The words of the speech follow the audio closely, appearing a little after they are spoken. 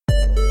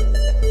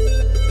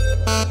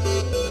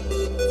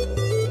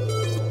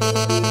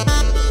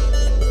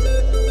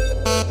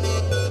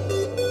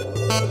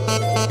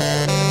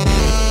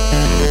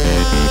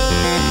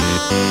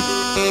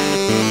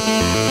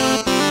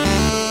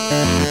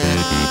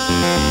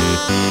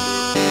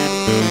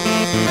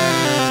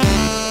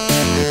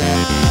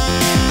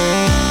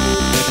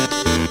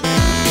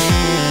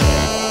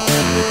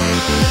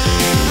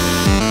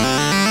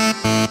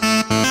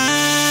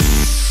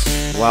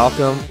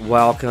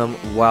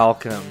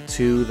Welcome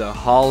to the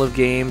Hall of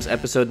Games,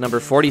 episode number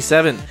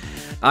 47.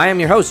 I am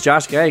your host,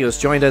 Josh Gallegos,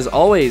 joined as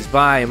always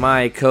by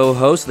my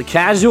co-host, the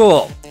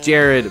casual,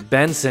 Jared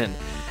Benson.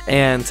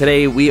 And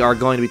today we are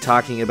going to be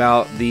talking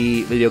about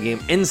the video game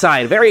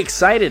Inside. Very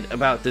excited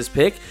about this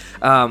pick,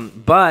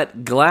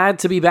 but glad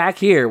to be back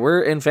here.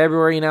 We're in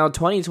February now,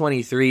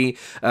 2023,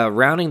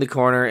 rounding the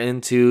corner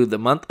into the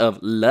month of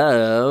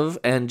love.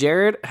 And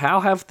Jared,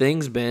 how have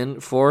things been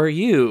for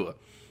you?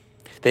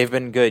 They've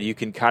been good. You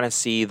can kind of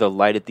see the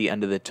light at the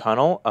end of the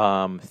tunnel.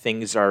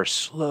 Things are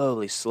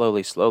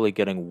slowly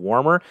getting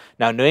warmer.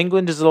 Now, New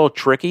England is a little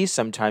tricky.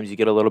 Sometimes you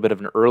get a little bit of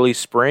an early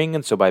spring,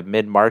 and so by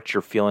mid-March,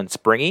 you're feeling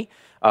springy.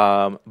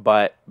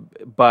 But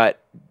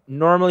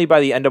normally by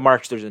the end of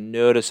March, there's a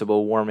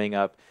noticeable warming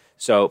up.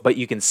 So, but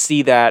you can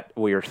see that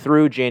we're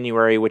through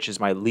January, which is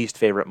my least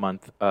favorite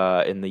month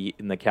in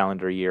the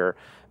calendar year.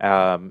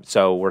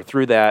 So we're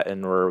through that,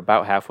 and we're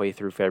about halfway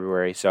through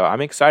February. So I'm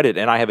excited,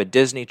 and I have a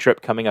Disney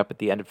trip coming up at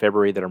the end of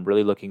February that I'm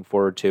really looking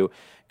forward to,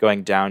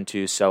 going down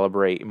to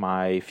celebrate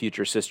my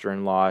future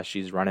sister-in-law.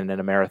 She's running in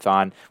a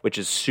marathon, which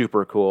is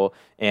super cool,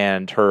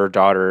 and her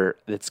daughter,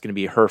 it's going to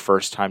be her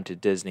first time to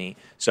Disney.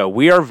 So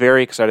we are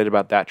very excited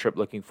about that trip,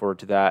 looking forward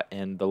to that,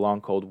 and the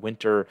long, cold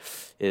winter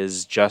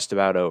is just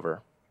about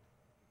over.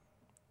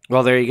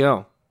 Well, there you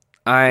go.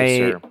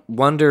 I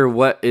wonder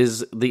what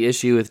is the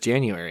issue with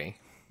January.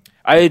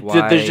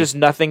 There's just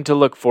nothing to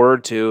look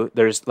forward to.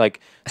 There's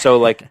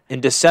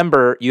in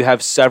December you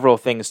have several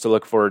things to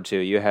look forward to.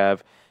 You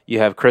have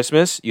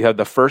Christmas, you have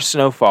the first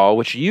snowfall,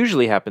 which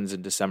usually happens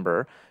in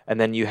December, and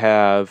then you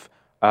have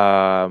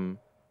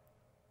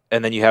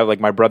like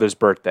my brother's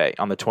birthday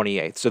on the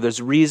 28th. So there's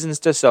reasons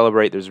to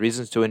celebrate, there's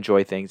reasons to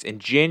enjoy things in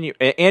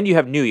January, and you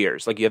have New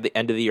Year's, like you have the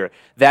end of the year.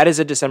 That is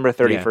a December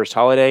 31st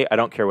holiday. I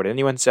don't care what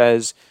anyone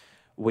says.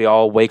 We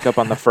all wake up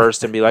on the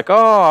 1st and be like,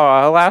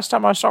 oh, last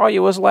time I saw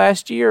you was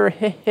last year.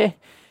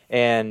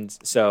 And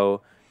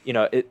so,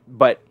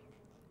 but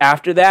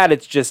after that,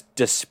 it's just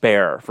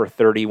despair for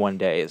 31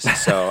 days.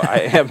 So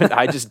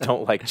I just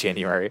don't like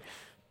January.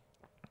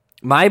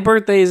 My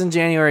birthday is in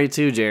January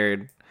too,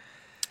 Jared.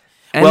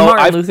 And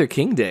Martin Luther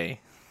King Day.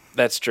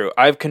 That's true.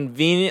 I've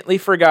conveniently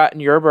forgotten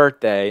your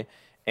birthday,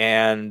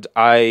 and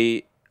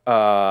I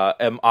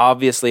am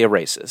obviously a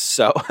racist.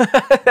 So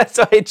that's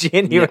why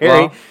January... Yeah,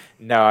 well,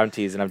 no, I'm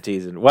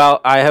teasing.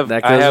 Well,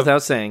 That goes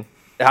without saying.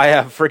 I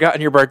have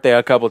forgotten your birthday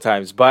a couple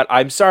times, but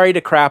I'm sorry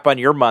to crap on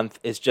your month.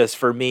 It's just,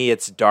 for me,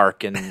 it's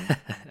dark and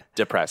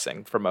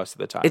depressing for most of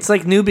the time. It's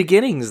like new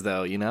beginnings,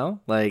 though,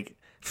 like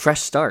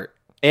fresh start.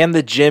 And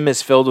the gym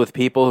is filled with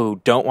people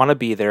who don't want to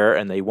be there,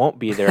 and they won't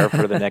be there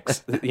for the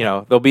next,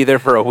 they'll be there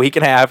for a week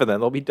and a half, and then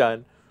they'll be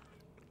done.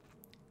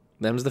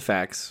 Them's the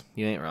facts.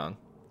 You ain't wrong.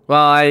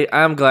 Well,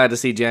 I'm glad to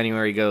see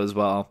January go as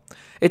well.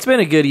 It's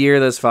been a good year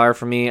thus far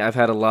for me. I've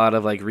had a lot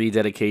of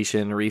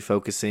rededication,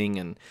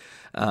 refocusing, and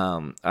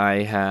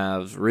I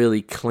have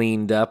really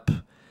cleaned up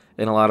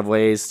in a lot of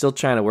ways. Still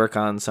trying to work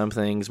on some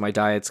things. My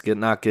diet's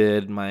not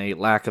good. My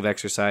lack of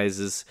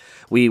exercises.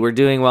 We were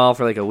doing well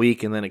for a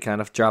week, and then it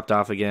kind of dropped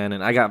off again.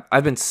 And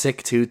I've been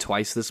sick too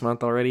twice this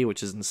month already,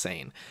 which is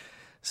insane.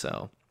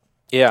 So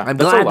yeah, I'm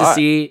glad to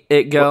see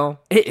it go.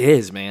 It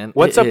is, man.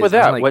 What's up with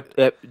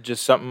that?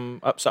 Just something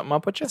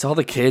up with you? It's all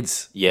the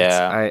kids.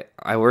 Yeah,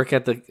 I work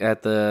at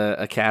the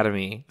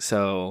academy,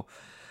 so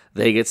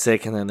they get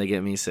sick and then they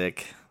get me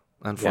sick,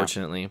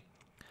 unfortunately. Yeah.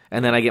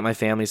 And then I get my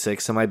family sick,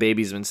 so my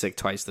baby's been sick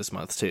twice this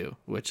month too,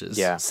 which is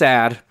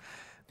sad.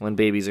 When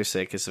babies are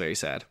sick, it's very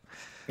sad.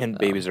 And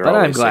babies are but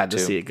always I'm glad sick to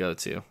too. see it go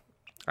too.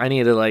 I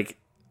need to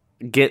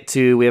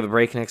we have a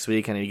break next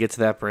week. I need to get to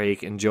that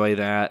break, enjoy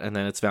that, and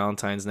then it's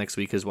Valentine's next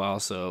week as well.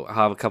 So I'll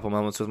have a couple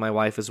moments with my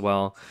wife as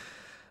well.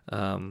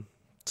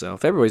 So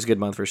February's a good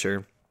month for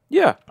sure.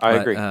 Yeah, I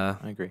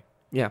agree.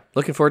 Yeah,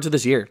 looking forward to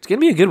this year. It's going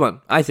to be a good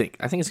one, I think.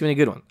 I think it's going to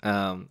be a good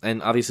one.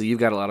 And obviously, you've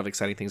got a lot of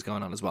exciting things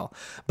going on as well.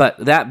 But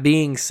that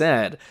being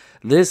said,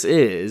 this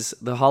is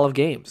the Hall of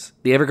Games,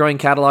 the ever-growing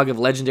catalog of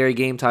legendary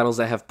game titles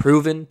that have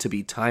proven to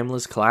be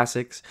timeless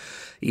classics.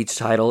 Each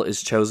title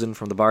is chosen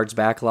from the Bard's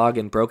backlog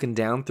and broken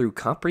down through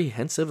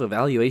comprehensive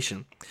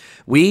evaluation.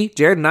 We,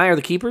 Jared and I, are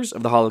the keepers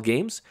of the Hall of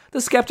Games,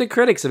 the skeptic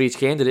critics of each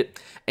candidate,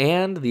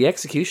 and the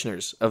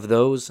executioners of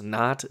those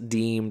not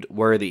deemed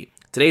worthy.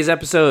 Today's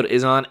episode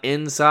is on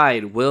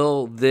Inside.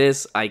 Will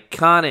this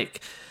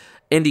iconic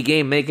indie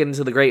game make it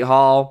into the Great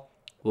Hall?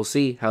 We'll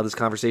see how this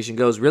conversation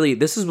goes. Really,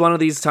 this is one of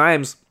these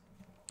times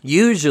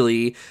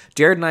Usually,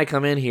 Jared and I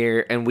come in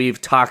here and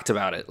we've talked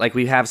about it. Like,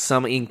 we have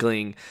some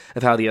inkling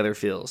of how the other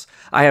feels.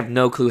 I have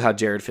no clue how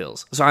Jared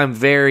feels. So I'm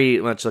very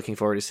much looking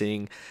forward to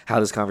seeing how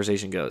this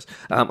conversation goes.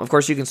 Of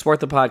course, you can support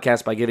the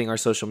podcast by giving our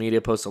social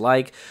media posts a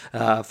like,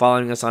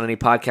 following us on any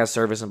podcast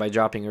service, and by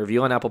dropping a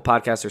review on Apple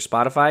Podcasts or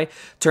Spotify.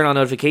 Turn on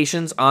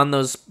notifications on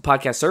those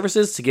podcast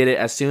services to get it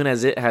as soon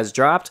as it has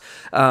dropped.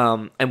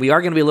 And we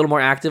are going to be a little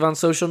more active on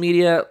social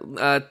media,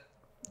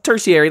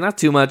 tertiary, not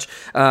too much.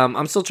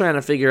 I'm still trying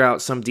to figure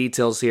out some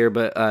details here,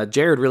 but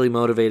Jared really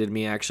motivated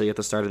me actually at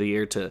the start of the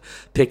year to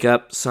pick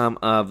up some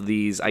of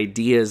these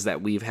ideas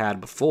that we've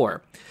had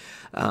before.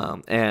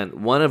 And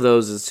one of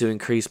those is to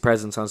increase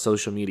presence on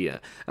social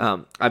media.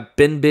 I've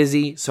been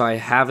busy, so I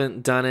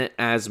haven't done it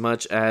as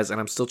much and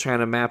I'm still trying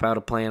to map out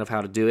a plan of how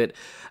to do it.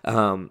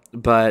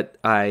 But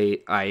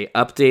I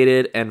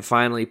updated and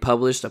finally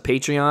published a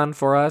Patreon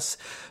for us.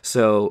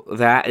 So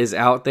that is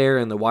out there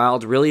in the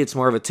wild. Really, it's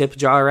more of a tip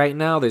jar right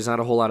now. There's not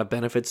a whole lot of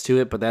benefits to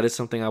it, but that is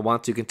something I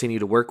want to continue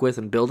to work with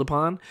and build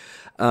upon.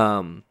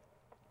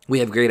 We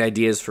have great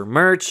ideas for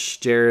merch.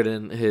 Jared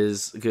and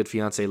his good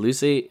fiancée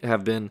Lucy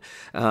have been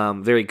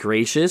very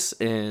gracious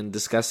in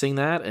discussing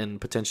that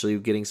and potentially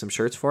getting some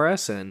shirts for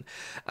us. And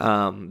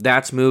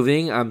that's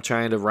moving. I'm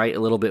trying to write a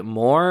little bit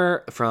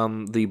more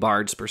from the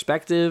Bard's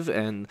perspective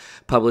and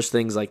publish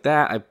things like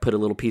that. I put a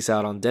little piece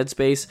out on Dead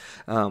Space,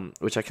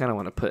 which I kind of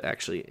want to put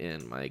actually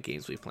in my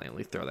games we play. Let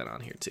me throw that on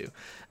here too.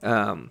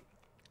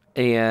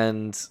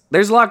 And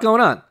there's a lot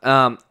going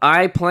on.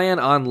 I plan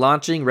on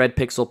launching Red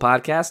Pixel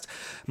Podcast.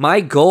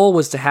 My goal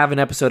was to have an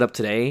episode up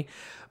today,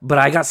 but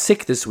I got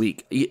sick this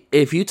week.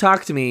 If you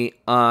talked to me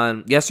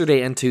on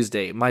yesterday and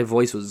Tuesday, my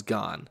voice was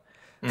gone,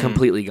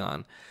 completely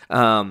gone.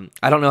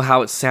 I don't know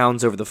how it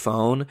sounds over the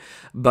phone,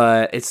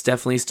 but it's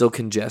definitely still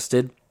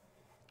congested.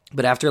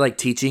 But after like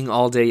teaching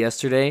all day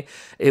yesterday,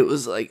 it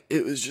was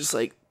just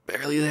like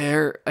barely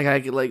there. Like I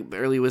could like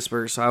barely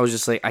whisper. So I was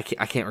just like, I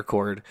can't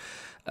record.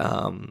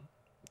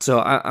 So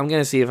I'm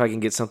going to see if I can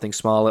get something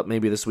small up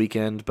maybe this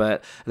weekend,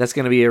 but that's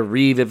going to be a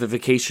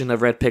revivification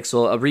of Red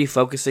Pixel, a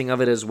refocusing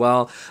of it as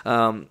well.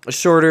 A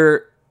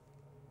shorter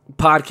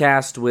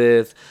podcast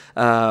with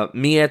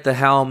me at the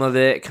helm of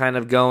it, kind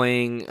of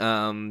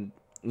going,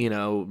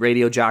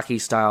 radio jockey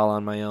style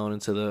on my own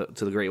into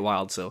the great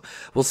wild. So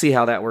we'll see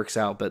how that works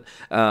out. But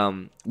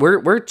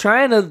we're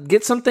trying to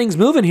get some things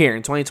moving here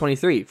in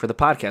 2023 for the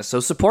podcast.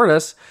 So support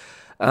us.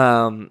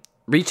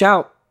 Reach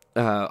out.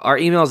 Our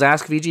email is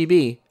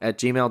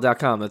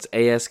askvgb@gmail.com. That's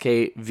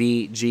ASKVGNB.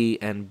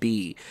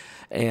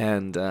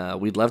 And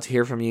we'd love to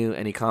hear from you.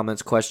 Any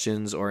comments,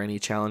 questions, or any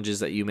challenges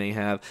that you may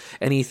have.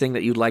 Anything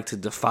that you'd like to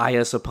defy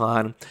us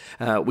upon.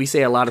 We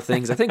say a lot of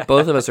things. I think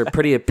both of us are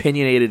pretty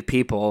opinionated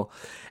people.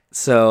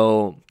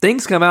 So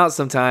things come out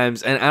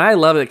sometimes. And I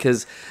love it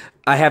because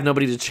I have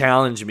nobody to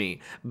challenge me.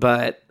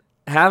 But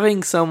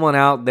having someone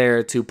out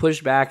there to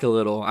push back a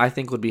little, I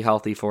think would be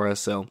healthy for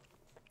us. So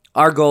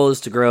our goal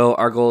is to grow.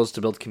 Our goal is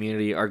to build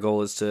community. Our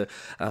goal is to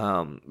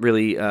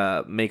really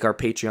make our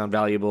Patreon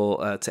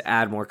valuable, to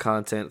add more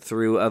content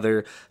through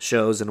other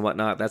shows and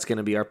whatnot. That's going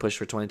to be our push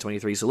for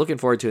 2023. So looking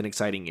forward to an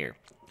exciting year.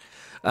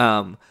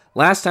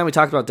 Last time we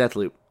talked about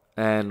Deathloop,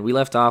 and we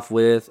left off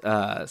with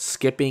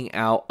skipping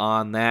out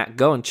on that.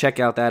 Go and check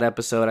out that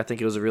episode. I think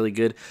it was a really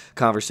good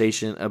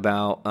conversation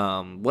about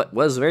what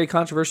was a very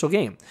controversial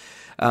game.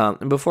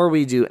 And before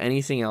we do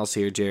anything else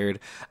here,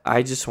 Jared,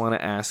 I just want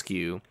to ask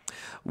you,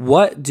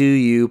 what do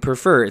you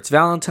prefer? It's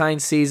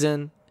Valentine's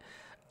season.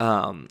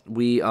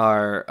 We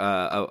are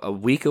a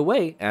week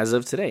away as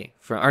of today.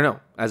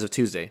 As of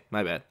Tuesday.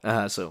 My bad.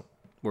 So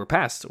we're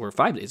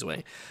 5 days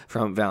away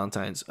from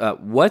Valentine's.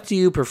 What do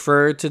you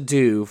prefer to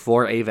do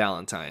for a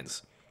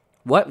Valentine's?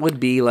 What would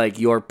be like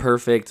your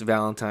perfect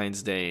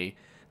Valentine's Day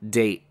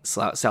date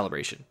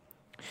celebration?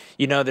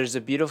 You know, there's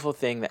a beautiful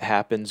thing that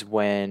happens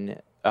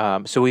when...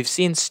 so we've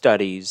seen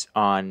studies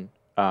on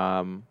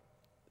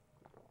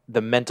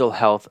the mental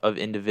health of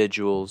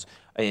individuals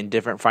in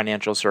different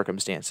financial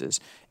circumstances.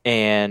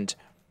 And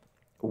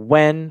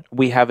when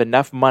we have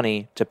enough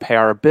money to pay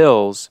our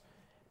bills,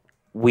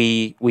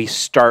 we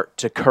start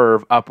to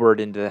curve upward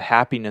into the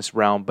happiness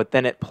realm, but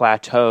then it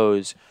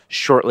plateaus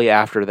shortly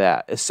after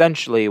that.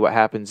 Essentially, what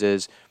happens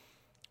is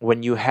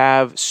when you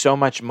have so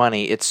much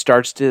money, it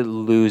starts to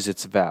lose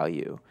its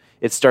value.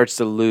 It starts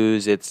to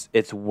lose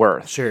its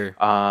worth. Sure.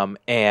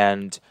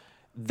 And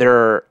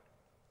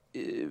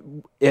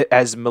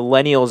as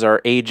millennials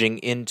are aging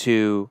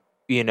into,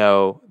 the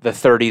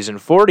 30s and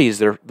 40s,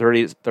 their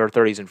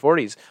 30s and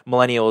 40s,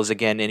 millennials,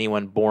 again,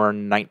 anyone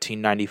born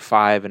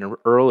 1995 and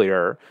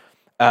earlier,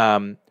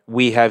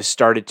 we have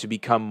started to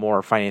become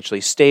more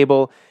financially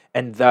stable,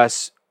 and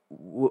thus,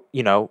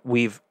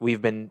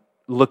 we've been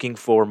looking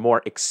for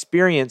more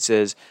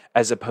experiences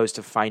as opposed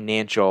to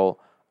financial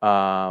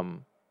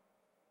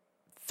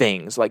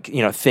things, like,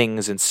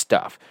 things and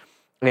stuff.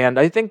 And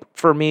I think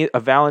for me, a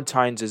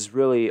Valentine's is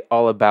really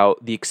all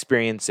about the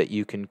experience that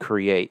you can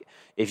create.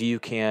 If you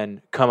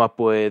can come up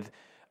with,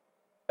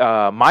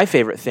 my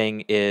favorite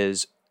thing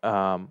is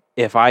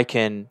if I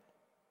can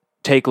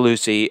take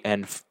Lucy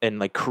and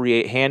like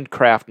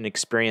handcraft an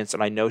experience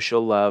that I know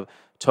she'll love.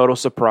 Total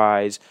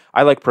surprise.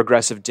 I like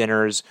progressive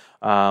dinners,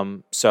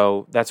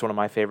 so that's one of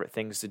my favorite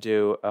things to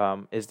do.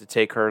 Is to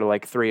take her to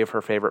like 3 of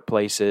her favorite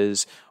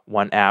places,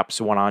 1 apps,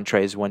 1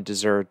 entrees, 1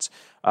 desserts,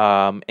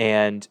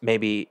 and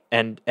maybe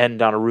end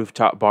on a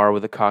rooftop bar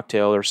with a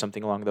cocktail or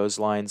something along those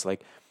lines.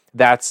 Like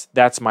that's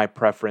my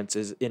preference.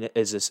 Is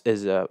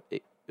a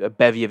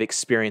bevy of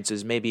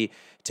experiences. Maybe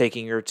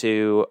taking her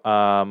to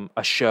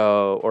a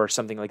show or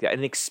something like that.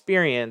 An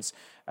experience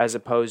as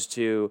opposed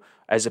to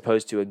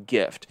a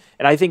gift.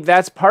 And I think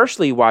that's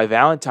partially why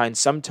Valentine's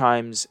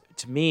sometimes,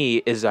 to me,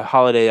 is a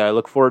holiday I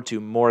look forward to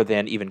more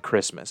than even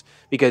Christmas,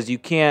 because you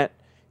can't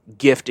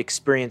gift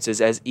experiences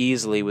as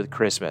easily with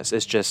Christmas.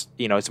 It's just,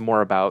 it's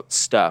more about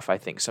stuff, I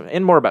think,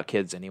 and more about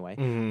kids anyway.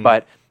 Mm-hmm.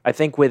 But I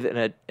think with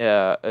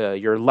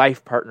your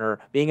life partner,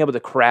 being able to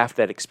craft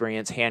that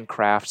experience,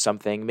 handcraft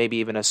something, maybe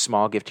even a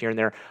small gift here and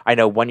there. I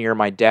know one year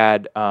my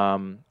dad,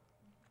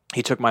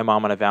 he took my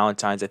mom on a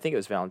Valentine's. I think it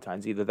was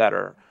Valentine's, either that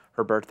or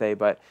her birthday,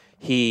 but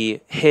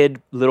he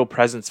hid little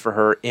presents for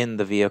her in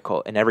the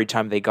vehicle. And every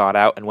time they got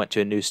out and went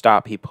to a new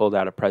stop, he pulled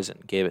out a present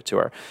and gave it to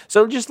her.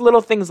 So just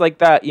little things like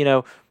that,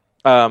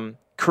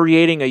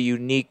 creating a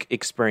unique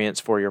experience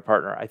for your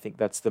partner. I think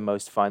that's the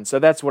most fun. So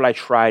that's what I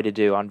try to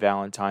do on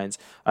Valentine's,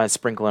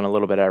 sprinkle in a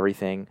little bit of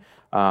everything,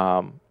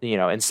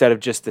 instead of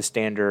just the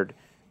standard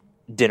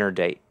dinner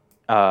date,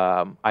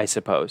 I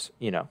suppose,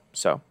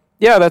 so.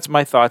 Yeah, that's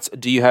my thoughts.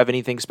 Do you have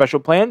anything special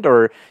planned,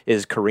 or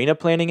is Karina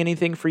planning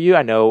anything for you?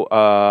 I know,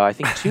 I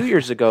think 2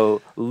 years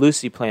ago,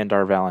 Lucy planned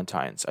our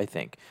Valentine's, I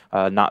think,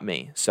 not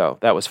me. So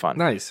that was fun.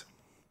 Nice.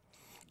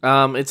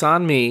 It's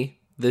on me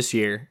this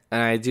year,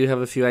 and I do have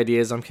a few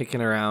ideas I'm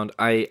kicking around.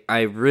 I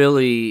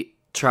really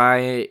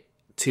try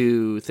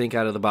to think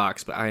out of the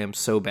box, but I am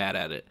so bad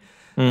at it.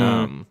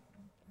 And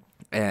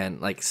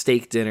like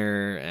steak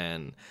dinner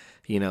and,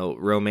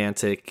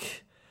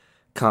 romantic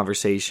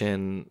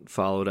conversation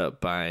followed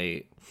up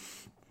by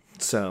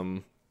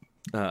some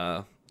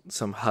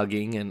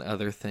hugging and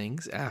other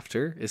things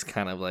after is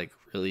kind of like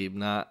really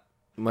not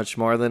much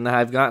more than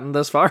I've gotten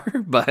thus far.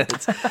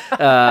 But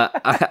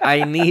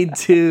I need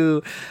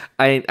to,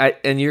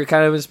 and you're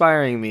kind of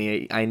inspiring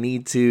me. I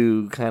need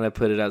to kind of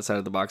put it outside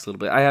of the box a little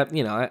bit. I have,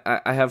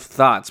 I have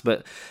thoughts,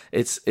 but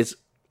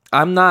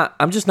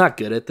I'm just not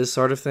good at this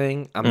sort of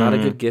thing. I'm not a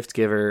good gift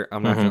giver.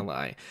 I'm not gonna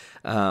lie.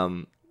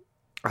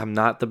 I'm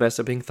not the best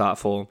at being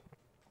thoughtful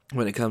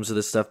when it comes to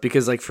this stuff,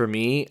 because like for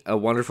me, a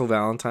wonderful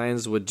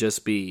Valentine's would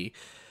just be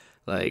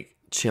like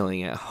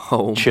chilling at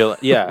home.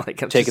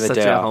 Like I'm taking the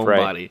day off,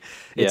 homebody.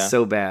 It's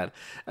so bad.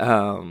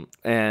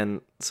 And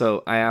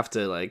so I have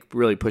to like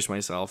really push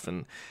myself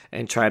and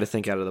try to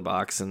think out of the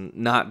box and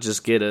not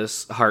just get a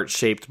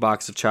heart-shaped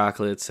box of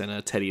chocolates and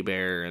a teddy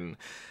bear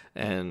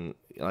and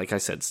like I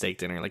said, steak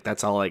dinner. Like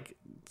that's all like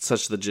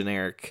such the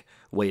generic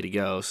way to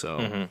go.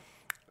 So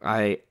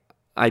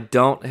I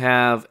don't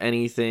have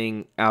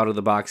anything out of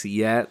the box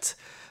yet,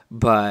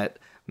 but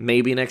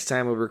maybe next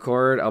time we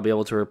record, I'll be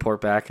able to report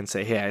back and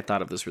say, hey, I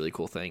thought of this really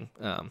cool thing.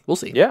 We'll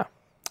see. Yeah.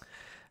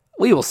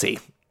 We will see.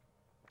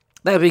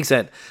 That being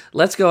said,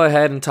 let's go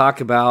ahead and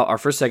talk about our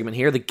first segment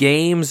here, the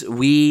games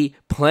we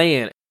play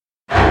in.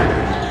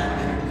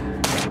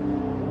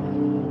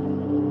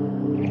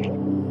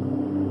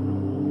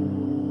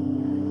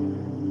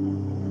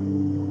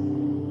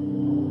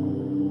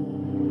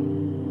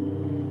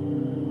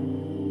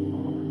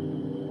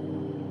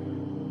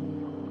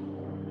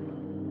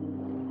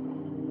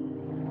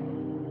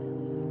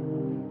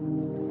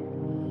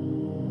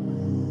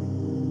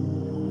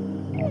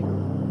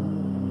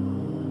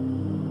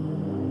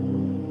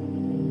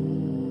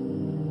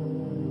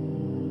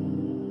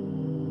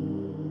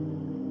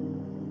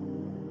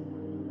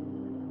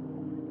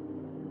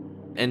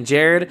 And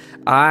Jared,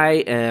 I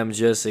am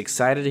just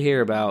excited to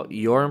hear about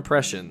your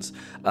impressions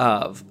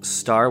of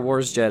Star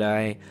Wars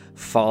Jedi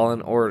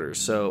Fallen Order.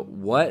 So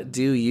what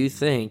do you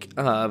think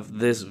of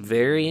this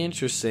very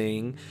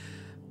interesting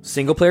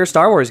single-player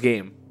Star Wars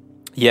game?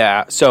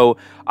 Yeah, so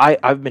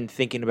I've been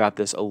thinking about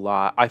this a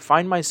lot. I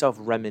find myself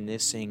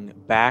reminiscing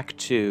back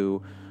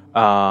to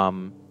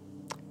my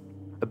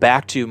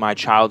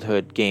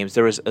childhood games.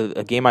 There was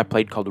a game I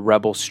played called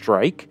Rebel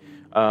Strike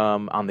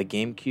on the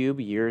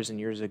GameCube years and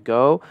years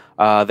ago.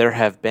 There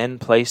have been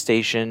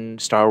PlayStation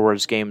Star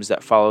Wars games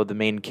that follow the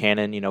main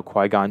canon,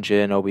 Qui-Gon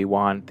Jinn,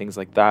 Obi-Wan, things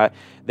like that.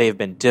 They've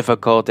been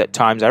difficult at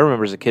times. I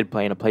remember as a kid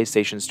playing a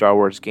PlayStation Star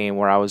Wars game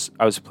where I was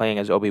playing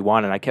as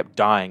Obi-Wan and I kept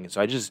dying.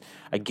 So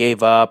I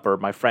gave up, or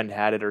my friend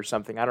had it or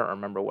something. I don't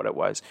remember what it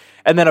was.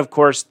 And then, of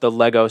course, the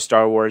Lego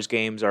Star Wars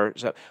games are...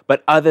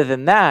 But other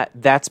than that,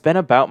 that's been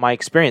about my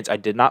experience. I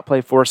did not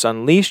play Force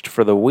Unleashed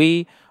for the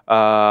Wii.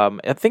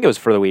 I think it was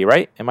for the Wii,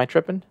 right? Am I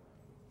tripping?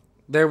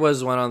 There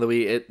was one on the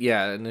Wii. It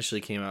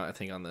initially came out, I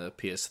think, on the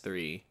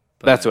PS3.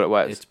 But that's what it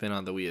was. It's been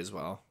on the Wii as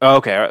well. Oh,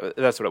 okay,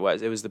 that's what it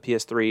was. It was the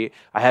PS3.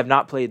 I have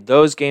not played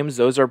those games.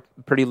 Those are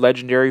pretty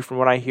legendary from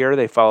what I hear.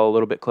 They follow a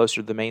little bit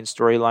closer to the main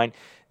storyline.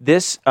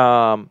 This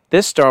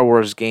Star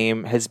Wars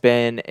game has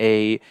been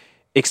a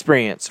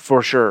Experience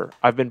for sure.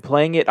 I've been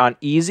playing it on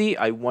easy.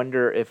 I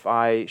wonder if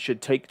I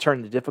should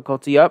turn the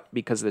difficulty up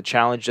because the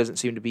challenge doesn't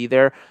seem to be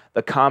there.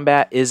 The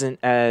combat isn't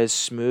as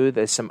smooth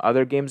as some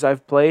other games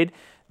I've played.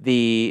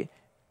 The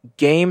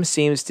game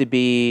seems to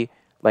be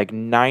like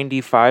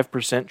 95%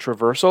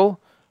 traversal.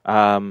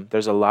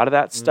 There's a lot of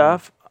that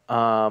stuff.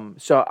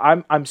 So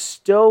I'm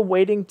still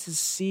waiting to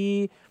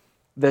see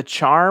the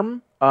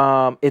charm.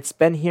 It's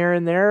been here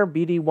and there.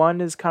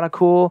 BD1 is kind of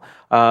cool.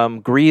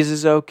 Grease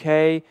is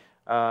okay.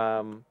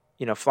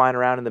 Flying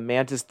around in the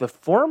Mantis. The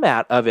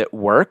format of it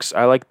works.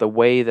 I like the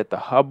way that the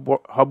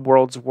hub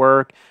worlds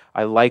work.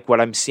 I like what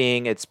I'm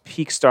seeing. It's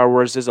peak Star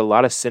Wars. There's a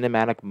lot of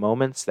cinematic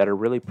moments that are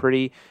really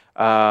pretty.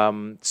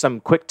 Some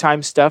quick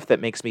time stuff that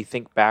makes me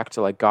think back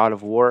to like God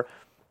of War.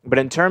 But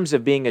in terms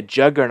of being a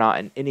juggernaut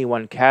in any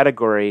one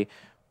category,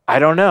 I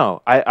don't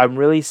know. I'm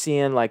really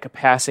seeing like a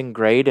passing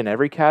grade in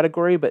every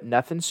category, but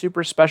nothing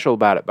super special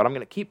about it. But I'm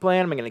going to keep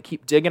playing. I'm going to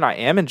keep digging. I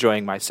am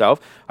enjoying myself.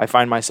 I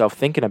find myself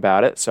thinking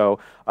about it. So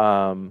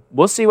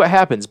we'll see what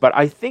happens. But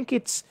I think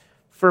it's,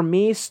 for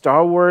me,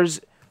 Star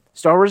Wars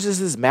is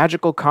this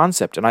magical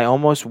concept. And I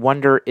almost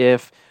wonder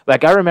if,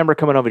 like, I remember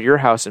coming over to your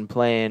house and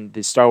playing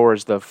the Star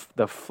Wars, the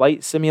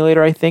flight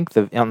simulator, I think,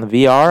 on the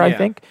VR, I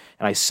think.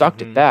 And I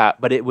sucked at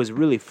that, but it was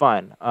really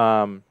fun.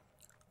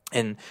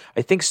 And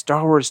I think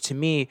Star Wars, to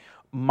me,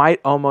 might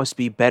almost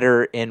be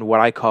better in what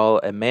I call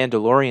a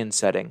Mandalorian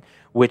setting,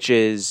 which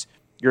is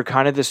you're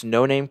kind of this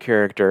no-name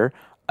character,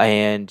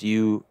 and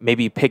you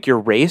maybe pick your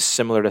race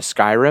similar to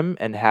Skyrim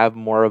and have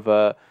more of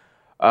a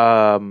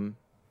I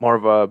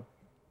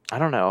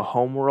don't know, a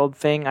homeworld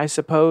thing, I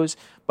suppose.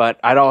 But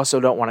I also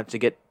don't want it to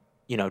get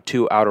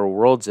too Outer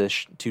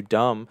Worlds-ish, too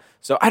dumb.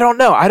 So I don't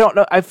know.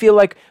 I feel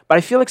like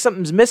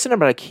something's missing,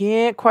 but I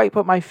can't quite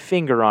put my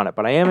finger on it.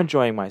 But I am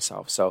enjoying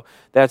myself. So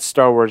that's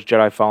Star Wars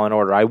Jedi Fallen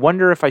Order. I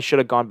wonder if I should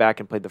have gone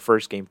back and played the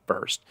first game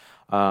first.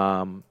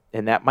 And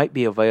that might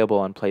be available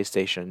on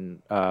PlayStation.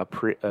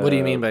 What do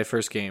you mean by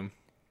first game?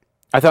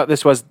 I thought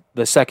this was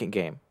the second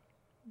game.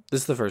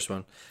 This is the first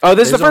one. Oh,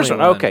 this is the first one.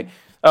 Okay.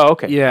 Oh,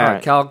 okay. Yeah,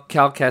 right. Cal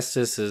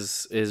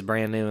Kestis is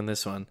brand new in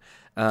this one.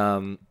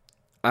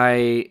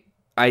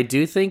 I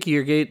do think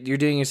you're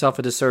doing yourself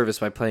a disservice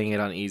by playing it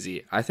on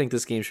easy. I think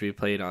this game should be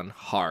played on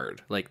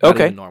hard, like not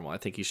even normal. I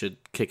think you should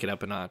kick it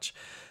up a notch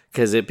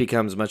because it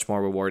becomes much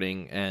more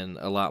rewarding and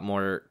a lot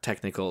more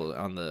technical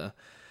on the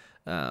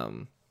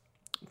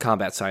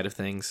combat side of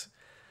things.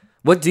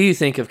 What do you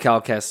think of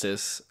Cal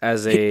Kestis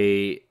as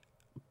a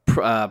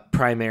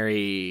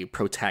primary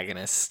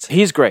protagonist?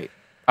 He's great.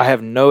 I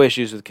have no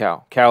issues with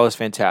Cal. Cal is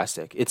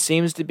fantastic. It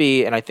seems to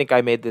be, and I think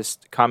I made this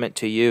comment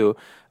to you,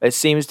 it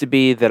seems to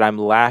be that I'm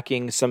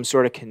lacking some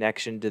sort of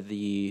connection to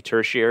the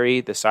tertiary,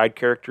 the side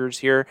characters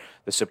here,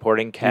 the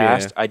supporting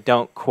cast. Yeah. I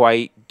don't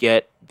quite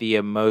get the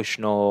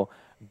emotional,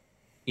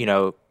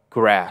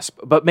 grasp.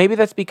 But maybe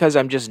that's because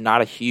I'm just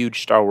not a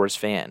huge Star Wars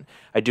fan.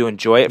 I do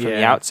enjoy it from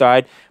the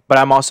outside, but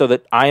I'm also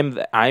I'm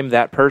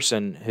that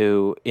person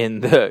who,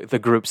 in the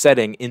group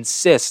setting,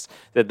 insists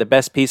that the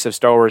best piece of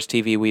Star Wars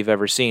TV we've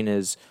ever seen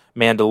is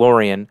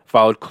Mandalorian,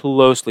 followed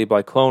closely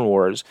by Clone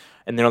Wars.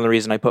 And the only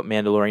reason I put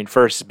Mandalorian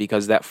first is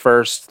because that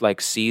first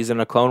season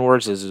of Clone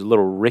Wars is a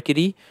little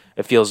rickety.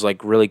 It feels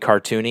like really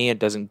cartoony. It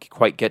doesn't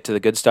quite get to the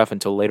good stuff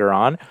until later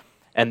on.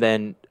 And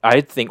then I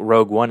think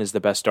Rogue One is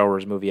the best Star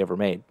Wars movie ever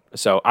made.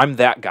 So I'm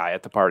that guy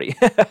at the party.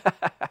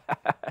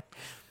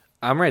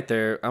 I'm right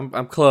there.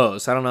 I'm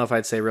close. I don't know if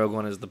I'd say Rogue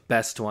One is the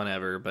best one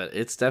ever, but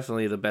it's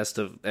definitely the best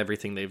of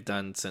everything they've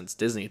done since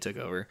Disney took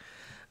over.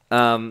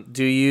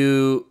 Do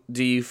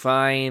you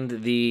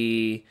find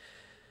the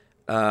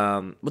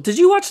did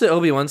you watch the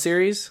Obi-Wan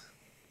series?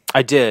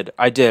 I did.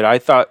 I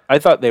thought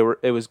it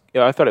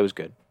was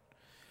good.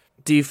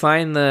 Do you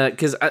find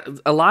because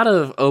a lot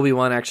of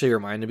Obi-Wan actually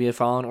reminded me of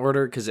Fallen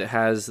Order because it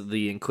has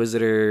the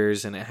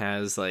Inquisitors and it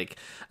has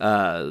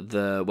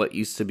the what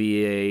used to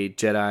be a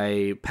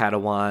Jedi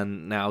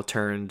Padawan now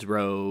turned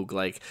rogue.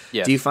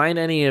 Yes. Do you find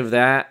any of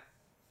that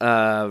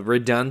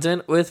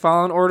redundant with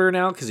Fallen Order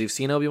now because you've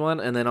seen Obi-Wan?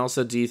 And then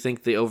also, do you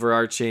think the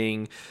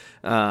overarching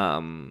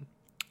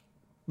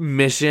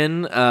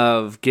mission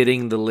of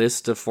getting the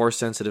list of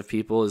Force-sensitive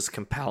people is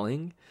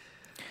compelling?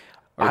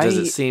 Or does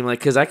it seem like,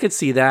 because I could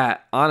see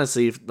that,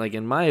 honestly,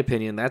 in my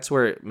opinion, that's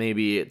where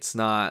maybe it's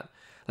not,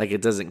 it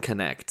doesn't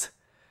connect.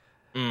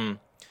 No,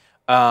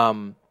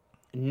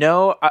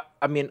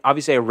 I mean,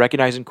 obviously I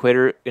recognize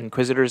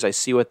Inquisitors, I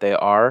see what they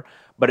are,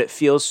 but it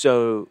feels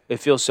so new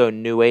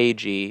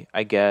agey,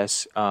 I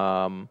guess.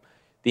 The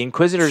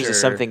Inquisitors is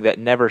something that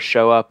never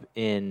show up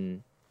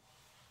in,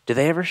 do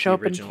they ever show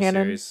up in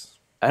canon? Series.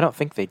 I don't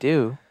think they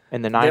do.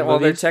 In the 9 movies? Well,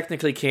 they're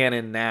technically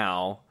canon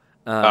now.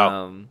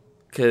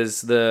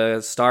 Because the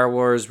Star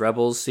Wars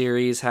Rebels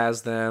series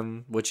has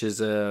them, which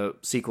is a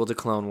sequel to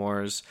Clone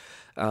Wars.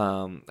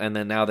 And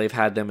then now they've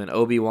had them in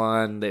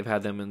Obi-Wan. They've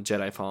had them in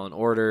Jedi Fallen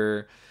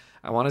Order.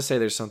 I want to say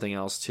there's something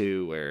else,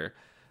 too, where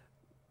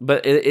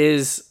But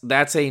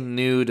that's a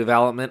new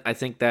development. I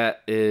think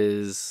that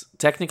is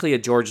technically a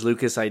George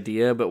Lucas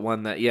idea, but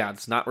one that,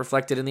 it's not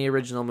reflected in the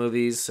original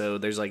movies. So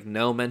there's like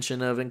no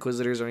mention of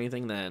Inquisitors or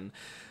anything then,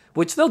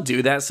 which they'll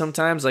do that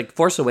sometimes. Like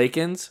Force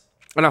Awakens,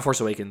 or not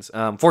Force Awakens,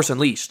 Force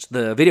Unleashed,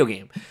 the video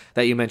game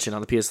that you mentioned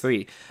on the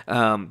PS3.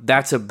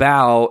 That's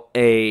about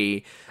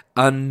a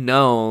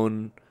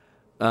unknown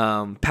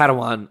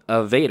Padawan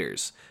of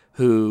Vader's,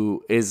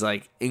 who is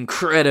like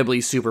incredibly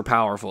super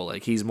powerful.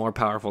 Like he's more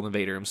powerful than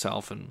Vader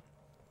himself, and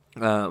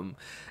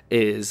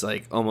is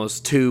like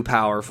almost too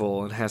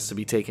powerful and has to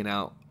be taken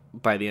out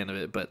by the end of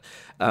it. But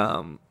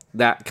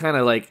that kind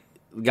of like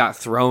got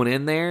thrown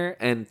in there,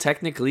 and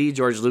technically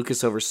George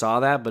Lucas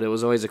oversaw that, but it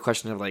was always a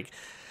question of like,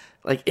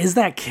 is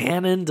that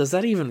canon? Does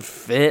that even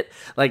fit?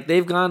 Like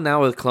they've gone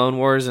now with Clone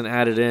Wars and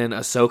added in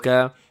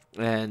Ahsoka,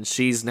 and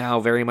she's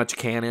now very much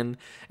canon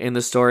in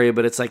the story,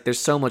 but it's like there's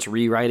so much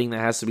rewriting that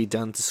has to be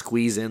done to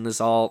squeeze in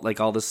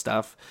all this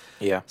stuff.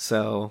 Yeah.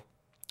 So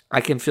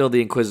I can feel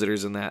the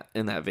Inquisitors in that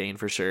vein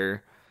for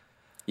sure.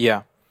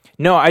 Yeah.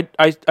 No, I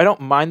don't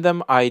mind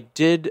them. I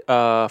did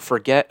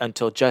forget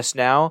until just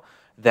now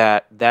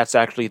that that's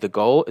actually the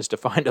goal, is to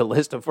find a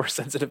list of Force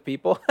sensitive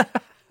people.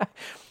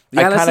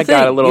 Yeah, I kind of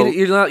got a little.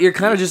 You're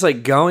kind of just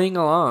like going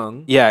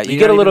along. Yeah, you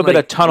get a little bit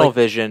of tunnel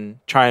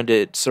vision trying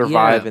to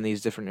survive in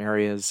these different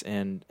areas,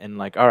 and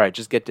like, all right,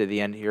 just get to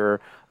the end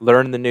here,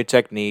 learn the new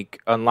technique,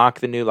 unlock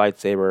the new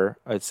lightsaber,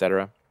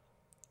 etc.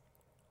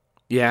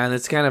 Yeah, and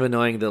it's kind of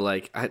annoying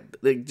that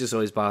it just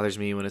always bothers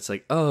me when it's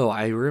like, oh,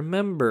 I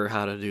remember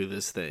how to do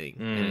this thing,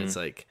 and it's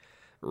like,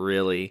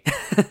 really?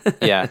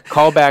 Yeah,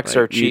 callbacks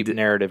are cheap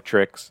narrative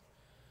tricks.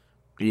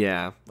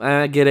 Yeah,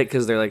 I get it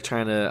because they're like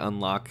trying to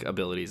unlock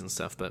abilities and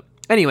stuff. But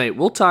anyway,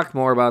 we'll talk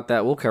more about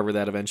that. We'll cover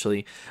that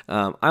eventually.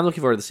 I'm looking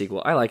forward to the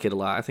sequel. I like it a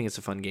lot. I think it's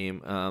a fun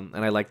game, and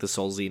I like the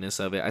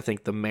Soulsiness of it. I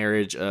think the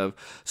marriage of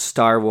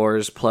Star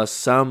Wars plus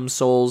some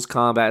Souls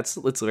combat,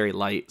 it's very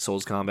light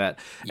Souls combat,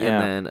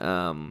 and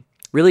then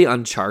really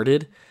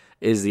Uncharted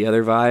is the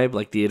other vibe,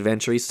 like the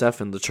adventure stuff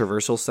and the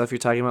traversal stuff you're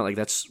talking about. Like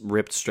that's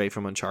ripped straight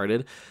from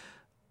Uncharted.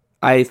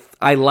 I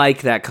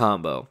like that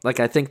combo. Like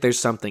I think there's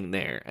something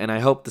there, and I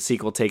hope the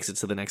sequel takes it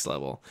to the next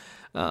level.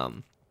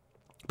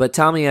 But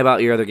tell me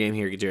about your other game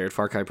here, Jared.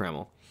 Far Cry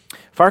Primal.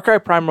 Far Cry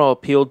Primal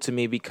appealed to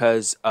me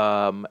because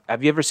have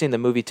you ever seen the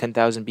movie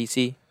 10,000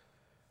 BC?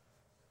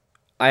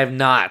 I have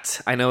not.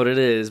 I know what it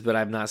is, but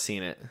I've not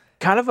seen it.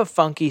 Kind of a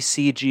funky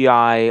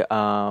CGI,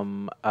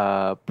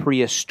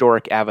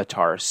 prehistoric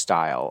Avatar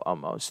style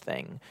almost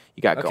thing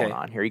you got going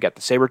on here. You got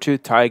the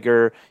saber-toothed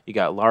tiger, you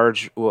got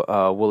large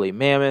woolly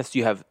mammoths,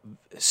 you have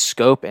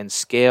scope and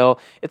scale.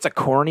 It's a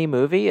corny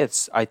movie.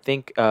 It's, I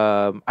think,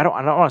 I don't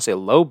want to say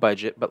low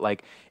budget, but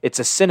like it's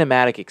a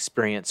cinematic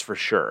experience for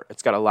sure.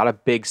 It's got a lot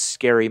of big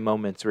scary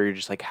moments where you're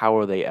just like, how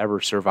will they ever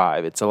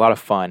survive? It's a lot of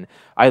fun.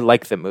 I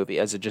like the movie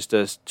as just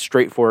a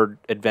straightforward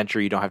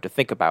adventure you don't have to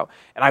think about.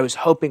 And I was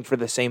hoping for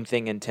the same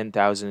thing in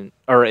 10,000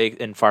 or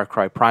in Far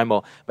Cry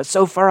Primal, but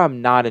so far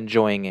I'm not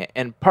enjoying it.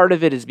 And part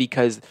of it is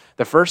because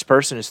the first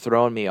person is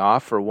throwing me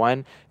off. For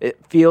one,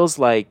 it feels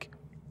like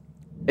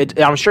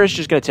I'm sure it's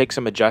just going to take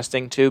some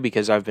adjusting too,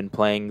 because I've been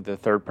playing the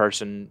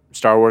third-person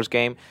Star Wars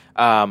game,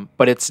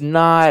 but it's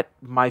not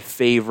my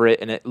favorite,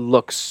 and it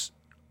looks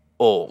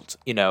old.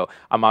 You know,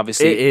 I'm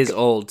obviously it is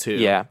old too.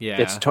 Yeah.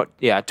 It's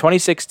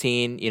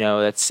 2016. You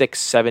know, that's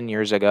 6-7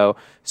 years ago.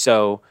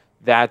 So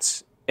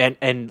that's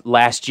and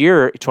last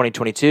year,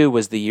 2022,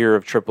 was the year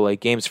of AAA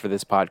games for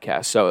this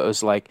podcast. So it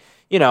was like,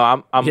 you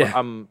know,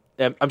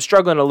 I'm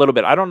struggling a little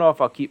bit. I don't know if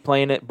I'll keep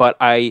playing it, but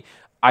I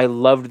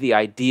loved the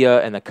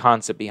idea and the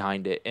concept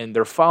behind it, and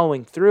they're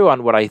following through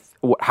on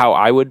how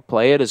I would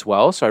play it as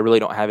well. So I really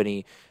don't have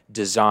any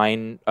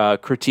design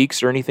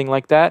critiques or anything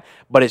like that,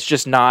 but it's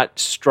just not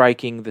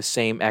striking the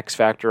same X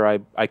factor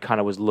I kind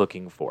of was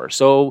looking for.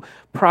 So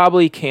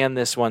probably can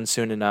this one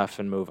soon enough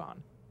and move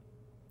on.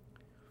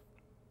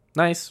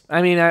 Nice.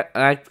 I mean,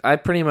 I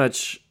pretty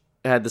much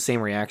had the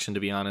same reaction, to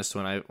be honest,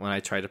 when I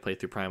tried to play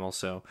through Primal.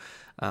 So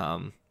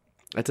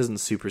that doesn't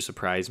super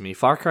surprise me.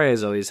 Far Cry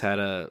has always had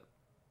a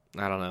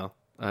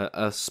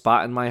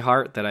spot in my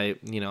heart that I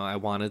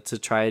wanted to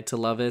try to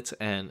love it,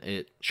 and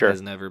it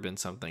has never been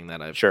something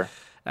that I've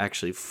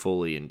actually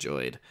fully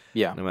enjoyed.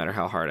 Yeah. No matter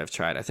how hard I've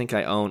tried. I think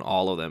I own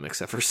all of them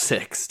except for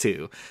 6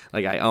 too.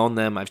 Like I own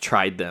them, I've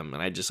tried them,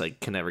 and I just like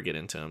can never get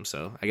into them.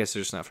 So I guess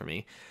they're just not for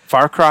me.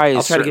 Far Cry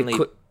is certainly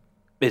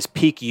is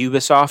peak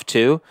Ubisoft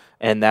too,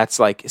 and that's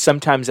like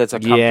sometimes that's a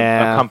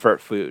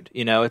comfort food.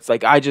 You know, it's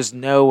like I just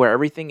know where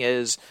everything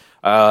is.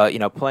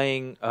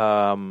 Playing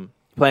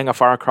a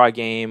Far Cry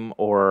game,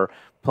 or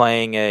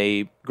playing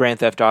a Grand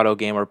Theft Auto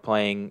game, or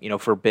playing,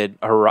 Forbidden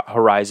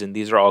Horizon.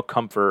 These are all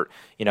comfort,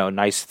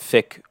 nice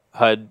thick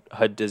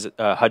HUD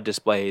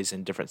displays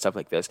and different stuff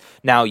like this.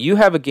 Now you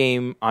have a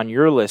game on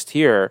your list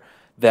here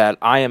that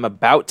I am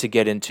about to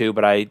get into,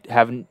 but I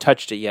haven't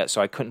touched it yet,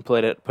 so I couldn't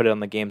put it on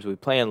the games we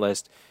play in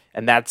list,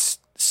 and that's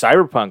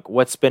Cyberpunk.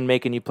 What's been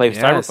making you play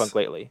Cyberpunk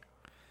lately?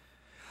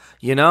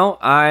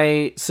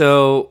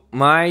 So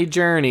my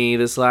journey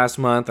this last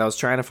month, I was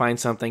trying to find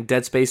something.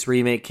 Dead Space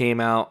Remake came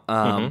out.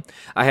 I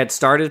had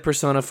started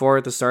Persona 4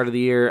 at the start of the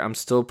year. I'm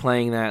still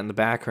playing that in the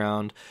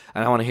background,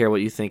 and I want to hear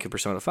what you think of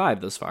Persona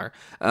 5 thus far.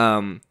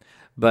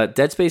 But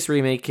Dead Space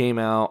Remake came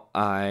out.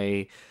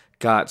 I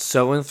got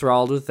so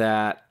enthralled with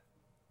that.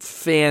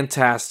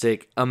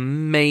 Fantastic,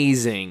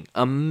 amazing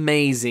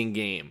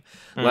game.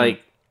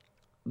 Like,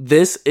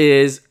 this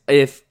is,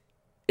 if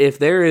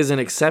there is an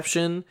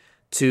exception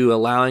to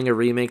allowing a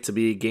remake to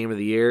be Game of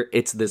the Year,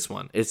 it's this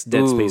one. It's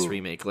Dead Space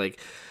Remake. Like,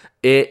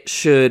 it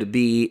should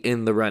be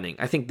in the running.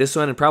 I think this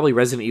one and probably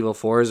Resident Evil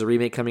 4 is a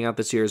remake coming out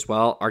this year as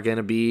well are going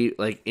to be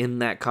like in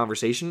that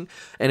conversation.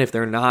 And if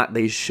they're not,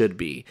 they should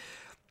be.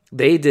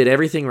 They did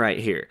everything right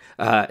here.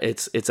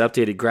 It's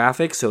updated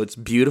graphics, so it's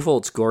beautiful.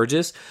 It's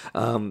gorgeous.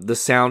 The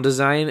sound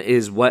design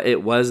is what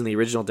it was in the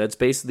original Dead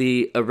Space.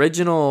 The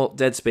original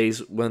Dead Space,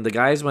 when the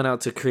guys went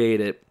out to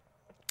create it,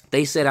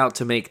 they set out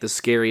to make the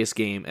scariest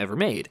game ever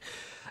made.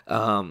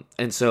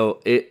 And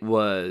so it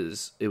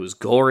was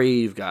gory.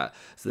 You've got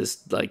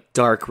this like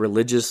dark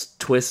religious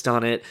twist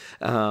on it.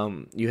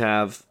 You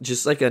have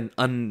just like an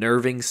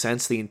unnerving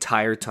sense the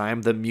entire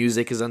time. The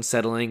music is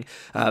unsettling.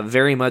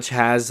 Very much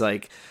has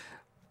like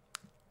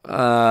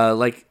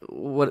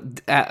what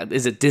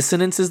is it?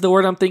 Dissonance is the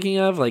word I'm thinking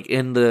of. Like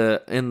in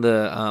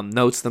the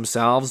notes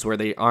themselves where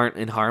they aren't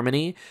in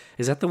harmony.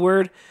 Is that the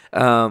word?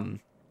 I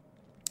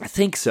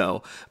think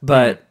so,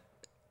 but.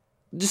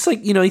 Just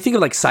like, you think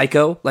of like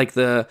Psycho, like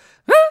the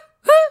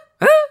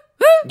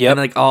and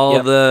like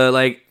all the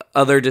like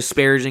other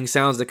disparaging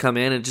sounds that come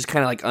in, it just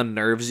kind of like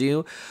unnerves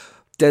you.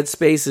 Dead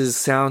Space's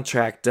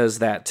soundtrack does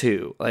that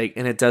too, like,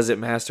 and it does it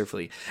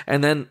masterfully.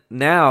 And then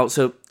now,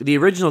 so the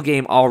original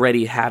game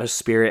already had a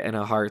spirit and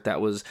a heart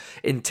that was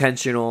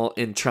intentional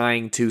in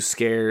trying to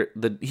scare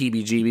the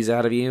heebie-jeebies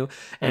out of you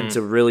and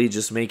to really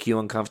just make you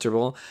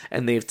uncomfortable.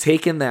 And they've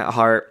taken that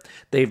heart,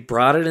 they've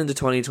brought it into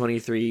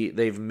 2023,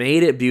 they've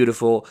made it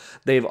beautiful,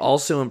 they've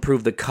also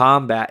improved the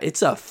combat.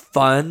 It's a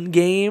fun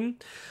game.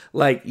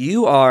 Like,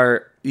 you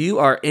are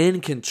in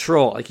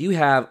control. Like, you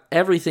have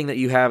everything that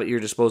you have at your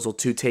disposal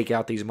to take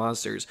out these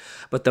monsters.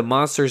 But the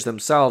monsters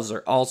themselves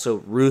are also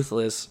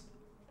ruthless,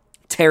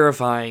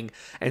 terrifying,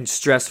 and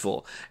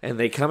stressful. And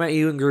they come at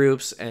you in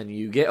groups, and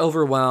you get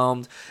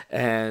overwhelmed.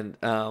 And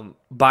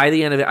by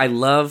the end of it, I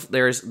love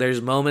there's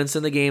moments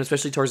in the game,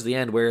 especially towards the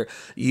end, where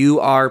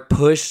you are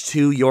pushed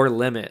to your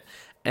limit.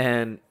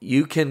 And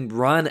you can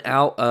run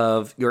out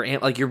of your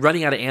ammo, like you're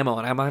running out of ammo,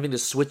 and I'm having to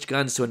switch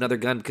guns to another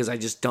gun because I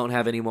just don't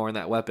have any more in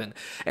that weapon.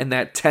 And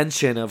that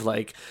tension of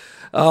like,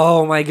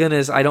 oh my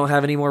goodness, I don't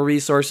have any more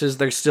resources.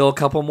 There's still a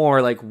couple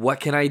more. Like, what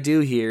can I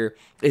do here?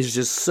 Is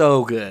just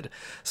so good.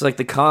 So like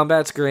the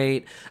combat's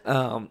great.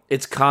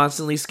 It's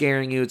constantly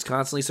scaring you. It's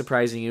constantly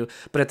surprising you.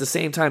 But at the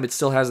same time, it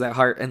still has that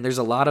heart. And there's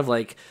a lot of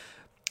like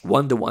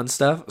one-to-one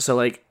stuff. So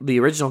like the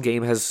original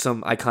game has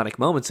some iconic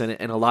moments in it,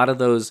 and a lot of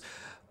those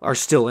are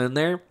still in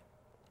there.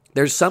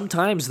 There's some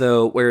times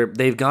though where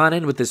they've gone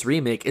in with this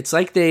remake. It's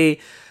like they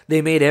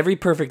made every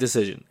perfect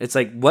decision. It's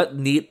like what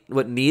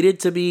needed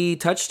to be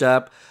touched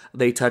up,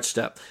 they touched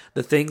up.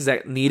 The things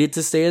that needed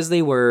to stay as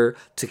they were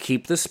to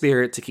keep the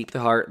spirit, to keep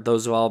the heart,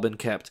 those have all been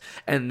kept.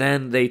 And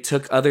then they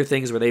took other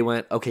things where they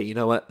went, okay, you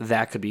know what?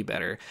 That could be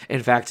better.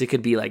 In fact, it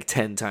could be like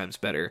 10 times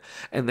better.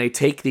 And they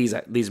take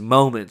these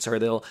moments, or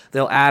they'll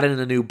add in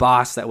a new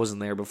boss that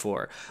wasn't there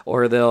before,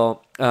 or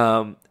they'll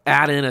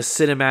add in a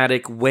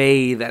cinematic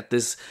way that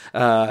this,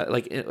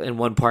 like in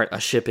one part, a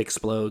ship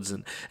explodes,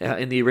 and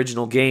in the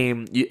original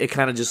game, it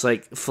kind of just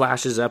like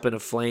flashes up in a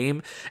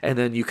flame, and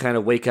then you kind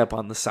of wake up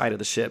on the side of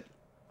the ship.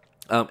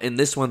 In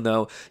this one,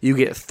 though, you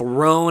get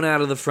thrown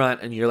out of the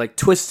front, and you're like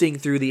twisting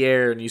through the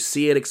air, and you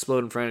see it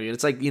explode in front of you. And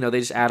it's like, they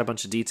just add a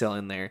bunch of detail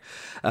in there.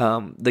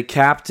 The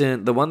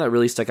captain, the one that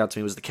really stuck out to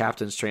me was the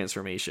captain's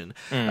transformation.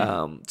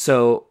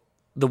 So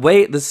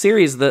the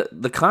series,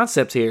 the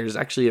concept here is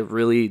actually a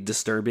really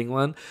disturbing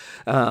one.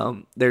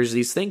 There's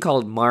these thing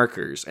called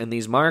markers, and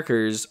these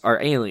markers are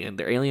alien.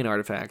 They're alien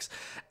artifacts,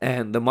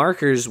 and the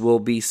markers will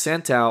be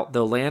sent out.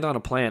 They'll land on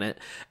a planet,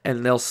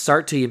 and they'll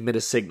start to emit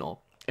a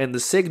signal. And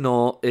the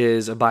signal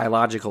is a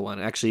biological one.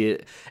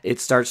 Actually, it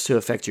starts to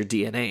affect your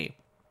DNA.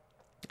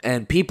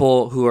 And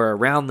people who are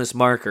around this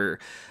marker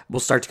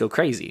will start to go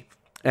crazy.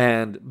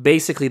 And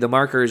basically, the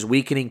marker is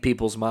weakening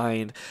people's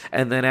mind.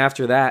 And then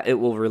after that, it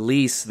will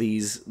release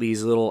these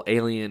little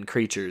alien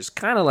creatures,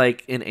 kind of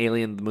like in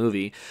Alien the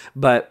movie.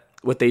 But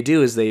what they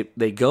do is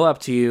they go up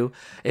to you.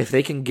 If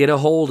they can get a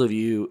hold of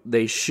you,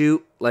 they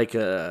shoot like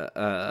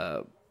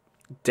a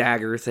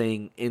dagger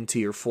thing into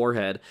your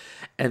forehead,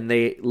 and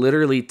they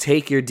literally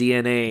take your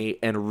DNA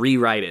and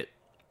rewrite it.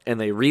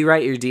 And they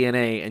rewrite your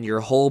DNA, and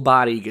your whole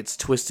body gets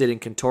twisted and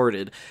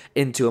contorted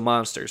into a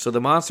monster. So the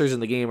monsters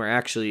in the game are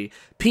actually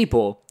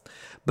people,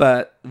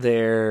 but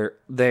their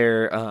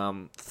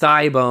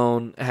thigh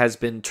bone has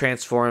been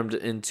transformed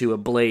into a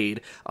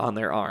blade on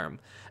their arm.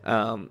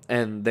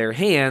 And their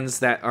hands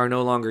that are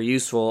no longer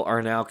useful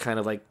are now kind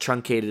of like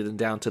truncated and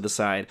down to the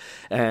side.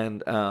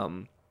 And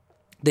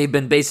they've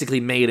been basically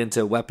made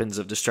into weapons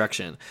of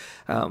destruction.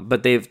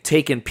 But they've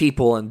taken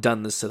people and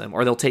done this to them,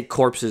 or they'll take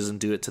corpses and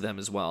do it to them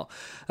as well.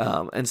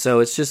 And so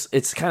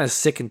it's kind of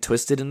sick and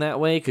twisted in that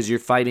way, because you're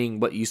fighting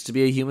what used to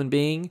be a human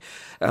being.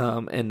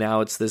 And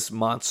now it's this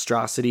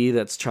monstrosity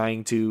that's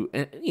trying to,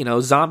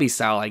 zombie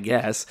style, I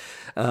guess,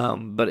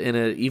 but in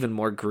an even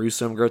more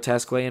gruesome,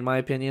 grotesque way, in my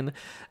opinion.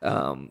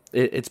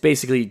 It's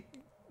basically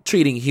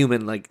treating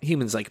humans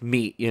like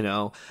meat,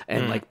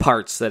 and like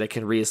parts that it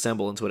can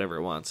reassemble into whatever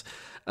it wants.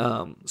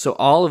 So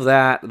all of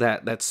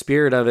that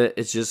spirit of it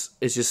just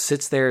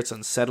sits there. It's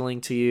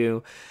unsettling to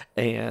you.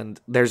 And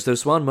there's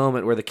this one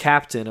moment where the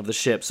captain of the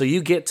ship, so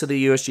you get to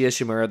the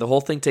USGS Shimura, the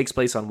whole thing takes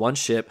place on one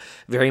ship,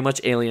 very much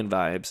Alien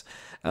vibes.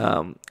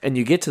 And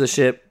you get to the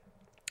ship.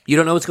 You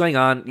don't know what's going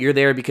on. You're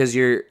there because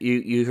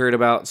you heard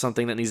about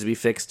something that needs to be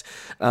fixed.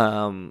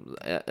 A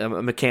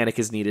mechanic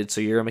is needed,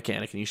 so you're a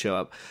mechanic and you show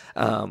up.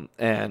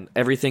 And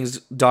everything's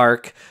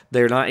dark.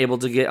 They're not able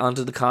to get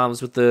onto the comms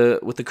with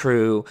the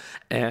crew,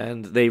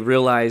 and they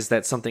realize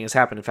that something has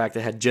happened. In fact,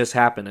 it had just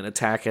happened. An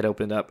attack had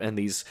opened up, and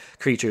these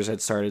creatures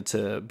had started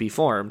to be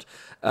formed.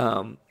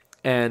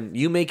 And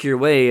you make your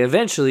way.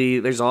 Eventually,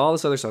 there's all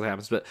this other stuff that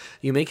happens, but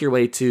you make your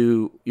way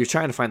to. You're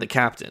trying to find the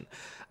captain.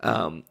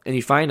 And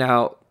you find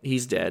out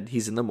he's dead.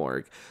 He's in the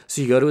morgue.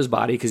 So you go to his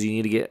body because you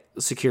need to get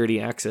security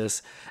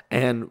access.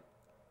 And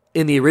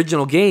in the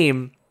original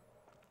game,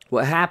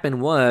 what happened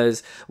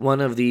was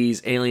one of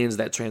these aliens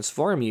that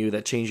transform you,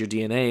 that change your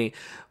DNA,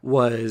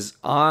 was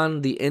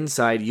on the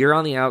inside. You're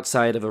on the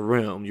outside of a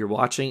room. You're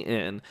watching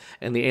in.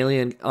 And the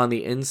alien on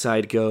the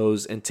inside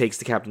goes and takes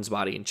the captain's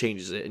body and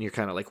changes it. And you're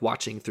kind of like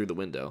watching through the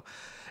window.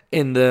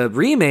 In the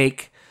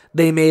remake,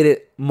 they made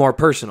it more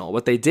personal.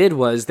 What they did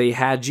was they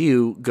had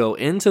you go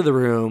into the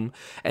room,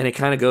 and it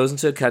kind of goes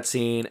into a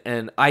cutscene,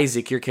 and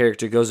Isaac, your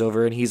character, goes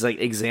over, and he's like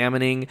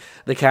examining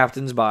the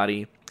captain's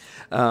body,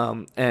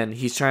 and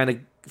he's trying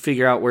to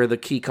figure out where the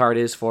key card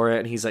is for it,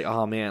 and he's like,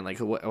 oh man, like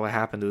what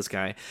happened to this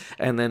guy?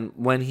 And then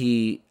when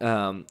he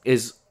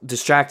is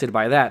distracted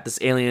by that, this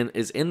alien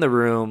is in the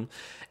room.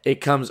 It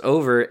comes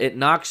over, it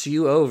knocks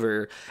you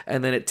over,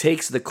 and then it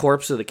takes the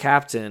corpse of the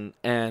captain,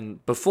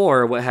 and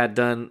before, what had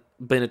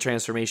been a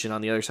transformation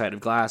on the other side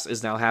of glass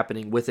is now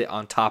happening with it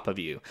on top of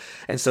you.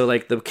 And so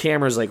like the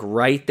camera's like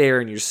right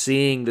there, and you're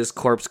seeing this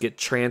corpse get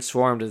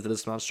transformed into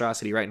this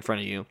monstrosity right in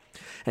front of you.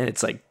 And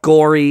it's like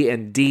gory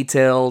and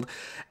detailed,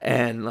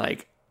 and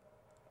like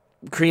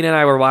Karina and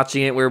I were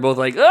watching it. We were both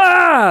like,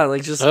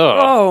 like just,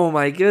 oh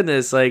my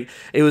goodness. Like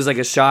it was like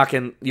a shock,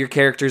 and your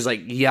character's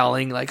like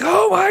yelling like,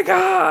 oh my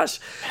gosh.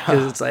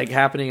 Cause it's like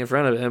happening in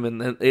front of him. And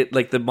then it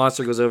like the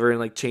monster goes over and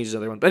like changes the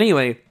other one. But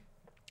anyway,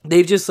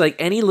 they've just like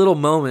any little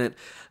moment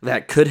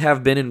that could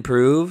have been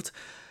improved,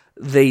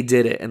 they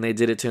did it, and they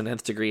did it to an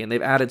nth degree. And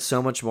they've added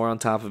so much more on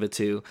top of it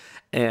too.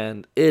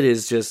 And it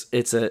is just,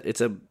 it's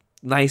a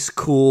nice,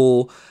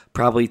 cool,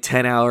 probably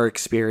 10-hour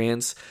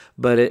experience,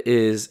 but it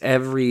is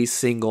every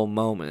single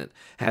moment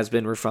has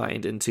been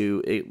refined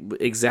into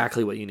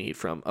exactly what you need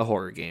from a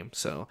horror game.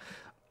 So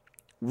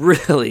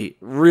really,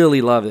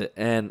 really love it,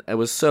 and I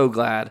was so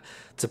glad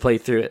to play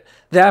through it.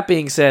 That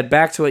being said,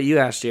 back to what you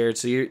asked, Jared.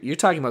 So you're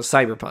talking about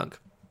Cyberpunk.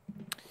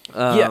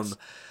 Yes.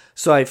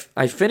 So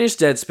I finished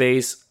Dead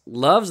Space,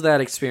 loves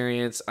that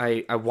experience.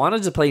 I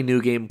wanted to play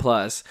New Game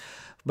Plus,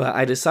 but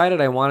I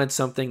decided I wanted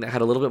something that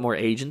had a little bit more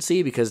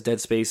agency, because Dead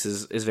Space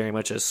is very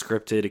much a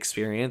scripted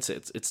experience.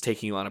 It's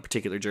taking you on a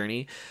particular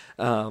journey.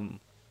 I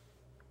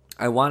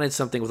wanted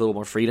something with a little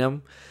more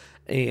freedom,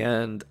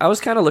 and I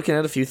was kind of looking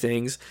at a few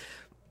things,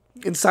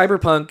 and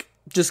Cyberpunk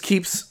just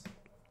keeps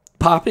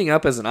popping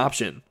up as an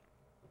option.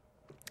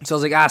 So I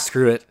was like,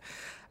 screw it.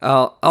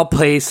 I'll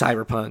play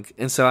Cyberpunk.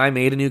 And so I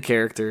made a new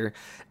character,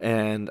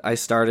 and I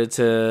started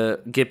to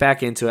get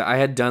back into it. I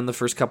had done the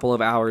first couple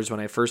of hours when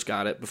I first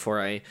got it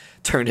before I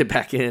turned it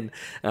back in,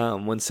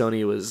 when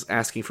Sony was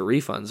asking for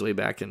refunds way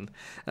back in,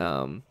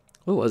 what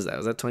was that?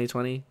 Was that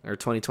 2020 or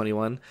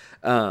 2021?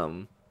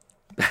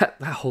 That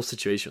whole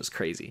situation was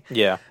crazy.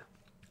 Yeah.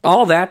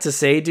 All that to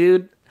say,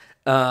 dude,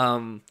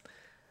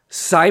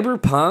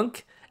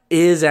 Cyberpunk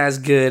is as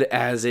good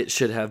as it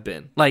should have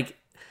been. Like,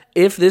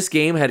 if this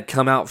game had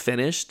come out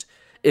finished,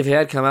 if it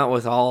had come out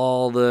with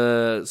all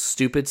the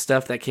stupid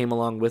stuff that came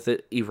along with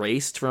it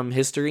erased from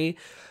history,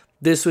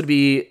 this would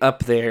be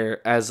up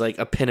there as like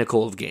a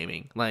pinnacle of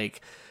gaming.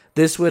 Like,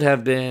 this would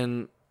have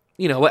been,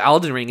 what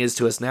Elden Ring is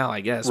to us now,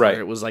 I guess, right,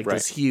 where it was like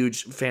this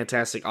huge,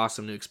 fantastic,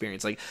 awesome new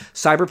experience. Like,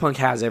 Cyberpunk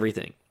has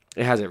everything.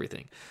 It has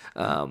everything.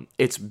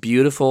 It's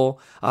beautiful.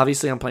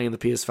 Obviously, I'm playing the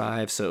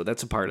PS5, so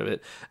that's a part of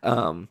it.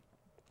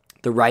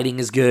 The writing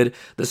is good.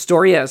 The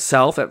story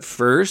itself at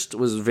first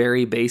was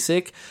very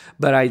basic,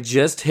 but I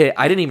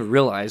didn't even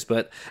realize,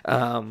 but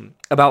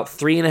about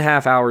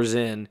 3.5 hours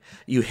in,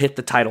 you hit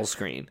the title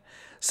screen.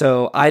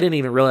 So I didn't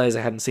even realize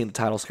I hadn't seen the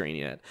title screen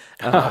yet.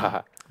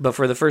 But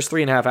for the first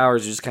 3.5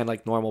 hours, it's just kind of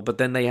like normal. But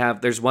then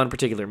there's one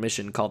particular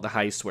mission called the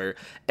Heist where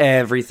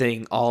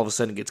everything all of a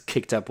sudden gets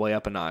kicked up way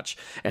up a notch,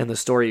 and the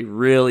story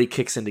really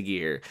kicks into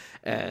gear.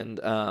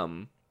 And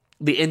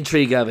the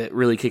intrigue of it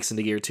really kicks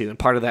into gear too. And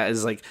part of that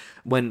is like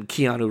when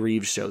Keanu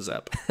Reeves shows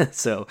up.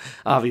 So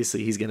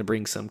obviously he's going to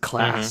bring some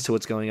class to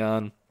what's going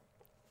on.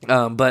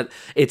 But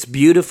it's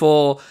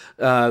beautiful.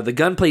 The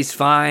gunplay's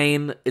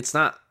fine. It's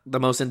not the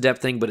most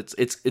in-depth thing, but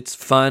it's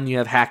fun. You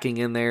have hacking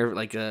in there,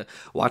 like a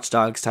Watch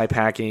Dogs type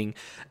hacking.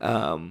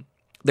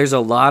 There's a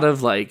lot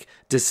of like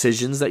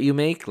decisions that you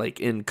make, like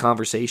in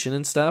conversation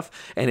and stuff,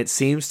 and it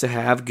seems to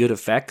have good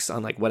effects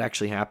on like what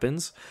actually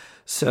happens.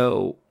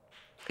 So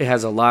it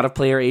has a lot of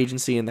player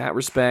agency in that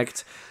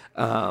respect.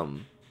 A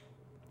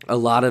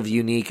lot of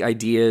unique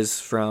ideas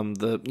from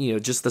the,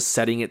 just the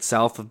setting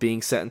itself of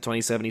being set in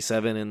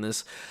 2077 in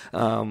this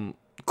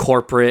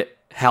corporate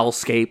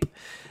hellscape.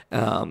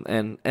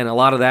 And a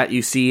lot of that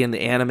you see in the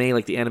anime,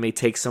 like the anime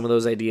takes some of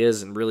those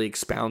ideas and really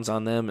expounds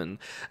on them. And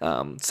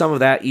some of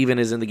that even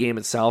is in the game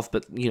itself,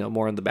 but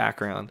more in the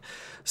background.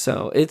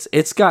 So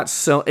it's got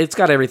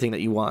everything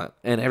that you want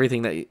and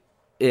everything that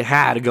it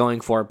had going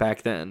for it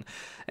back then.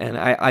 And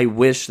I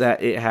wish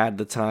that it had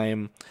the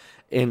time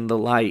in the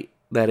light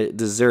that it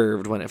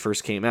deserved when it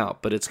first came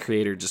out, but its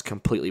creator just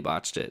completely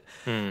botched it.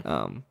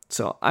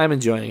 So I'm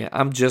enjoying it.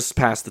 I'm just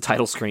past the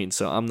title screen,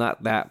 so I'm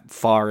not that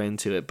far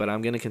into it, but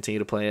I'm going to continue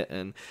to play it,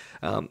 and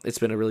it's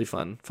been a really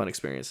fun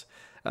experience.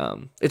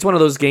 It's one of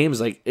those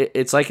games, like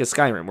it's like a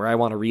Skyrim where I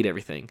want to read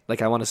everything.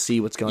 Like I want to see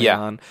what's going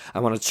on. I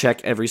want to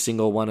check every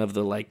single one of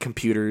the like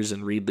computers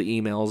and read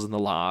the emails and the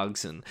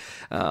logs. And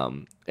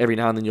every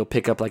now and then you'll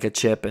pick up like a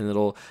chip and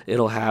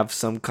it'll have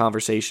some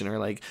conversation or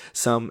like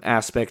some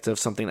aspect of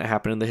something that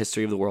happened in the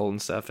history of the world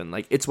and stuff. And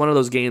like it's one of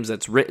those games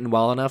that's written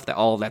well enough that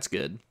all of that's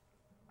good.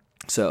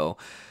 So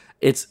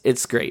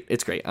it's great.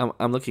 It's great.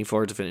 I'm looking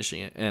forward to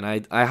finishing it, and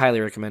I highly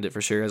recommend it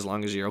for sure, as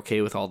long as you're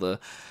okay with all the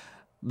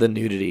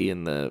nudity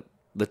and the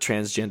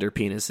transgender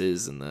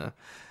penises and the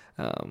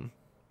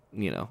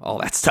all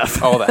that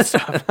stuff. All that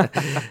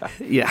stuff.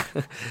 Yeah.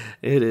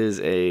 It is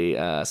a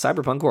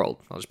cyberpunk world.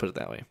 I'll just put it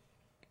that way.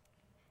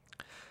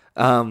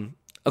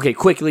 Okay,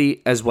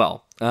 quickly as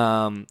well.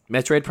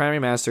 Metroid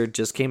Prime Remastered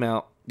just came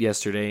out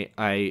yesterday.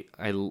 I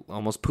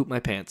almost pooped my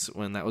pants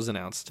when that was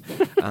announced.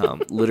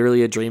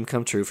 Literally a dream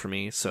come true for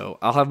me. So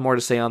I'll have more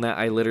to say on that.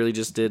 I literally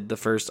just did the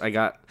first. I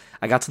got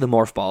to the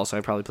morph ball, so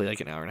I probably played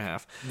like an hour and a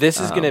half. This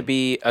is going to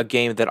be a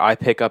game that I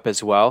pick up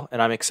as well,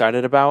 and I'm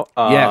excited about.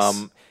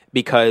 Yes.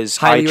 Because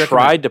Highly I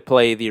tried to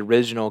play the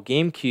original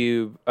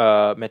GameCube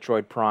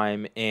Metroid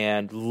Prime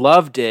and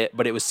loved it,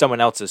 but it was someone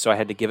else's, so I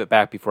had to give it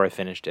back before I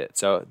finished it.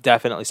 So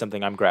definitely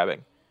something I'm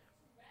grabbing.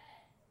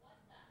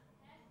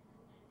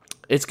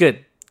 It's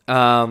good.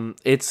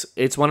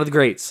 It's one of the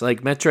greats.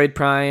 Like Metroid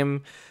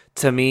Prime,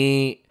 to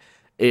me,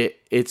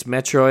 it's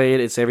Metroid.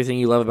 It's everything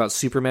you love about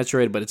Super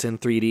Metroid, but it's in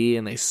 3D,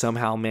 and they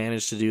somehow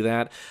managed to do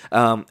that.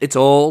 It's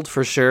old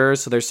for sure,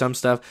 so there's some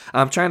stuff.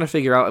 I'm trying to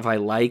figure out if I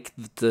like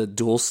the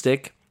dual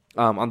stick.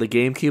 On the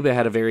GameCube, it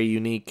had a very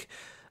unique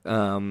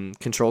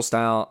control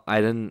style. I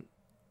didn't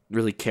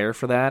really care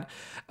for that.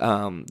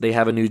 They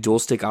have a new dual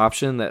stick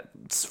option that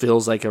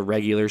feels like a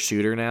regular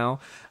shooter now.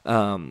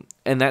 And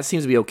that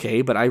seems to be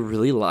okay, but I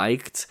really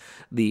liked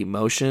the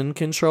motion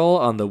control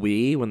on the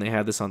Wii when they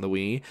had this on the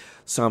Wii.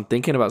 So I'm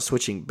thinking about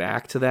switching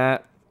back to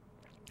that.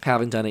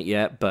 Haven't done it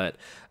yet, but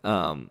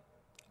I'm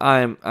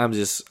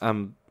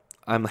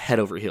head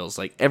over heels.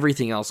 Like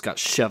everything else got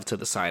shoved to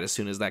the side as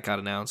soon as that got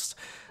announced.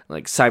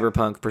 Like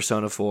Cyberpunk,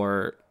 Persona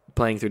 4,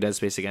 playing through Dead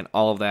Space again,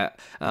 all of that.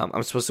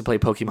 I'm supposed to play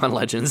Pokemon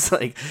Legends.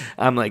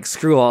 I'm like,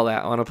 screw all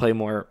that. I want to play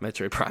more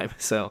Metroid Prime.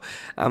 So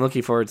I'm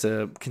looking forward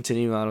to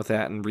continuing on with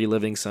that and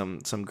reliving some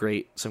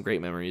great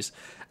memories.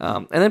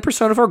 And then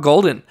Persona 4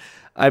 Golden,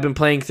 I've been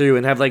playing through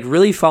and have like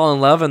really fallen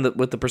in love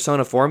with the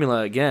Persona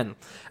formula again.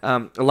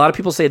 A lot of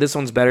people say this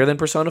one's better than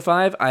Persona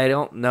 5. I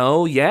don't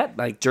know yet.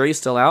 Like, jury's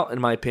still out, in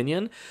my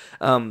opinion.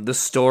 The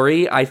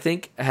story, I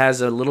think,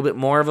 has a little bit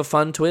more of a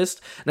fun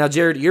twist. Now,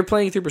 Jared, you're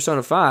playing through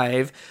Persona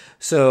 5,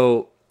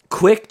 so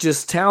quick,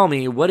 just tell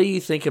me, what do you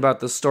think about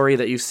the story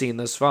that you've seen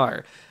thus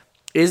far?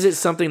 Is it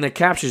something that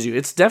captures you?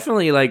 It's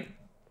definitely like,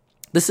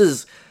 this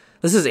is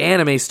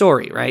anime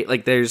story, right?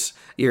 Like,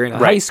 you're in a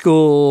high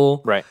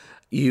school. Right.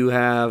 You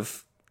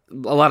have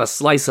a lot of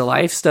slice of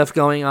life stuff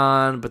going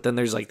on, but then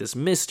there's like this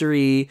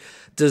mystery.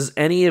 Does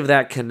any of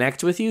that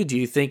connect with you? Do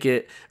you think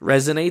it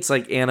resonates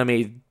like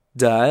anime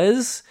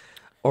does,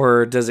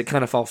 or does it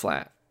kind of fall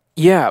flat?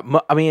 Yeah,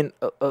 I mean,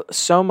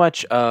 so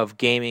much of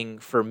gaming,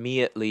 for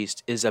me at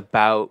least, is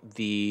about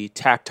the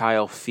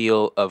tactile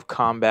feel of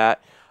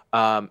combat,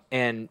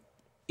 and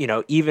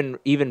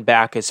even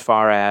back as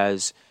far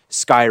as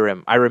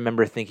Skyrim, I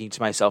remember thinking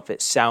to myself,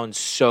 it sounds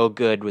so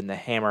good when the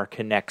hammer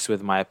connects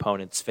with my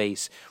opponent's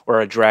face or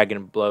a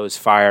dragon blows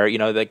fire,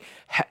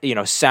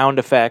 sound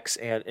effects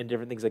and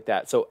different things like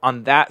that. So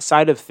on that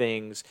side of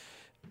things,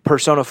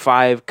 Persona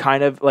 5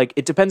 kind of like,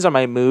 it depends on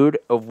my mood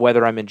of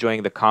whether I'm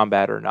enjoying the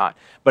combat or not.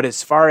 But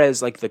as far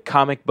as like the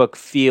comic book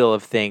feel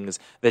of things,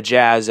 the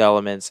jazz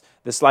elements,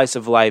 the slice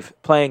of life,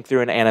 playing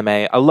through an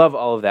anime, I love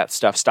all of that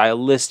stuff.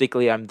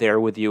 Stylistically, I'm there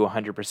with you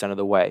 100% of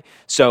the way.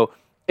 So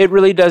it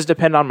really does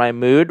depend on my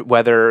mood,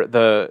 whether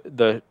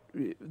the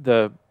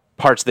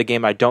parts of the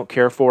game I don't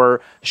care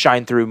for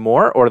shine through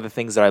more, or the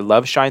things that I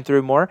love shine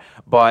through more.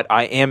 But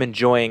I am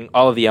enjoying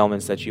all of the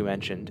elements that you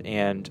mentioned,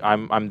 and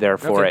I'm there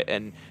for it.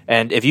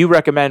 And if you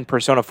recommend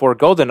Persona 4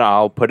 Golden,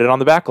 I'll put it on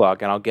the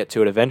backlog, and I'll get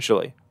to it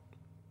eventually.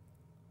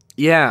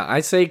 Yeah,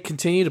 I say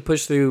continue to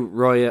push through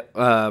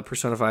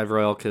Persona 5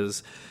 Royal,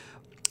 because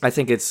I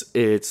think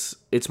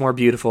it's more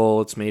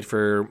beautiful. It's made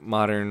for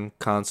modern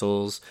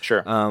consoles.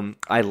 Sure.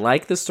 I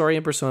like the story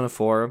in Persona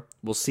 4.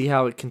 We'll see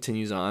how it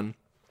continues on.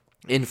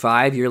 In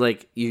 5, you're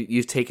like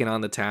you've taken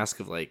on the task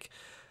of like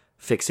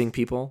fixing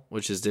people,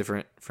 which is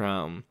different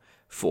from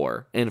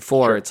 4. In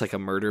 4, Sure. it's like a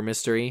murder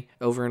mystery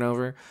over and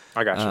over.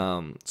 I got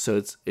you. So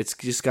it's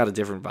just got a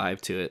different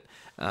vibe to it.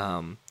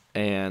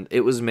 And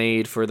it was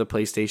made for the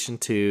PlayStation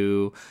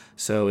 2,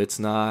 so it's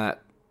not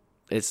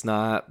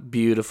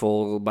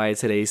beautiful by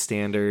today's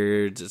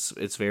standards.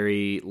 It's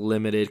very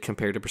limited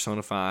compared to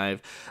Persona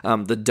 5.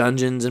 The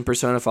dungeons in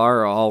Persona 5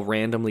 are all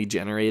randomly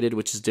generated,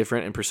 which is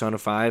different in Persona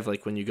 5.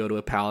 Like when you go to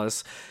a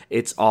palace,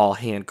 it's all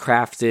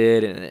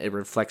handcrafted and it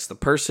reflects the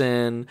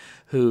person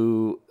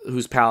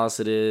whose palace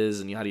it is,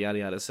 and yada yada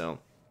yada. So,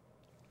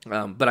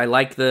 but I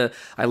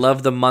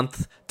love the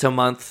month to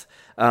month.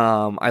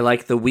 I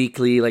like the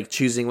weekly, like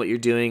choosing what you're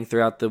doing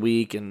throughout the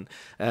week, and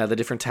the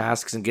different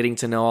tasks, and getting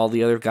to know all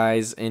the other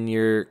guys in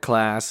your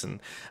class, and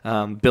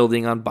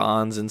building on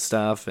bonds and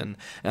stuff, and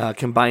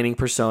combining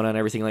Persona and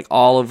everything. Like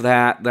all of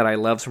that I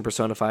loved from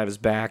Persona 5 is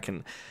back,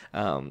 and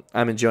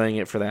I'm enjoying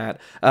it for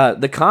that.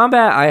 The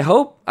combat, I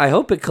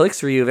hope it clicks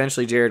for you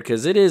eventually, Jared,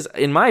 because it is,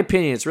 in my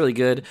opinion, it's really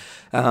good.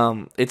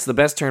 It's the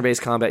best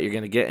turn-based combat you're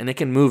going to get, and it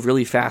can move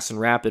really fast and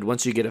rapid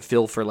once you get a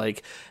feel for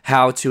like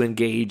how to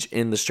engage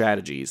in the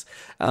strategies.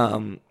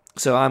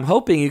 So I'm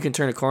hoping you can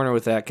turn a corner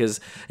with that, because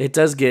it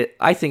does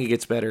I think it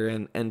gets better,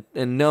 and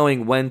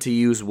knowing when to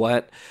use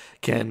what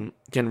can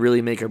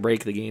really make or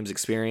break the game's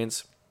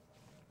experience.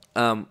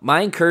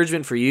 My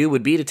encouragement for you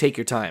would be to take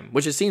your time,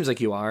 which it seems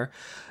like you are.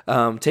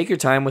 Take your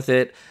time with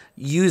it.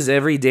 Use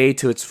every day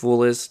to its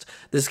fullest.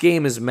 This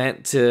game is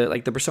meant to,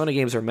 like, the Persona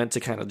games are meant to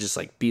kind of just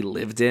like be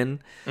lived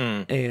in,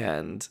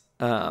 and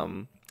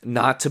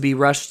not to be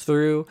rushed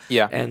through.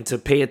 Yeah. And to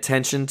pay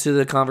attention to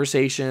the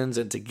conversations,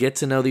 and to get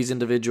to know these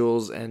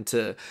individuals, and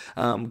to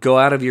go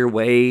out of your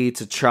way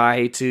to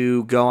try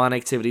to go on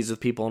activities with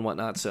people and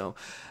whatnot. So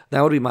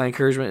that would be my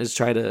encouragement, is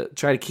try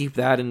to keep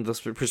that in the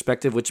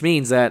perspective, which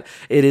means that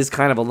it is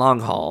kind of a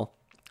long haul.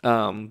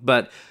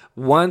 But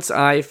once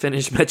I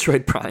finish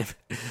Metroid Prime,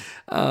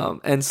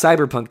 and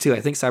Cyberpunk too, I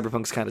think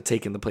Cyberpunk's kind of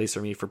taken the place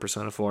for me for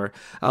Persona 4.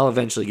 I'll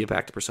eventually get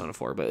back to Persona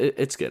 4, but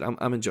it's good.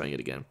 I'm enjoying it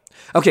again.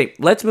 Okay,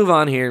 let's move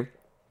on here.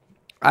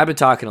 I've been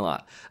talking a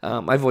lot.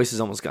 My voice is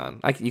almost gone.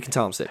 You can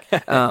tell I'm sick.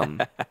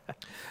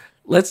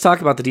 Let's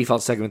talk about the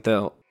default segment,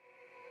 though.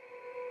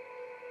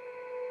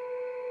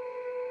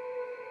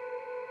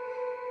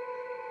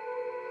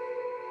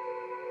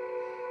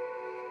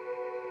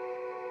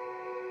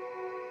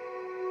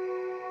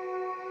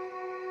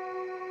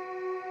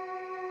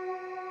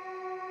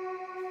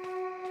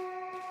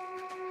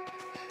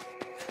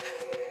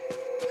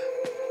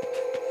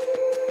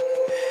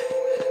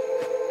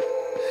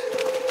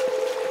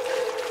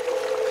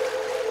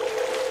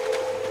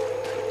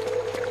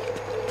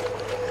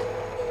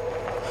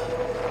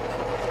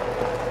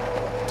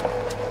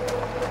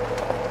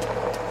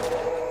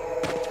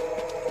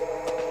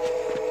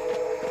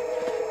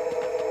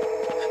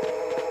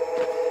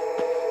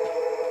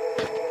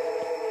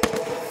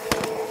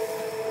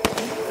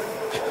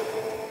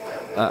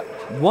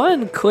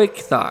 One quick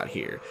thought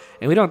here,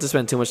 and we don't have to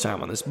spend too much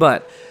time on this,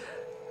 but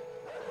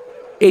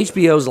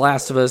HBO's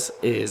Last of Us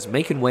is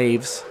making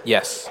waves.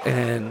 Yes.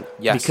 And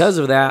Yes. because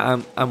of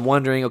that, I'm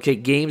wondering, okay,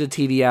 game to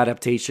TV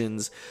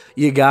adaptations,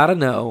 you gotta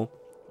know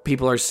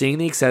people are seeing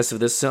the success of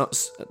this,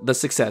 the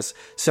success.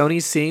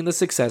 Sony's seeing the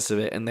success of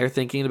it, and they're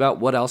thinking about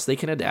what else they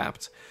can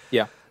adapt.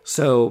 Yeah.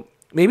 So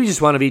maybe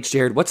just one of each,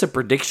 Jared. What's a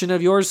prediction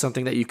of yours?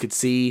 Something that you could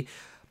see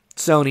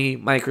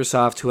Sony,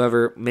 Microsoft,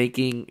 whoever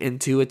making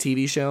into a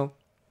TV show?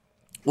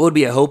 What would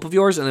be a hope of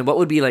yours? And then what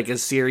would be like a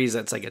series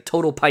that's like a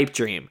total pipe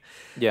dream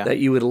that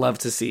you would love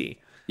to see?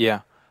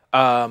 Yeah.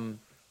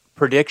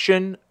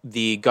 Prediction,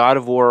 the God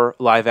of War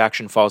live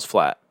action falls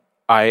flat.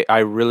 I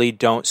really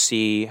don't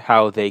see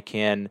how they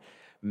can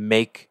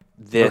make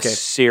this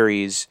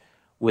series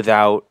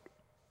without...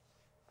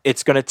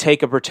 It's going to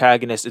take a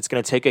protagonist. It's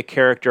going to take a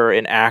character,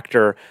 an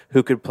actor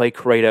who could play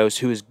Kratos,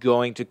 who is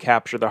going to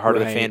capture the heart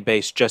of the fan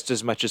base just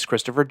as much as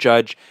Christopher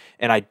Judge.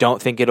 And I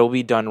don't think it'll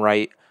be done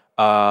right.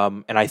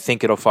 And I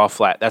think it'll fall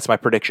flat. That's my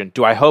prediction.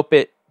 Do I hope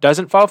it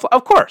doesn't fall flat?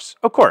 Of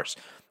course.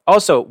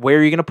 Also, where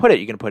are you going to put it?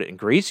 You're going to put it in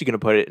Greece? You're going to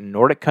put it in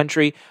Nordic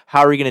country?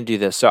 How are you going to do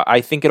this? So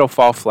I think it'll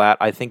fall flat.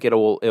 I think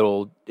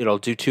it'll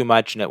do too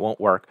much and it won't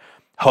work.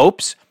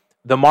 Hopes,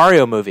 the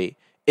Mario movie.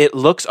 It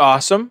looks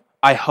awesome.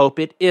 I hope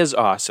it is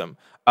awesome.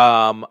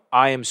 I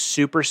am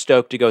super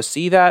stoked to go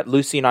see that.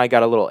 Lucy and I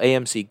got a little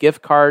AMC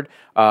gift card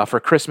for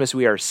Christmas.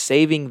 We are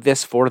saving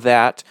this for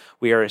that.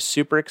 We are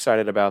super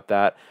excited about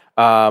that.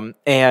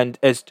 And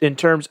as in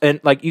terms, and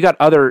like you got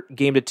other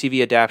game to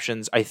TV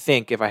adaptations, I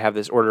think if I have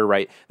this order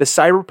right, the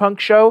Cyberpunk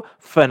show,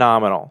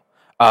 phenomenal.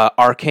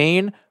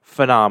 Arcane,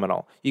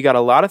 phenomenal. You got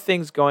a lot of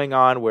things going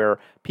on where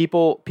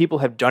people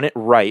have done it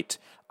right.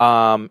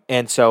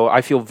 And so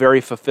I feel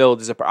very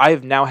fulfilled. I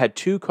have now had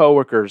 2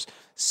 coworkers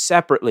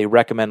separately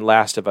recommend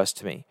Last of Us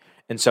to me.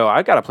 And so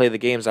I got to play the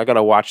games. I got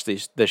to watch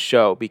this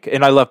show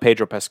and I love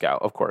Pedro Pascal,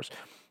 of course.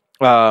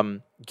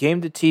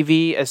 Game to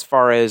TV, as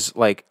far as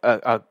like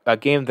a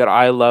game that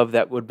I love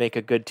that would make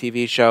a good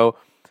TV show,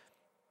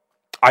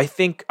 I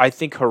think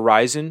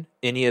Horizon,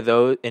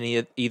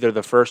 either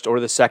the first or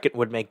the second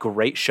would make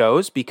great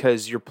shows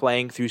because you're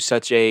playing through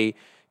such a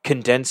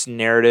condensed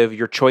narrative.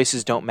 Your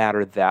choices don't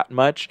matter that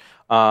much.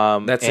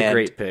 That's a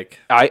great pick.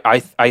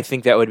 I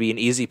think that would be an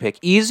easy pick.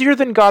 Easier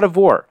than God of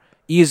War.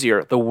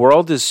 Easier. The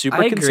world is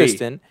super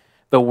consistent.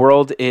 The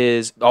world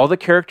is, all the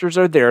characters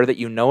are there that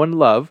you know and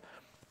love.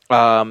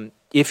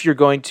 If you're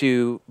going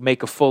to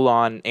make a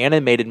full-on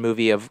animated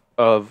movie of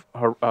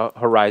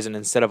Horizon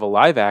instead of a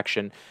live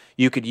action,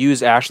 you could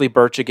use Ashley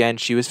Birch again.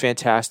 She was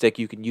fantastic.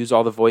 You can use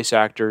all the voice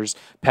actors,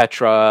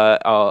 Petra,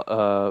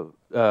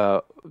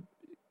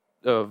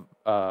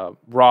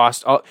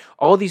 Ross,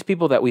 all these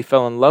people that we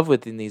fell in love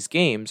with in these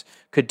games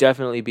could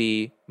definitely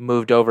be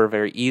moved over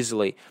very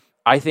easily.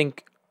 I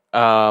think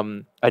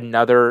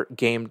another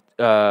game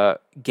to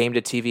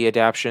TV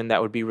adaptation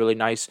that would be really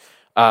nice.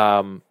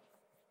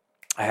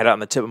 I had it on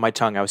the tip of my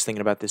tongue. I was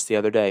thinking about this the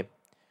other day.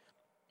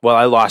 Well,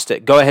 I lost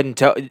it. Go ahead and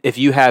tell if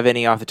you have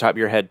any off the top of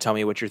your head. Tell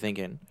me what you're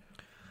thinking.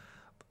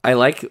 I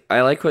like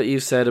what you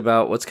said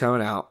about what's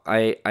coming out.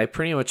 I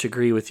pretty much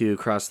agree with you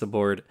across the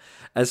board.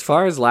 As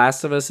far as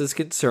Last of Us is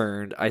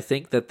concerned, I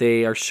think that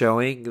they are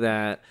showing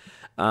that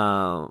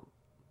and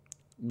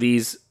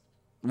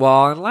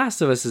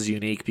Last of Us is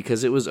unique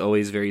because it was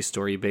always very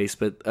story based,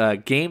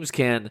 but games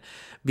can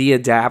be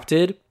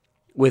adapted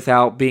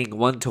without being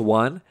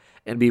one-to-one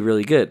and be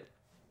really good.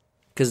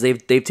 Because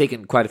they've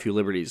taken quite a few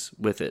liberties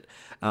with it.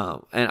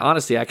 And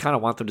honestly, I kind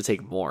of want them to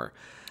take more.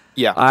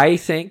 Yeah. I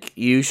think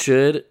you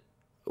should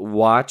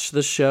watch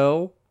the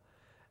show.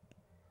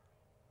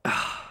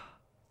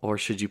 Or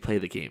should you play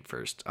the game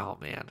first? Oh,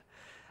 man.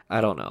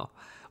 I don't know.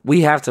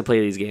 We have to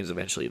play these games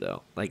eventually,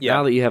 though.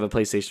 Now that you have a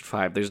PlayStation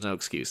 5, there's no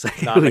excuse.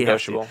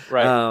 Non-negotiable.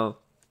 Right.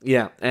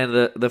 Yeah,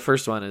 and the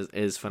first one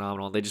is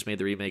phenomenal. They just made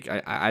the remake.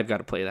 I've got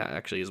to play that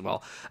actually as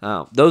well.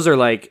 Those are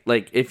like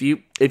if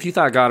you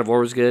thought God of War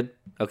was good,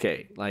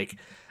 okay, like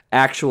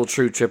actual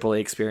true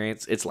AAA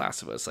experience, it's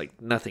Last of Us. Like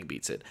nothing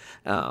beats it.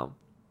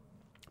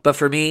 But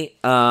for me,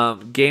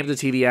 game to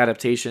TV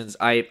adaptations,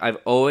 I've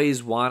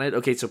always wanted.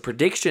 Okay, so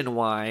prediction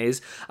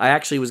wise, I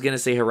actually was gonna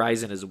say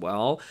Horizon as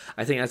well.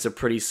 I think that's a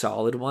pretty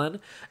solid one.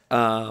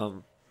 I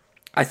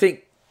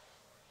think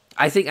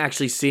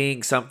actually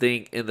seeing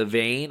something in the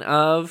vein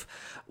of,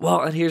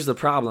 and here's the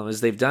problem, is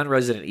they've done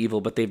Resident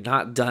Evil, but they've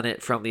not done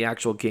it from the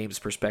actual game's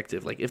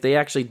perspective. Like, if they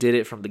actually did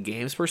it from the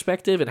game's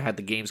perspective and had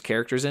the game's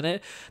characters in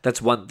it,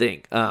 that's one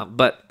thing.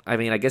 But, I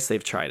mean, I guess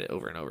they've tried it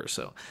over and over,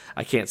 so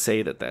I can't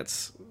say that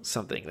that's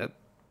something that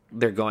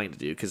they're going to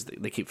do because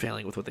they keep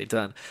failing with what they've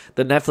done.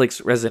 The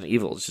Netflix Resident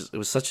Evil, it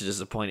was such a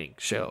disappointing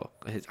show.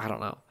 I don't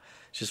know.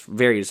 It's just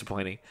very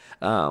disappointing.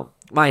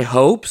 My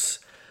hopes...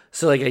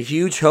 So, like, a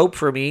huge hope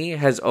for me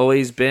has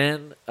always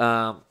been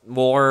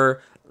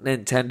more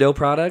Nintendo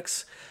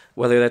products,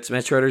 whether that's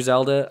Metroid or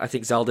Zelda. I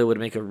think Zelda would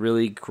make a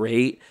really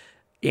great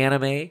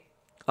anime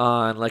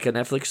on, like, a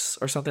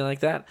Netflix or something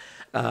like that.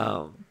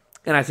 And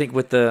I think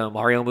with the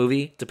Mario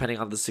movie, depending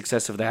on the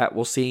success of that,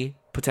 we'll see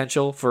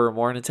potential for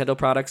more Nintendo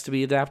products to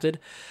be adapted.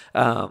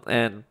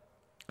 And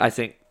I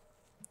think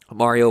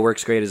Mario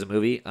works great as a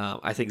movie.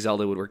 I think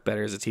Zelda would work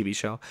better as a TV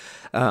show.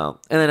 And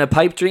then a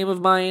pipe dream of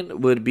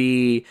mine would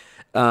be...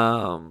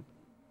 I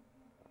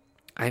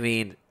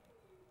mean,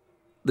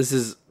 this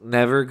is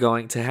never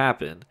going to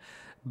happen,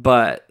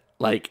 but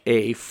like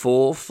a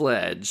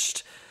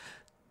full-fledged,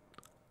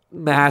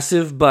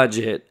 massive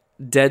budget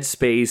Dead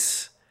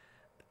Space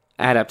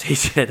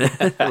adaptation.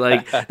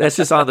 Like, that's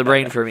just on the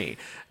brain for me.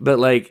 But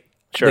like,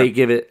 sure, they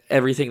give it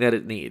everything that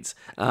it needs.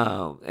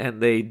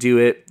 And they do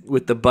it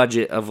with the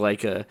budget of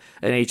like an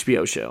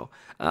HBO show.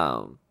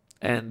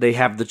 And they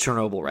have the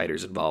Chernobyl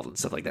writers involved and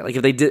stuff like that. Like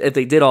if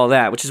they did all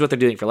that, which is what they're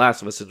doing for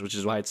Last of Us, which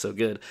is why it's so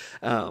good.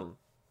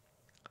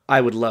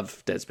 I would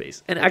love Dead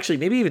Space, and actually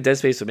maybe even Dead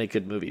Space would make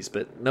good movies,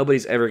 but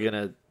nobody's ever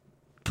gonna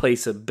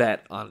place a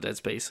bet on Dead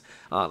Space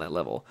on that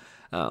level.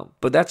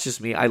 But that's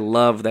just me. I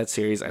love that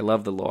series. I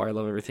love the lore. I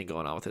love everything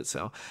going on with it.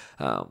 So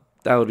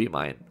that would be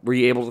mine. Were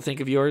you able to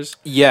think of yours?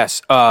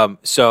 Yes.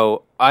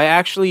 So I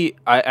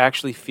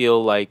actually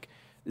feel like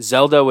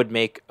Zelda would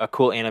make a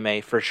cool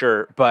anime for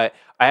sure, but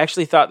I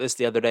actually thought this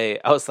the other day.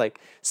 I was like,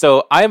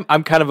 so I'm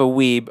kind of a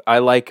weeb. I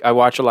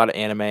watch a lot of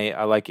anime.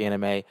 I like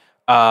anime.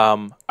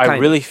 I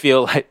really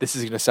feel like this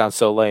is going to sound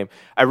so lame.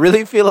 I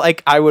really feel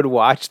like I would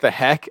watch the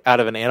heck out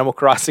of an Animal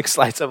Crossing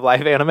slice of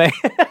life anime.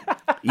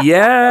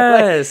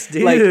 Yes,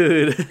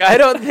 dude.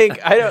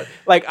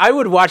 I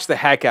would watch the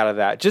heck out of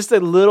that. Just a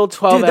little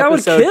 12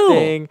 episode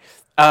thing.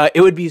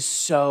 It would be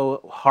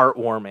so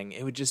heartwarming.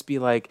 It would just be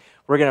like,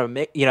 we're gonna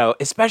make,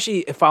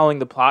 especially following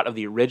the plot of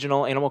the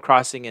original Animal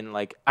Crossing, and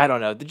like, I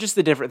don't know, just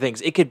the different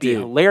things. It could be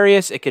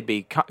hilarious. It could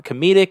be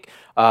comedic.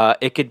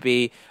 It could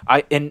be.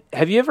 And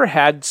have you ever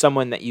had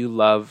someone that you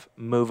love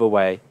move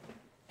away?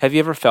 Have you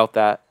ever felt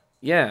that?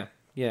 Yeah.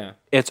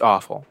 It's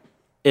awful.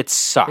 It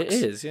sucks. It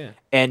is, yeah.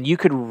 And you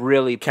could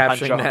really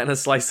capturing that in a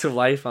slice of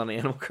life on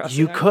Animal Crossing.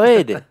 You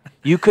could.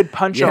 You could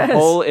punch a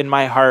hole in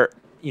my heart,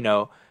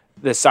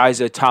 the size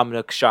of Tom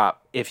Nook's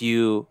shop, if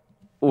you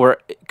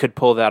could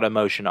pull that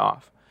emotion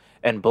off.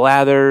 And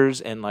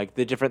Blathers and like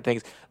the different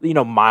things,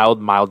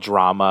 mild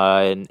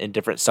drama and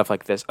different stuff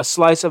like this. A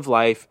slice of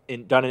life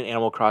done in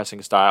Animal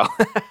Crossing style.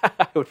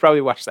 I would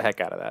probably watch the heck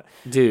out of that.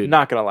 Dude.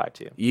 Not going to lie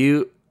to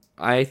you.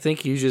 I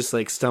think you just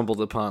like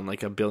stumbled upon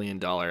like $1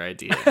 billion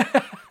idea.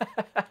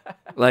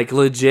 Like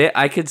legit,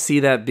 I could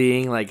see that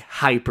being like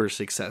hyper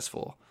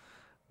successful.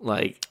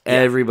 Like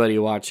everybody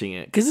watching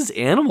it because it's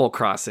Animal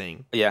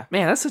Crossing. Yeah,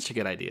 man, that's such a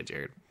good idea,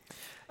 Jared.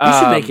 You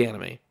should make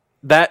anime.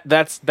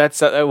 That's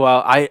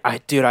well, I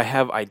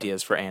have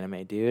ideas for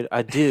anime, dude.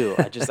 I do.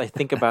 I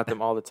think about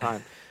them all the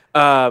time.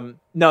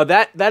 No,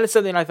 that is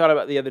something I thought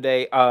about the other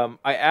day. I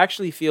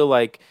actually feel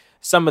like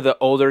some of the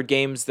older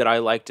games that I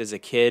liked as a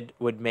kid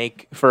would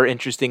make for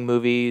interesting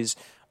movies.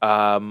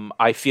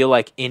 I feel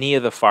like any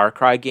of the Far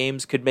Cry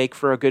games could make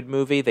for a good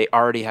movie. They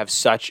already have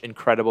such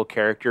incredible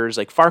characters.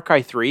 Like Far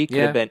Cry 3 could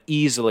have been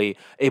easily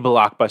a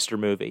blockbuster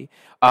movie.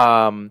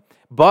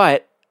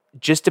 But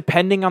just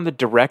depending on the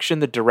direction,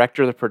 the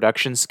director, the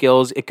production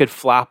skills, it could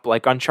flop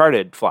like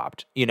Uncharted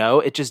flopped.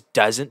 It just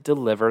doesn't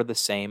deliver the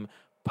same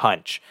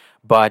punch.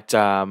 But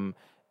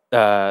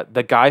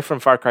the guy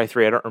from Far Cry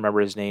 3, I don't remember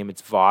his name.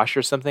 It's Vosh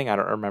or something. I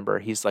don't remember.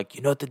 He's like,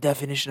 you know what the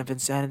definition of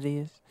insanity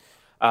is?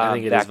 I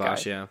think it is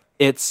Vosh, yeah.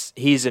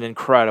 He's an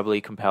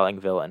incredibly compelling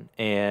villain,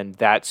 and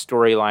that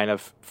storyline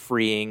of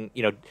freeing,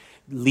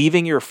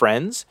 leaving your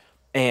friends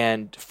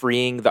and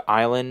freeing the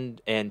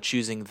island and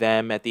choosing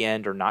them at the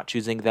end or not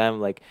choosing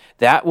them, like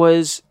that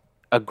was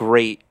a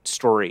great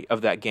story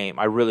of that game.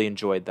 I really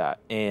enjoyed that,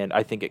 and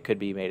I think it could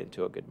be made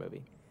into a good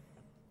movie.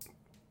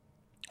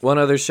 One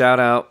other shout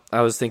out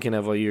I was thinking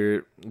of while you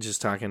were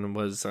just talking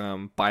was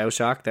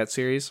BioShock, that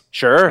series.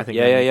 Sure, I think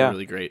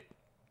really great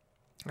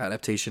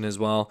adaptation as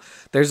well.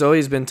 There's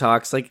always been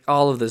talks, like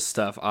all of this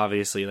stuff,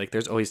 obviously, like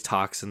there's always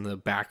talks in the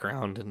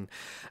background and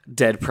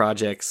dead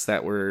projects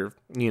that were,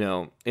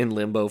 in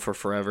limbo for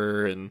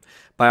forever, and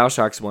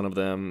BioShock's one of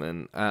them.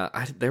 And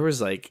there was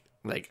like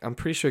I'm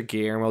pretty sure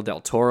Guillermo del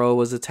Toro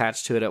was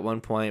attached to it at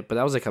one point, but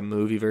that was like a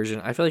movie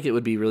version. I feel like it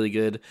would be really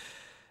good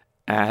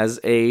as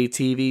a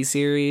TV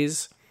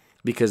series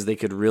because they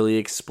could really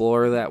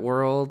explore that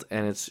world,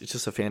 and it's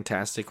just a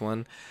fantastic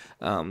one.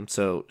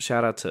 So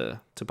shout out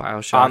to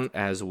BioShock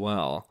as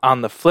well.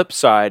 On the flip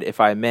side, if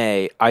I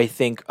may, I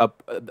think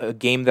a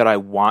game that I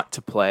want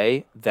to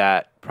play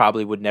that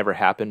probably would never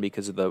happen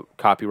because of the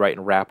copyright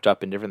and wrapped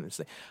up in different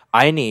things.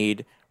 I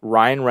need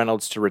Ryan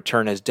Reynolds to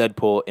return as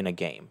Deadpool in a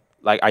game.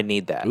 Like, I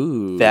need that.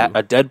 Ooh. That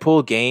a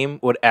Deadpool game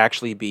would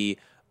actually be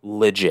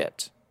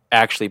legit.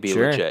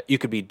 Legit. You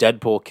could be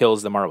Deadpool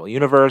kills the Marvel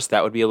Universe.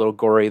 That would be a little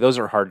gory. Those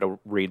are hard to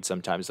read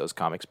sometimes, those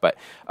comics. But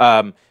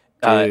a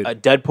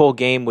Deadpool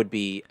game would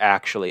be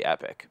actually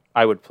epic.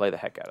 I would play the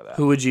heck out of that.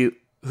 Who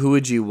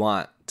would you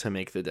want to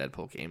make the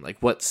Deadpool game? Like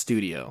what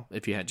studio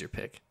if you had your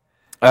pick?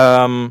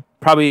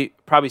 Probably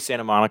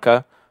Santa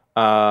Monica,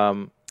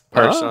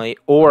 personally.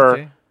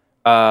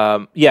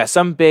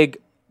 Some big,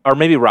 or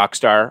maybe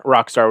Rockstar.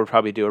 Rockstar would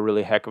probably do a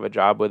really heck of a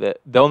job with it.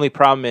 The only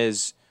problem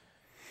is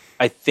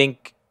I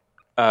think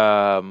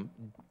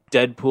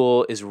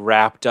Deadpool is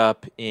wrapped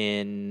up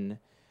in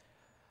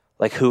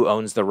like who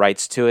owns the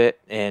rights to it,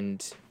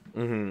 and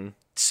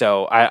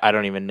so I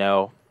don't even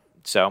know.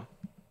 So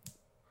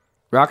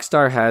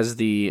Rockstar has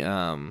the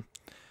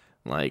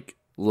like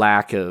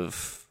lack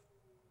of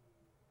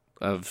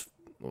I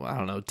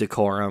don't know,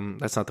 decorum.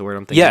 That's not the word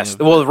I'm thinking. Yes,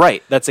 well,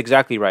 right. That's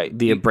exactly right.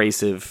 The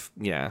abrasive,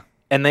 yeah.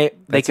 And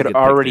they could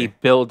already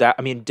build out.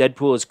 I mean,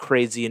 Deadpool is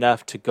crazy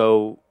enough to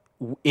go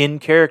in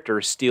character,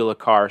 steal a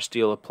car,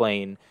 steal a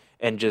plane,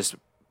 and just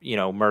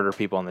murder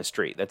people on the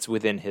street. That's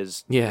within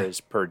his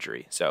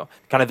perjury. So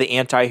kind of the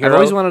anti-hero. I've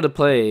always wanted to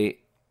play.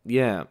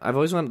 Yeah, I've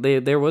always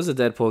wanted. There was a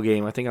Deadpool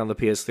game, I think, on the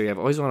PS3. I've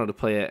always wanted to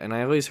play it, and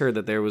I always heard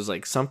that there was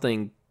like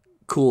something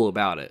cool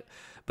about it,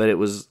 but it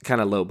was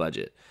kind of low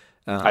budget.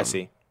 I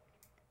see.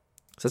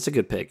 So that's a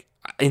good pick.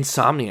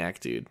 Insomniac,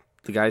 dude,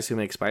 the guys who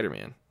make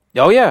Spider-Man.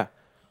 Oh yeah,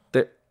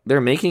 they're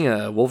making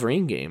a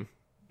Wolverine game.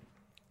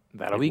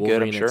 That'll be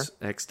good, I'm sure.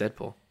 X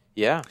Deadpool.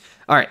 Yeah.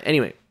 All right.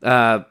 Anyway,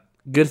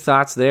 good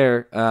thoughts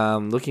there.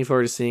 Looking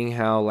forward to seeing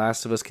how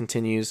Last of Us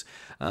continues.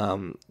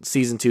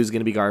 Season 2 is going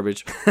to be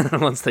garbage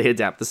once they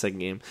adapt the second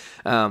game.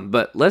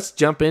 But let's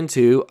jump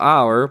into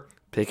our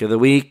pick of the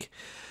week,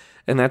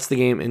 and that's the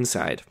game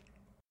Inside.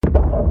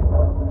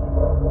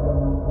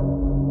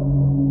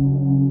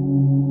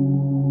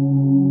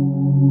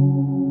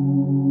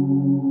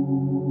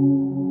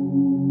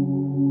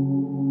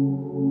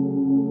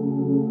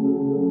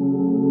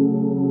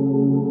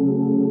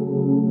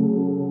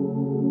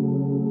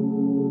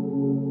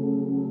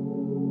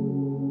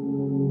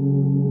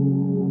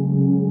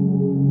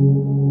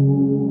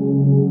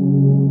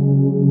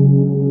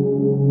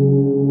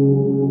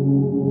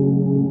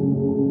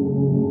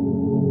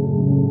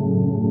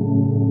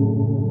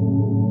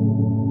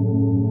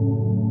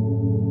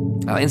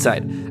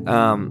 Inside.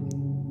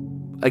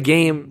 A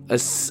game, a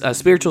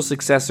spiritual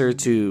successor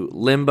to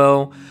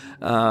Limbo,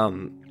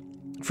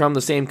 from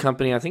the same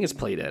company. I think it's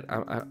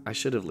Playdead. I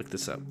should have looked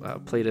this up.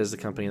 Playdead is the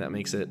company that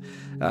makes it.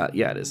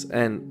 Yeah, it is.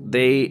 And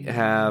they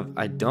have,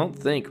 I don't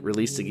think,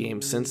 released a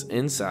game since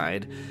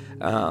Inside.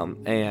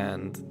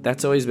 And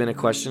that's always been a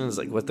question, is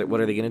like, what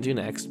are they going to do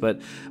next?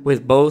 But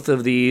with both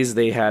of these,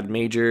 they had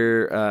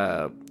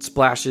major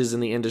splashes in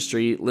the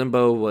industry.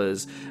 Limbo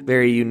was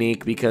very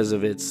unique because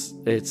of it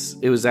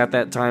was at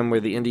that time where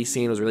the indie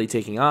scene was really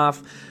taking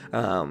off.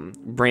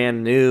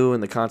 Brand new,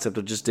 and the concept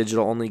of just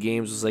digital only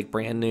games was like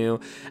brand new.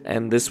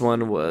 And this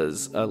one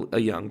was a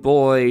young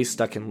boy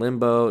stuck in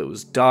limbo. It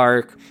was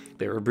dark.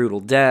 There were brutal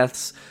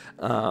deaths.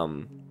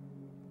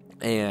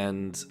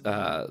 And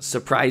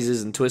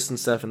surprises and twists and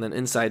stuff, and then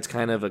Inside's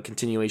kind of a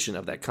continuation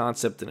of that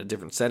concept in a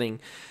different setting.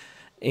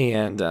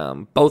 And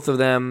both of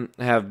them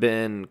have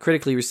been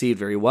critically received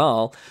very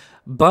well.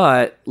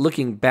 But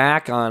looking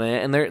back on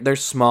it, and they're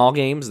small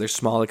games, they're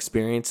small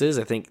experiences.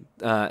 I think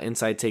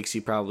Inside takes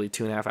you probably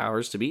 2.5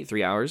 hours to beat,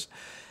 3 hours.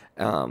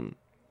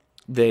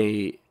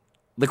 The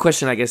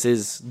question, I guess,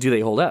 is, do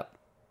they hold up?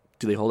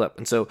 Do they hold up?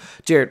 And so,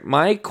 Jared,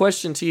 my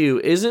question to you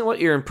isn't what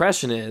your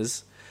impression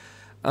is.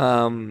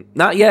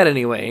 Not yet,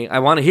 anyway. I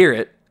want to hear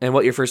it and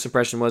what your first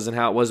impression was and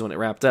how it was when it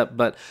wrapped up.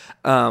 But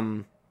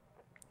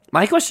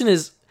my question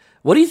is,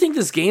 what do you think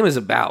this game is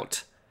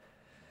about?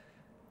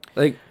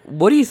 Like,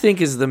 what do you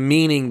think is the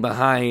meaning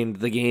behind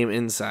the game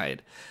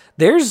Inside?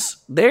 There's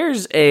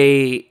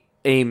a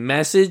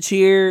message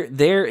here.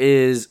 There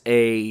is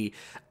in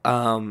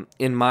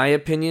my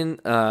opinion,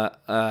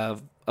 a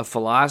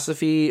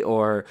philosophy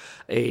or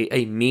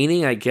a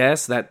meaning, I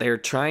guess, that they're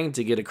trying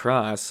to get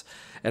across.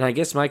 And I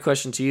guess my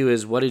question to you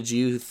is, what did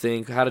you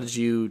think? How did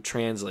you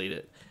translate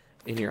it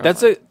in your own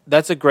mind?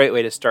 That's a great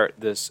way to start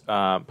this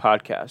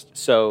podcast.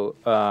 So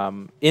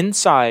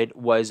Inside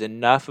was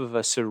enough of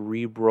a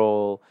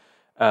cerebral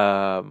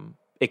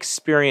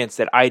experience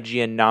that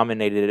IGN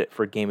nominated it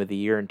for Game of the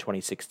Year in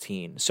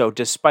 2016. So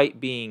despite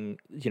being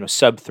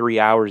sub 3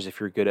 hours if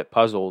you're good at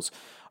puzzles,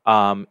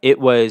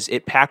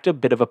 it packed a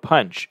bit of a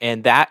punch,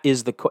 and that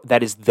is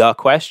the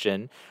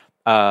question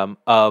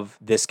of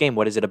this game.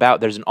 What is it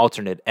about? There's an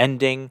alternate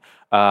ending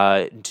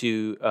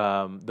to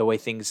the way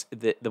things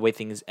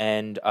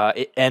end.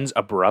 It ends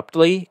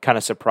abruptly, kind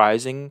of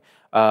surprising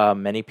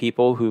many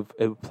people who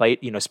played,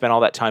 spent all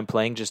that time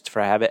playing just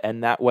for have it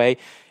end that way.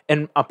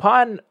 And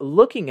upon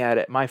looking at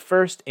it, my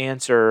first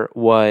answer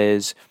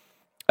was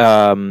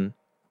mind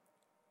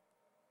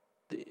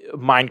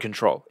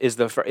control.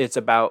 It's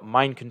about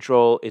mind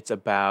control. It's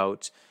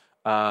about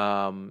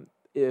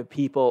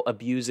people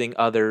abusing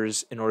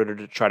others in order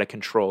to try to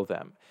control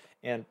them.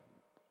 And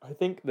I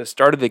think the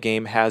start of the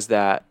game has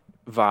that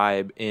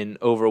vibe in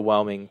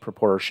overwhelming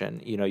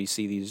proportion. You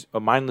see these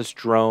mindless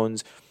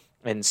drones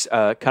and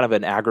kind of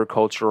an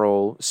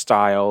agricultural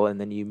style, and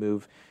then you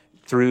move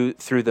through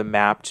the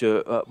map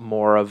to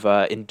more of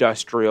a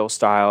industrial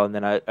style, and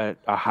then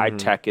a high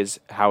tech is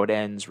how it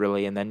ends,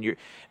 really. And then you're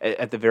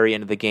at the very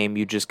end of the game,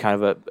 you just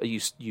kind of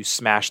you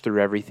smash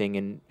through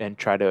everything and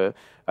try to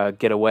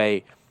get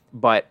away.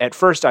 But at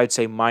first, I'd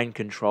say mind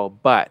control.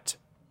 But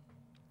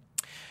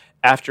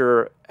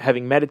after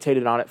having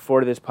meditated on it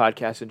for this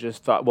podcast and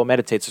just thought, well,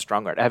 meditate's a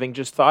strong word. Having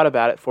just thought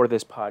about it for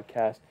this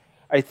podcast,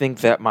 I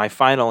think that my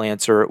final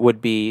answer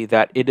would be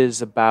that it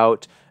is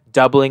about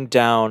doubling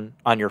down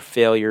on your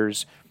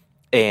failures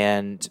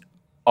and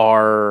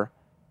not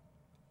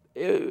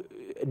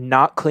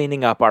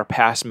cleaning up our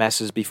past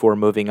messes before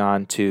moving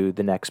on to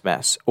the next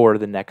mess or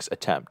the next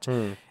attempt.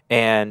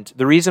 And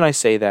the reason I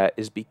say that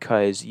is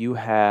because you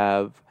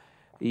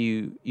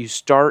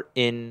start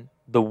in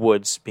the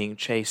woods being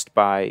chased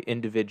by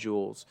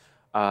individuals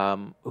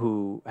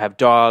who have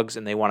dogs,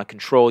 and they want to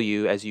control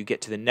you as you get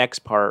to the next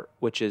part,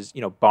 which is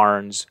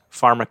barns,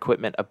 farm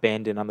equipment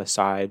abandoned on the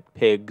side,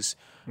 pigs,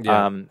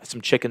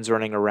 some chickens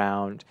running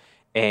around,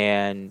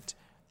 and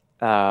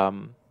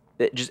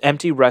just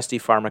empty, rusty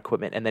farm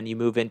equipment. And then you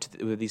move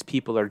into these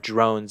people are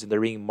drones, and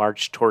they're being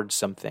marched towards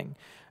something,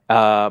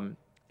 and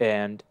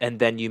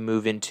then you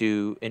move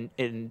into an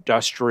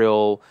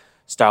industrial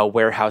style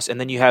warehouse, and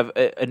then you have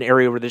an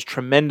area where there's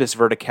tremendous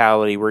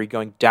verticality, where you're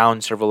going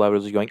down several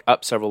levels, you're going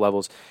up several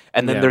levels,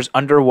 and then there's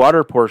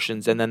underwater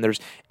portions,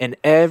 and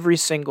every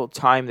single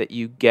time that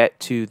you get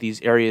to these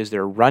areas,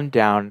 they're run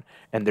down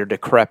and they're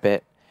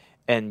decrepit,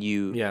 and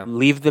you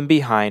leave them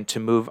behind to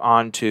move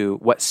on to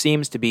what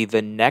seems to be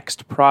the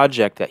next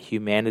project that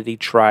humanity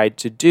tried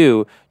to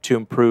do to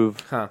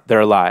improve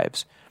their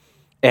lives.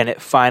 And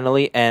it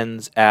finally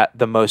ends at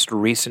the most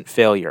recent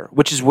failure,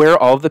 which is where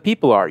all of the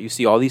people are. You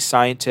see all these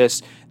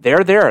scientists,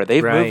 they're there.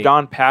 They've moved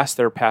on past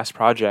their past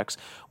projects.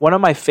 One of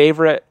my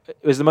favorite,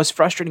 it was the most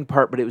frustrating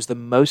part, but it was the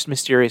most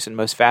mysterious and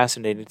most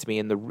fascinating to me,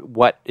 and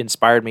what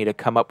inspired me to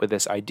come up with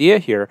this idea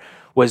here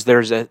was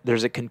there's a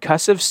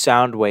concussive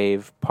sound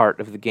wave part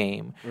of the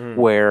game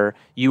where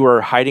you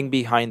are hiding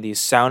behind these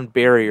sound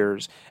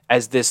barriers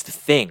as this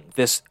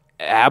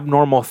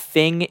abnormal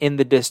thing in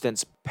the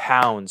distance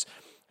pounds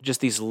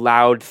just these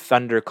loud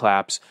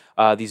thunderclaps,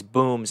 these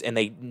booms,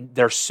 and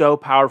they're so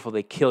powerful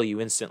they kill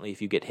you instantly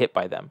if you get hit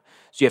by them.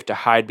 So you have to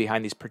hide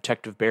behind these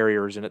protective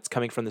barriers, and it's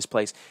coming from this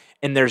place,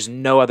 and there's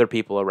no other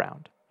people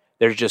around.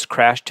 There's just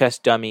crash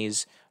test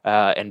dummies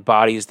and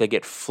bodies that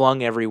get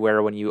flung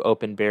everywhere when you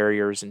open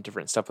barriers and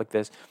different stuff like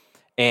this.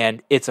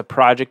 And it's a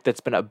project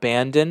that's been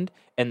abandoned,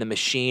 and the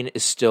machine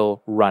is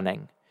still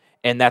running.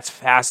 And that's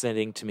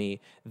fascinating to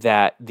me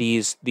that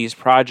these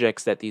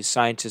projects that these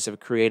scientists have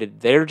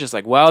created, they're just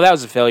like, well, that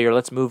was a failure.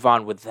 Let's move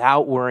on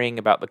without worrying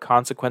about the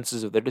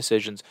consequences of their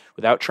decisions,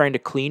 without trying to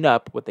clean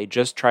up what they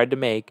just tried to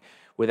make,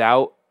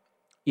 without,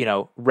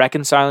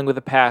 reconciling with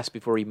the past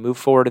before we move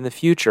forward in the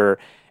future.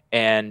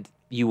 And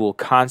you will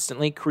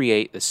constantly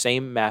create the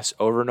same mess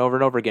over and over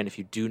and over again if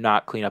you do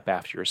not clean up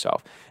after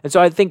yourself. And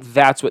so I think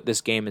that's what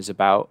this game is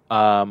about.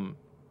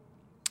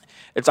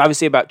 It's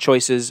obviously about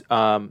choices.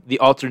 The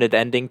alternate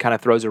ending kind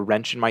of throws a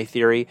wrench in my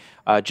theory.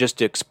 Just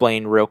to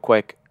explain real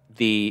quick,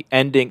 the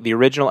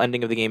original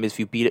ending of the game is, if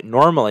you beat it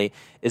normally,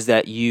 is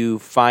that you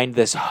find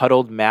this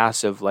huddled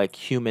mass of like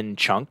human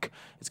chunk.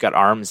 It's got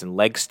arms and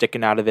legs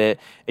sticking out of it,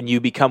 and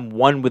you become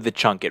one with the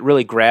chunk. It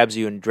really grabs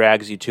you and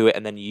drags you to it,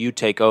 and then you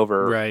take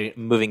over,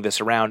 moving this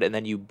around, and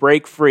then you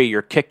break free.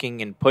 You're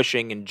kicking and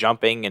pushing and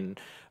jumping and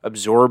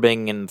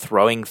absorbing and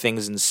throwing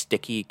things in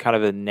sticky kind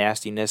of a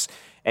nastiness,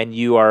 and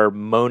you are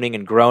moaning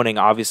and groaning,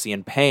 obviously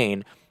in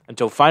pain,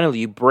 until finally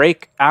you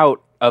break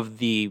out of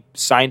the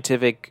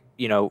scientific,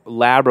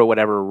 lab or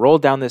whatever, roll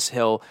down this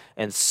hill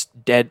and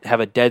have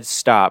a dead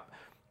stop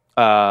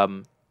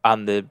on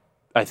the,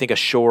 I think, a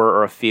shore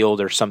or a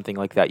field or something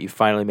like that. You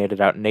finally made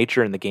it out in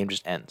nature, and the game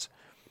just ends.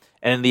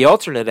 And in the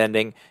alternate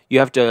ending, you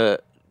have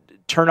to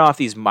turn off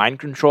these mind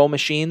control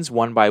machines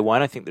one by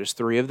one. I think there's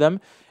 3 of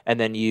them, and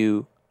then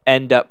you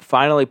end up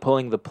finally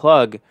pulling the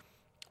plug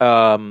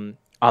on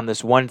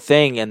this one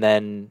thing, and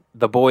then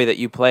the boy that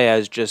you play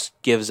as just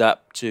gives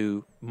up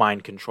to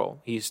mind control.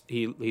 He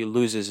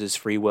loses his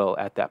free will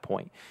at that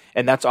point,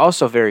 and that's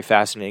also very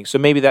fascinating. So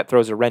maybe that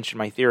throws a wrench in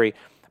my theory,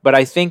 but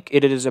I think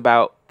it is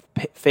about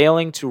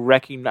failing to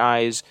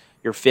recognize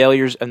your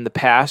failures in the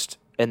past,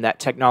 and that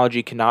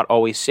technology cannot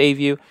always save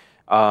you,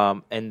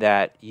 and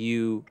that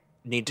you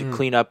need to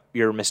clean up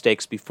your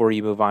mistakes before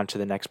you move on to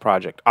the next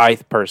project, I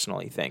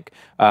personally think.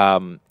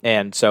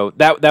 And so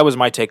that was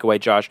my takeaway,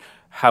 Josh.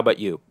 How about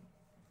you?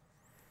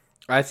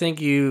 I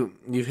think you've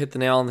hit the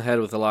nail on the head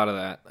with a lot of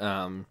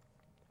that.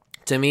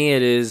 To me,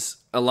 it is,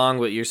 along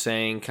what you're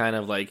saying, kind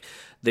of like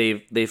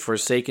they've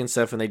forsaken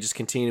stuff and they just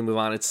continue to move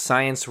on. It's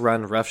science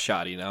run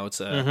roughshod,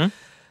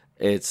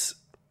 It's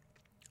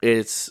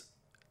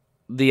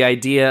the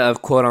idea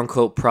of quote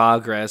unquote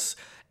progress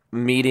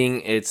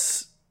meeting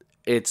its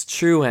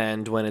true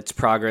end when it's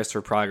progress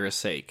for progress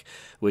sake,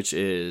 which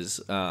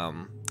is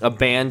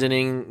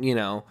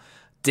abandoning,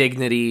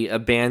 dignity,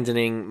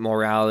 abandoning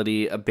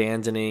morality,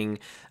 abandoning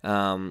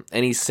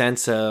any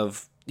sense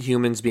of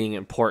humans being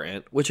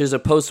important, which is a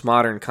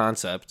postmodern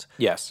concept.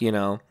 Yes.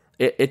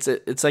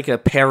 It's like a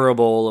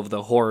parable of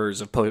the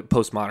horrors of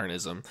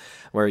postmodernism,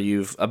 where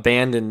you've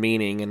abandoned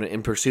meaning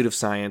in pursuit of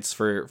science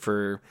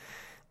for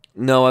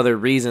no other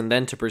reason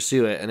than to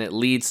pursue it, and it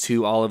leads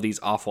to all of these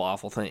awful,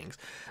 awful things.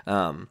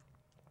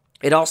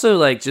 It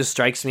also just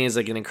strikes me as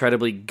an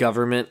incredibly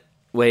government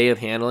way of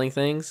handling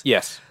things.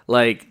 Yes.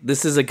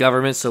 This is a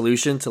government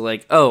solution to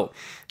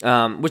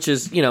which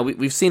is,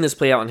 we've seen this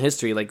play out in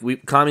history.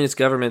 Communist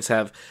governments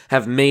have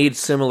made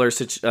similar,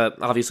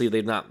 obviously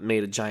they've not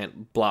made a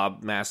giant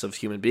blob mass of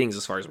human beings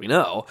as far as we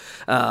know.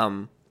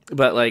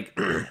 But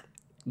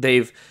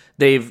they've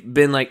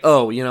been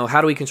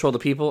how do we control the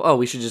people? Oh,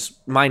 we should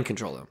just mind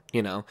control them,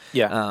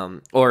 Yeah.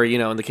 Or,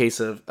 in the case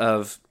of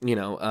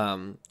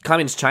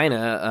communist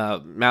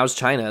China, Mao's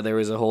China, there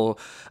was a whole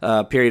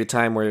period of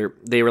time where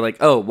they were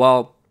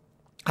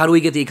how do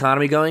we get the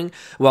economy going?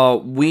 Well,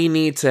 we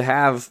need to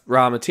have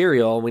raw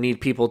material. We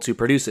need people to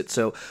produce it.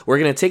 So we're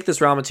going to take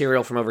this raw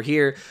material from over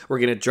here. We're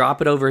going to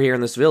drop it over here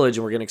in this village,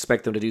 and we're going to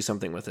expect them to do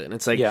something with it. And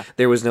it's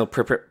There was no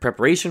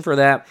preparation for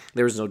that.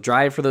 There was no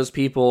drive for those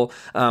people.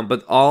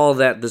 But all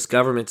that this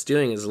government's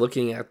doing is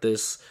looking at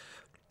this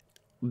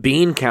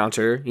bean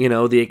counter,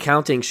 the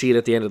accounting sheet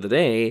at the end of the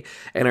day,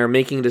 and are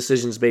making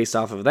decisions based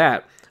off of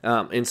that.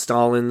 In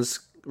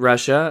Stalin's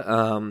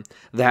Russia,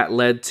 that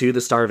led to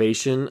the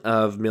starvation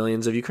of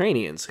millions of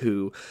Ukrainians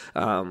who,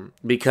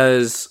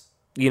 because,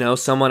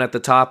 someone at the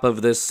top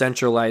of this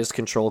centralized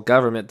control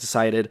government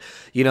decided,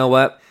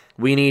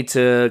 we need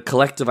to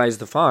collectivize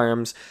the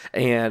farms,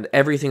 and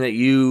everything that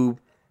you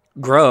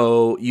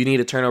grow, you need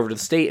to turn over to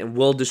the state, and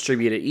we'll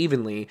distribute it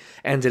evenly.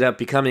 Ended up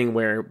becoming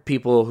where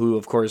people who,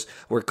 of course,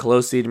 were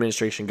close to the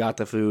administration got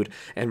the food,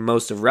 and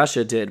most of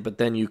Russia did, but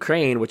then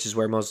Ukraine, which is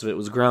where most of it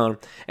was grown,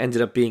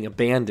 ended up being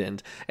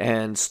abandoned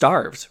and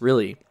starved,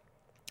 really,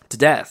 to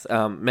death.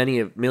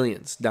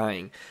 Millions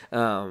dying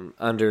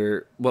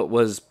under what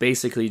was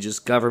basically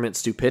just government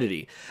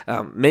stupidity.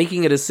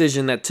 Making a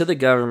decision that to the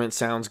government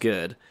sounds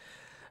good,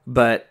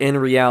 but in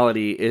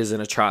reality is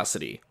an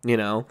atrocity, you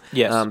know?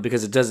 Yes.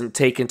 Because it doesn't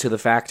take into the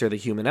factor the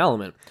human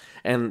element.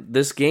 And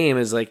this game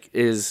is like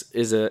is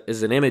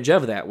an image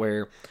of that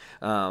where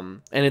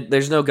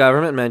there's no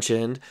government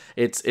mentioned.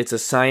 It's a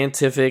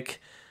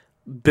scientific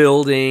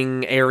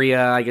building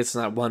area. I guess it's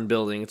not one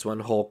building, it's one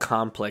whole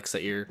complex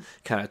that you're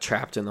kind of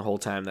trapped in the whole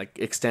time that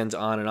extends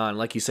on and on.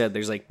 Like you said,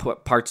 there's like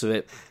parts of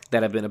it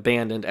that have been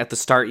abandoned. At the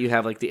start you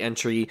have like the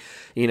entry,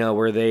 you know,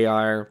 where they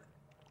are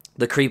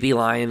the creepy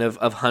line of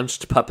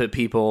hunched puppet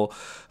people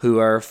who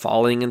are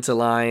falling into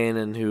line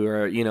and who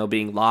are, you know,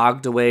 being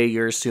logged away,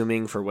 you're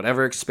assuming, for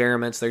whatever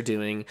experiments they're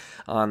doing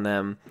on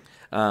them.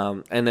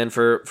 And then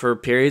for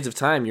periods of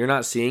time, you're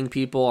not seeing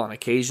people. On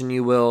occasion,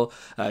 you will.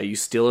 You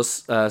steal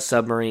a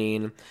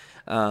submarine.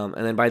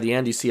 And then by the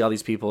end, you see all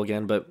these people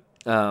again. But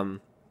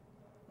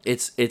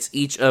it's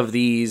each of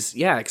these,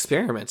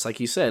 experiments, like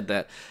you said,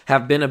 that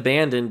have been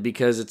abandoned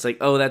because it's like,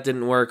 oh, that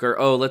didn't work, or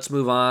oh, let's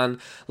move on,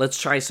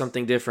 let's try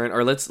something different,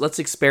 or let's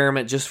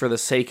experiment just for the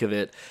sake of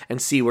it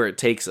and see where it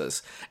takes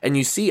us. And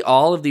you see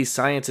all of these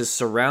scientists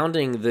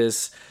surrounding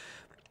this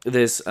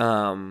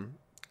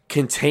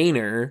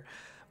container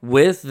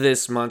with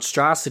this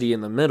monstrosity in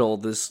the middle,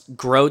 this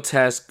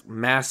grotesque,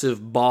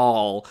 massive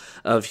ball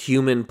of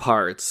human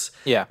parts.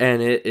 Yeah.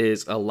 And it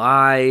is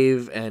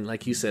alive and,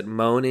 like you said,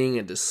 moaning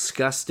and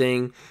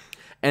disgusting.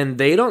 And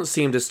they don't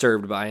seem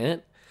disturbed by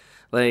it.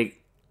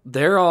 Like,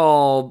 they're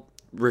all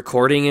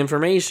recording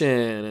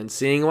information and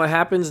seeing what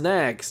happens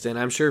next. And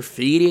I'm sure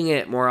feeding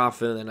it more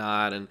often than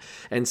not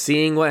and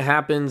seeing what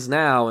happens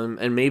now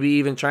and maybe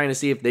even trying to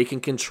see if they can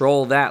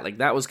control that. Like,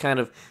 that was kind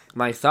of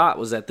my thought,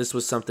 was that this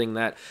was something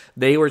that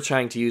they were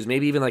trying to use,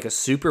 maybe even like a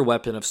super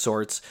weapon of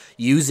sorts,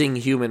 using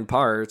human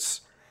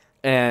parts.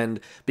 And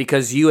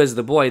because you, as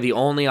the boy, the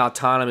only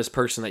autonomous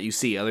person that you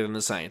see other than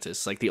the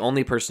scientists, like the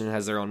only person who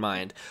has their own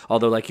mind,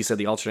 although like you said,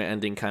 the alternate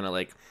ending kind of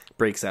like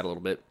breaks that a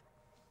little bit.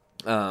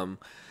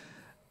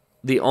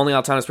 The only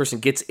autonomous person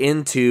gets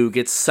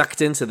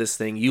sucked into this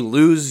thing. You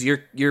lose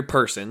your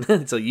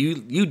person. So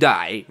you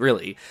die,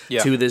 really,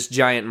 to this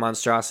giant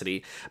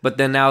monstrosity. But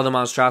then now the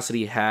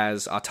monstrosity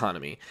has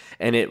autonomy,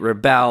 and it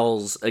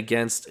rebels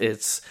against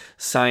its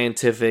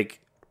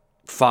scientific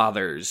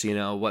fathers, you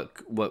know,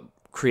 what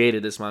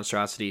created this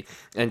monstrosity,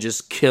 and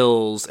just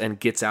kills and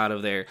gets out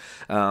of there,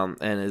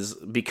 and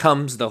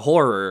becomes the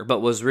horror, but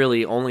was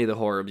really only the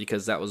horror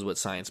because that was what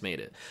science made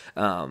it.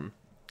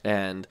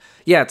 And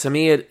yeah, to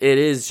me, it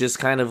is just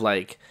kind of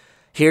like,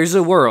 here's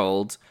a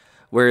world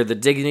where the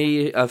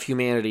dignity of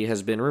humanity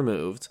has been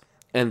removed,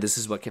 and this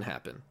is what can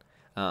happen.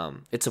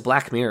 It's a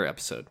Black Mirror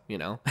episode, you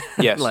know?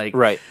 Yes, like,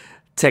 right.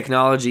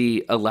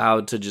 Technology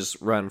allowed to just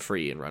run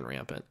free and run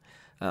rampant.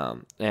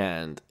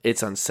 And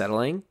it's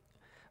unsettling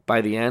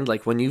by the end.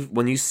 Like, when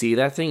you see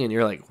that thing and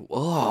you're like,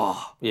 whoa.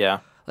 Yeah.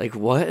 Like,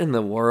 what in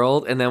the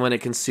world? And then when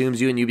it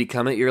consumes you and you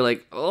become it, you're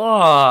like,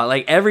 oh.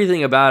 Like,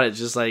 everything about it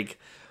just like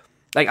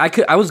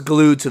I was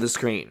glued to the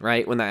screen,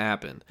 right, when that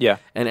happened. Yeah.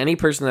 And any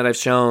person that I've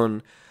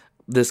shown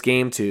this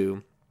game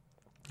to,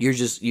 you're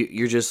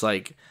just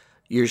like,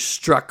 you're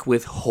struck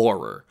with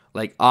horror,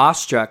 like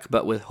awestruck,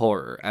 but with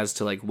horror as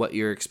to like what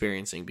you're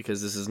experiencing,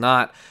 because this is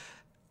not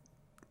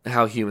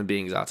how human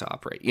beings ought to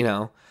operate, you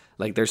know?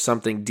 Like, there's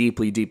something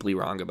deeply, deeply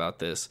wrong about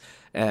this.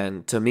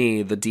 And to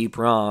me, the deep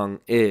wrong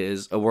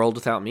is a world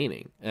without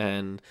meaning.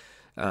 And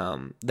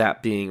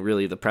that being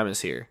really the premise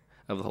here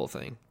of the whole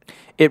thing.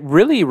 It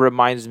really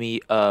reminds me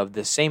of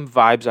the same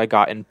vibes I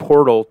got in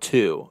Portal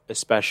 2,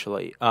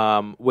 especially,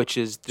 which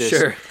is this,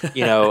 sure.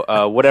 you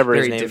know, whatever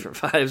his Very name. different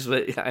vibes,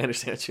 but yeah, I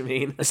understand what you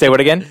mean. Say what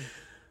again?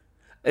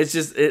 It's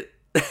just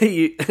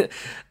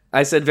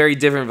I said very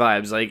different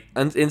vibes. Like,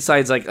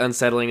 Inside's like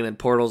unsettling, and then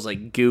Portal's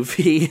like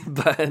goofy.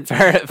 But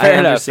fair I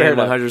enough, understand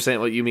 100%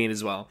 what you mean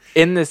as well.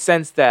 In the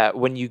sense that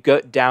when you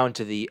go down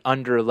to the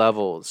under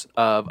levels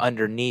of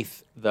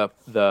underneath the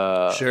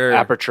Sure.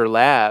 Aperture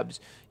Labs,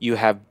 you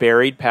have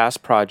buried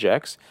past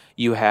projects.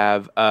 You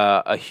have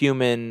a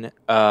human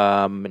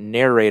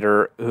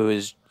narrator who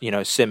is, you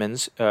know,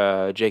 Simmons,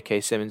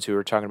 J.K. Simmons, who we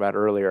were talking about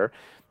earlier,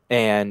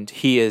 and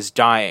he is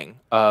dying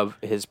of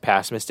his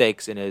past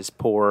mistakes and his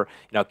poor,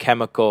 you know,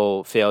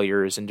 chemical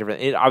failures and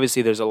different.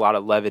 Obviously, there's a lot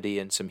of levity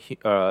and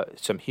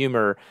some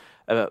humor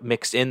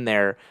mixed in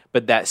there,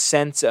 but that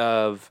sense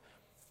of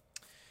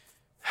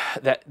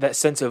that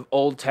sense of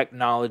old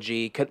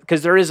technology,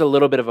 because there is a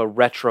little bit of a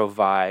retro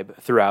vibe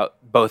throughout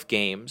both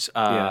games,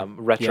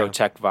 retro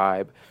tech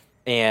vibe,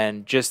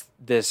 and just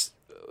this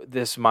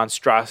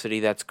monstrosity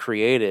that's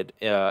created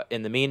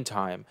in the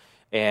meantime,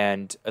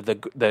 and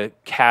the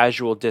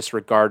casual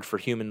disregard for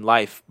human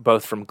life,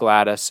 both from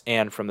GLaDOS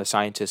and from the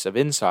scientists of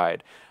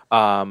Inside.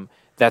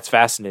 That's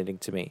fascinating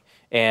to me.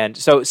 And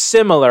so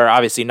similar,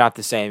 obviously not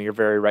the same. You're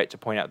very right to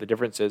point out the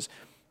differences,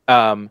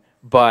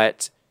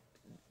 but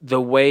the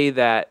way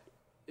that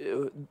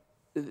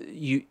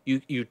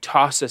you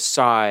toss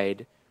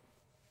aside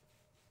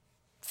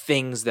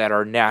things that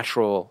are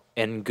natural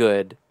and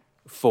good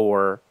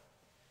for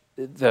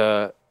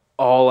the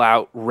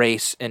all-out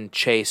race and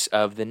chase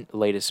of the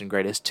latest and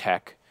greatest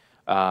tech.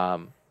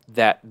 That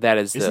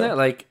is. Isn't that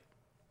like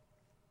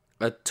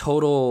a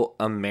total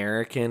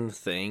American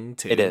thing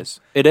too. It is.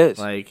 It is.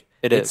 Like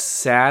it it's is.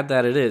 sad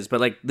that it is, but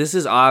like this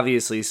is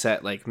obviously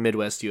set like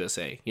Midwest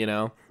USA, you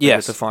know? Like, Yes.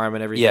 with the farm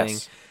and everything.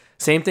 Yes.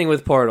 Same thing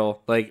with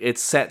Portal. Like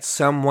it's set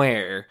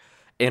somewhere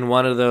in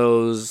one of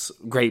those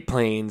Great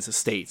Plains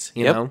states,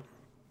 you Yep. know?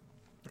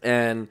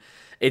 And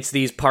it's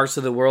these parts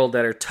of the world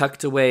that are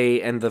tucked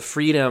away, and the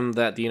freedom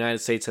that the United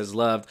States has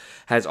loved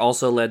has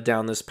also led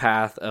down this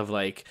path of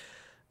like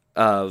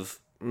of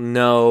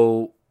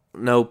no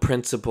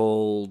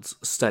principled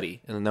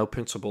study and no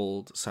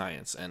principled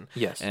science and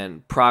Yes.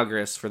 and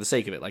progress for the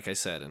sake of it, like I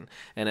said,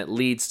 and it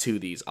leads to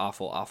these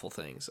awful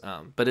things.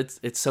 But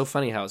it's so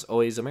funny how it's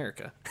always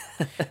America.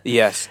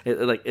 Yes.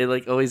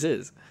 it always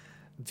is.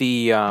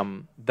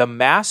 The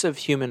mass of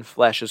human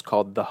flesh is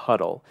called the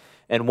huddle,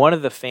 and one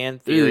of the fan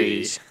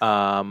theories,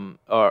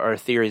 or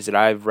theories that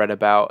I've read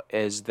about,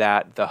 is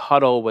that the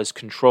huddle was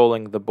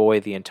controlling the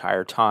boy the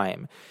entire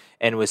time,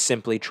 and was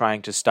simply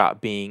trying to stop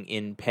being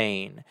in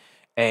pain.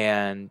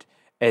 And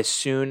as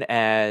soon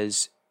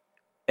as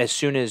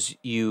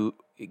you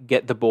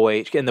get the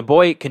boy, and the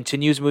boy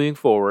continues moving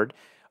forward,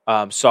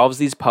 solves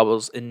these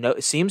puzzles, and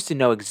seems to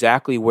know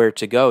exactly where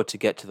to go to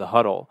get to the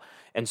huddle.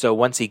 And so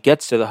once he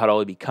gets to the huddle,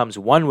 he becomes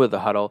one with the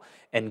huddle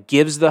and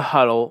gives the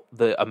huddle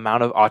the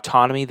amount of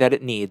autonomy that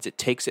it needs. It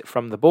takes it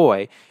from the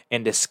boy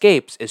and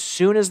escapes as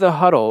soon as the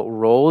huddle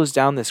rolls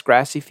down this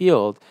grassy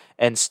field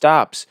and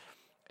stops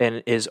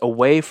and is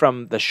away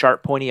from the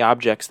sharp, pointy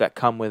objects that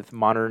come with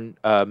modern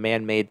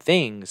man-made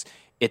things.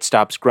 It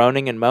stops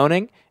groaning and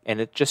moaning,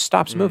 and it just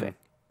stops moving.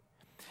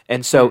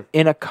 And so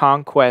in a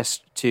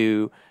conquest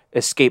to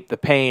escape the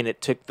pain,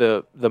 it took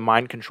the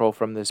mind control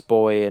from this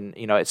boy, and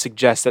it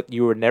suggests that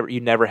you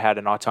never had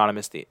an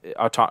autonomy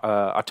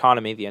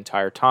the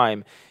entire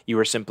time. You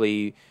were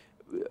simply,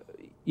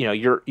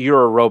 you're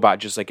a robot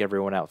just like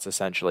everyone else,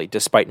 essentially,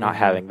 despite not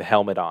having the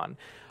helmet on.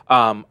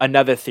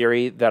 Another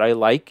theory that I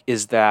like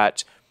is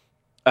that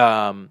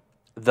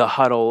the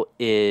huddle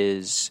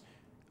is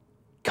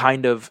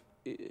kind of,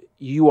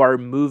 you are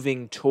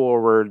moving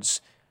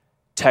towards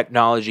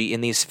technology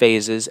in these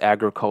phases: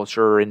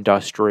 agriculture,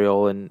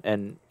 industrial, and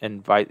then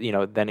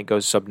it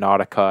goes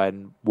subnautica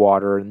and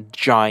water and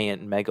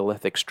giant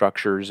megalithic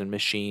structures and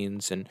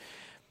machines and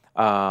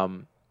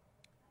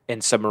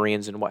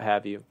submarines and what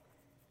have you.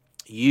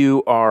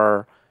 You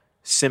are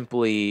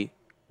simply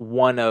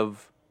one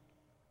of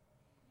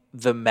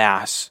the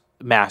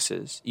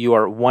masses. You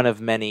are one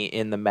of many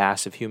in the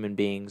mass of human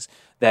beings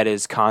that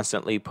is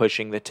constantly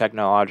pushing the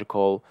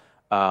technological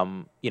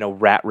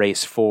rat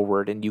race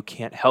forward, and you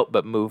can't help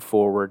but move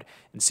forward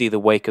and see the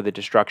wake of the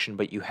destruction,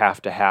 but you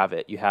have to have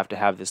it. You have to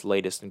have this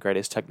latest and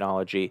greatest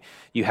technology.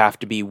 You have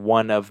to be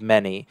one of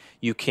many.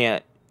 You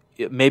can't,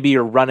 maybe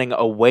you're running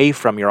away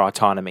from your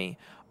autonomy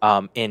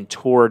and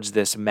towards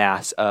this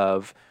mass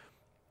of,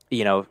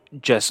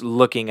 just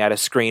looking at a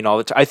screen all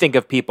the time. I think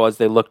of people as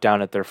they look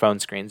down at their phone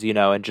screens,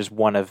 and just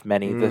one of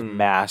many, the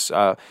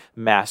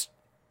mass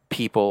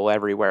people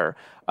everywhere.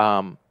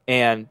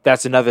 And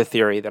that's another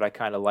theory that I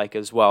kind of like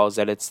as well, is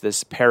that it's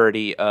this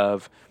parody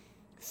of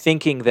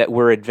thinking that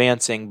we're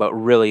advancing, but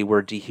really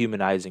we're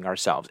dehumanizing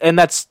ourselves. And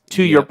that's,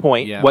 to your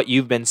point, what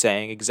you've been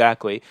saying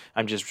exactly.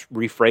 I'm just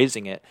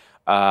rephrasing it.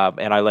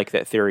 And I like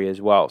that theory as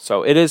well.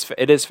 So it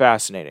is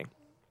fascinating.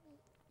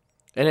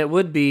 And it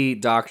would be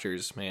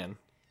doctors, man.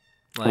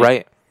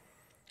 Right.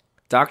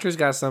 Doctors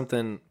got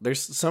something.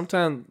 There's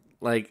sometimes,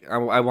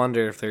 I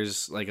wonder if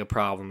there's, a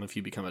problem if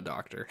you become a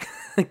doctor.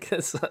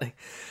 Because,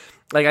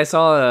 I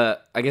saw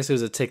I guess it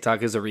was a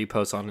TikTok, it was a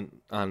repost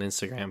on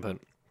Instagram, but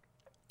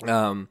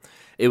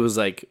it was,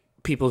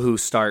 people who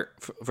start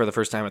for the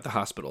first time at the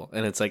hospital,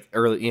 and it's,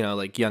 early,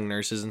 young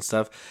nurses and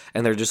stuff,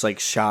 and they're just,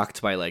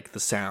 shocked by, the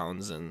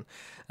sounds and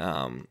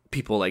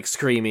people,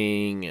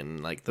 screaming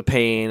and, the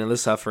pain and the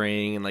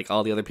suffering, and,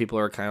 all the other people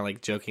are kind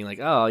of, joking,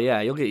 oh,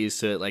 yeah, you'll get used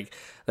to it,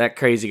 that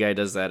crazy guy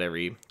does that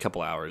every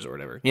couple hours or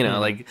whatever,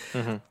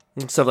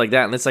 stuff like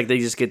that, and it's, they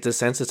just get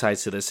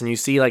desensitized to this, and you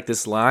see,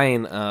 this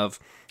line of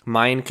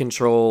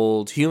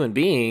mind-controlled human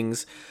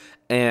beings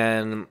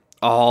and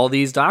all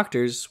these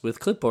doctors with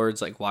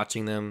clipboards,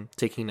 watching them,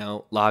 taking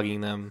note, logging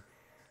them,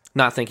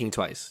 not thinking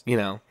twice,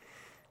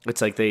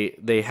 It's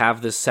they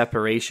have this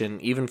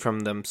separation even from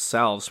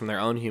themselves, from their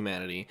own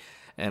humanity,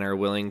 and are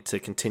willing to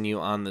continue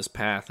on this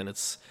path. And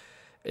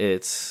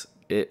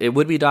it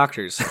would be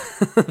doctors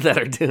that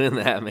are doing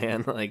that,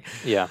 man.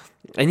 Yeah.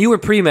 And you were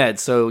pre-med,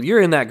 so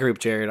you're in that group,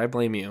 Jared. I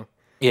blame you.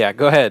 Yeah,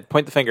 go ahead.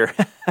 Point the finger.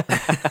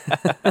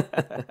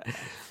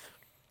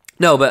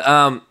 No,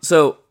 but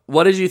so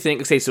what did you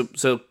think? Okay,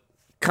 so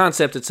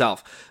concept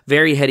itself,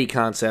 very heady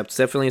concept,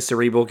 definitely a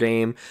cerebral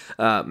game.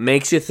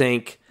 Makes you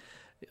think.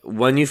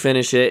 When you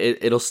finish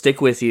it, it'll stick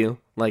with you.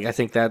 I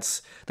think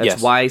that's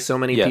Yes. why so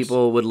many Yes.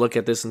 people would look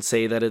at this and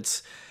say that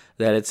it's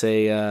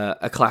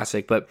a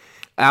classic. But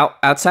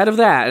outside of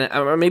that,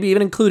 or maybe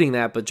even including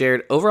that, but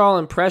Jared, overall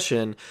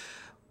impression,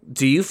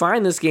 do you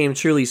find this game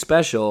truly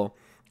special?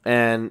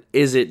 And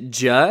is it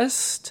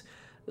just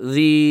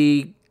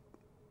the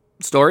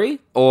story,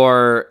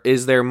 or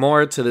is there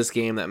more to this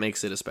game that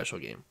makes it a special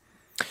game?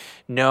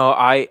 No,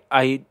 I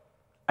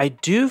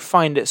do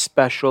find it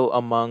special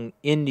among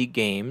indie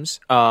games.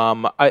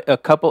 A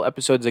couple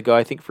episodes ago,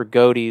 I think for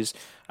Goaties,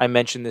 I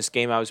mentioned this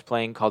game I was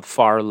playing called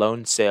Far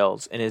Lone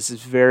Sales, and it's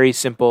this very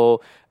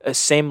simple,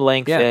 same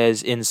length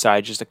as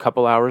Inside, just a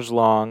couple hours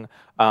long,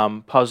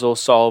 puzzle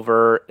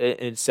solver,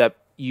 except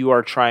you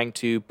are trying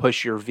to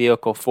push your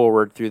vehicle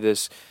forward through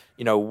this,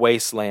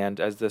 wasteland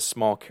as this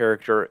small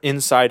character.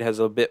 Inside has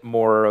a bit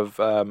more of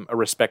a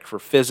respect for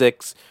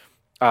physics,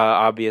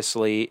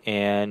 obviously,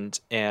 and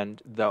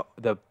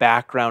the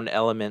background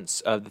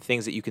elements of the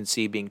things that you can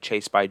see being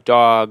chased by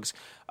dogs,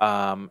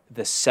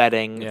 the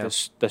setting,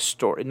 the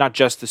story, not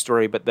just the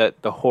story, but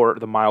the horror,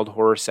 the mild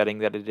horror setting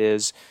that it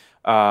is,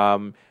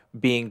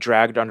 being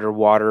dragged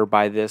underwater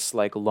by this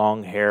like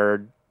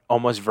long-haired,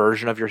 almost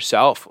version of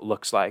yourself,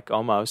 looks like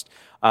almost.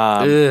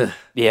 That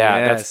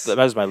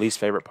was my least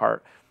favorite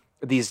part.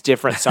 These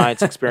different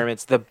science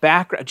experiments, the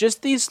background,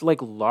 just these like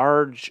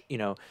large,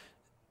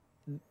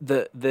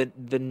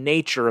 the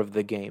nature of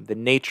the game, the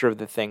nature of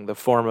the thing, the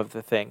form of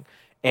the thing.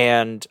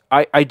 And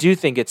I do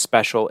think it's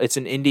special. It's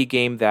an indie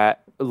game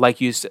that,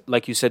 like you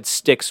said,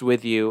 sticks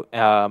with you,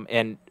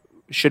 and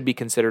should be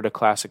considered a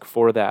classic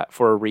for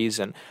a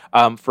reason.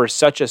 For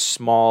such a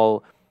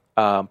small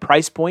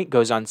price point,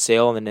 goes on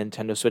sale in the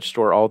Nintendo Switch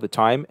store all the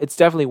time. It's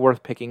definitely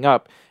worth picking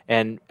up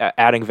and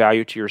adding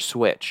value to your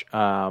Switch,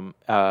 and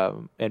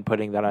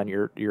putting that on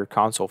your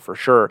console for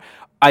sure.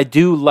 I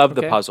do love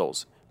the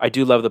puzzles.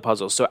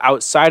 So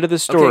outside of the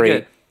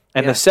story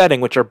and the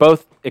setting, which are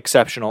both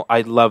exceptional,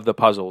 I love the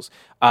puzzles.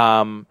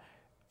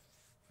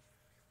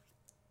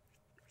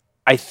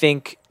 I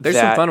think there's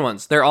some fun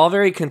ones. They're all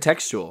very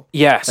contextual.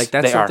 Yes, like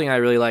that's something I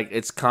really like.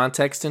 It's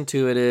context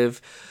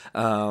intuitive.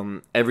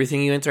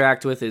 Everything you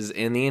interact with is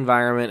in the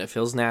environment. It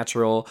feels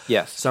natural.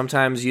 Yes.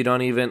 Sometimes you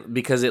don't even,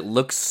 because it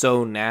looks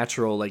so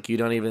natural, like you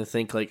don't even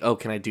think like, oh,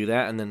 can I do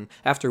that? And then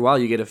after a while,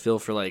 you get a feel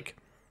for like,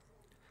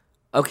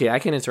 okay, I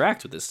can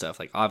interact with this stuff.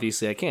 Like,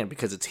 obviously I can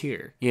because it's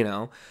here,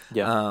 Yeah.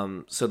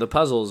 So the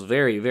puzzle is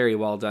very, very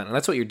well done. And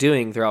that's what you're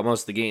doing throughout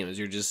most of the game is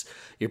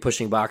you're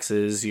pushing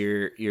boxes,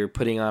 you're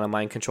putting on a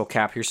mind control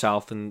cap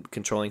yourself and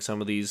controlling some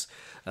of these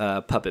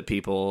puppet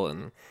people.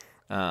 And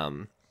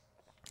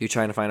you're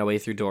trying to find a way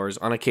through doors.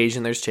 On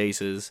occasion, there's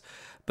chases.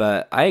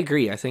 But I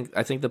agree. I think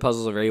the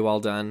puzzles are very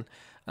well done.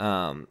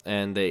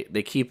 And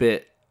they keep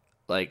it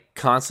like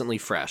constantly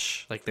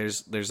fresh. Like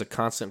there's a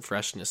constant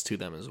freshness to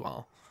them as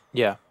well.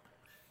 Yeah.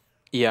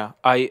 Yeah,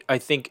 I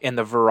think, and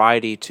the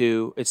variety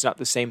too. It's not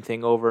the same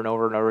thing over and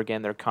over and over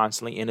again. They're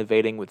constantly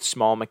innovating with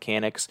small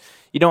mechanics.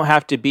 You don't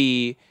have to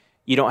be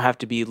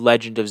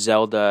Legend of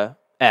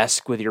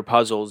Zelda-esque with your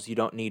puzzles. You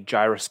don't need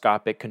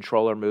gyroscopic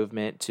controller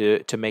movement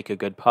to make a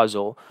good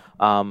puzzle.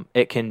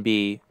 It can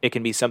be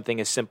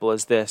something as simple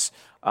as this,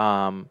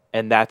 and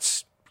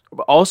that's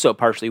also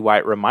partially why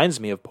it reminds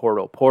me of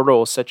Portal.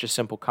 Portal is such a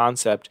simple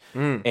concept,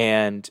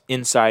 and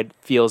Inside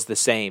feels the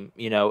same.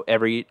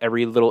 Every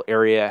little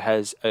area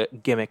has a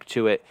gimmick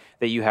to it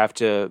that you have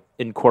to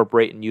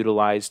incorporate and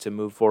utilize to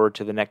move forward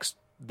to the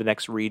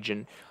next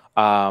region.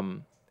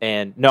 And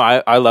no,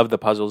 I love the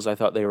puzzles. I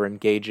thought they were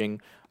engaging,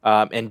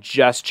 and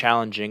just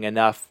challenging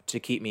enough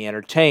to keep me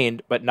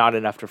entertained, but not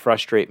enough to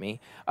frustrate me.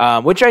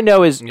 Which I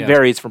know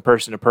varies from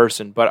person to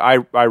person, but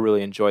I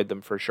really enjoyed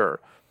them for sure.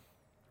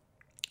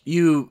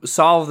 You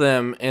solve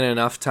them in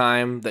enough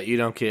time that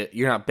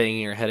you're not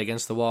banging your head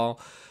against the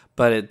wall,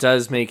 but it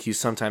does make you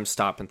sometimes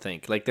stop and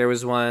think. Like there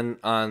was one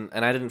and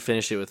I didn't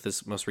finish it with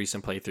this most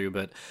recent playthrough,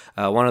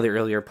 but one of the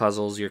earlier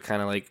puzzles, you're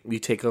kind of like, you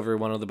take over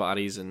one of the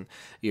bodies and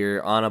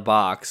you're on a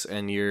box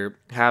and you're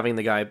having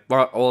the guy,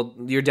 well,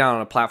 you're down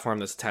on a platform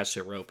that's attached to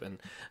a rope and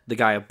the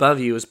guy above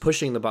you is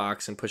pushing the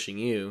box and pushing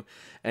you.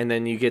 And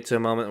then you get to a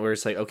moment where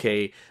it's like,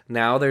 okay,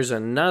 now there's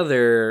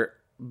another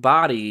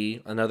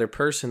body, another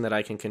person that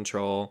I can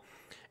control,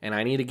 and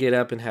I need to get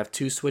up and have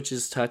two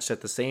switches touched at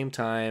the same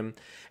time,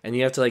 and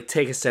you have to like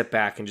take a step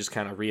back and just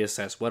kind of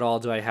reassess what all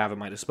do I have at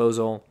my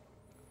disposal,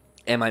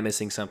 am I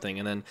missing something,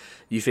 and then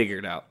you figure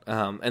it out,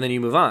 and then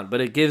you move on.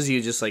 But it gives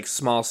you just like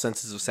small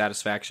senses of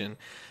satisfaction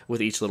with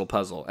each little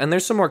puzzle. And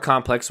there's some more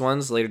complex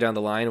ones later down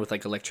the line with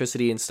like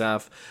electricity and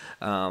stuff,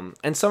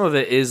 and some of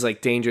it is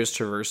like dangerous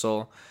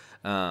traversal.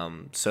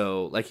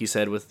 So like you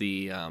said with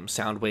the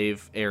sound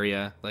wave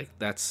area, like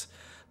that's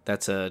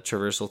a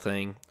traversal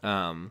thing.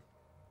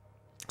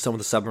 Some of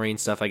the submarine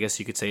stuff, I guess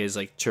you could say, is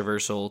like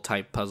traversal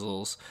type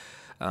puzzles.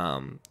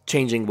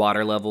 Changing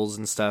water levels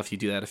and stuff, you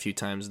do that a few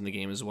times in the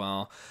game as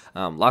well.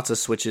 Lots of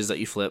switches that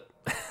you flip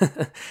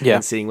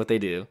and seeing what they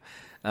do.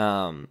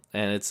 And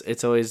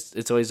it's always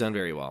done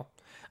very well.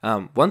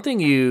 One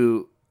thing if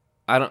you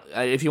want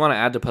to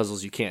add to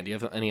puzzles, you can. Do you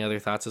have any other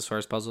thoughts as far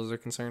as puzzles are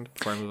concerned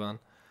before I move on?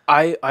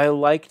 I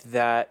liked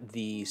that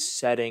the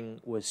setting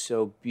was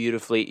so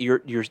beautifully.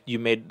 You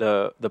made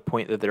the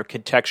point that they're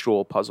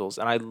contextual puzzles,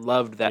 and I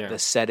loved that the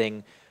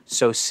setting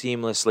so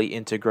seamlessly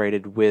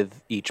integrated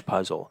with each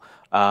puzzle.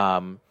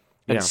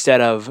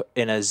 Instead of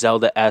in a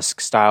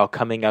Zelda-esque style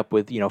coming up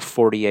with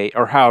 48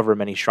 or however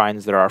many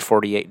shrines there are,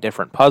 48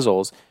 different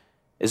puzzles.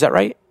 Is that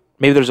right?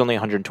 Maybe there's only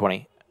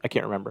 120. I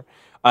can't remember.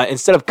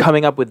 Instead of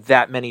coming up with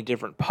that many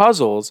different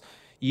puzzles,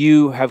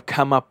 you have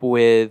come up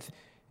with,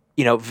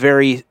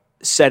 very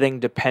setting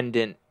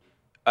dependent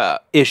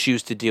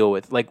issues to deal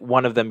with. Like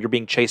one of them, you're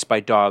being chased by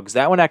dogs.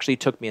 That one actually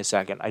took me a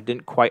second. I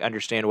didn't quite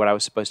understand what I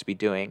was supposed to be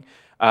doing.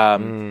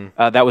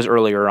 That was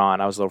earlier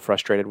on. I was a little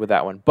frustrated with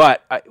that one.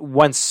 But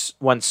once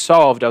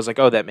solved, I was like,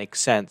 oh, that makes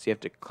sense. You have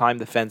to climb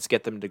the fence,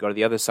 get them to go to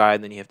the other side,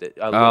 and then you have to...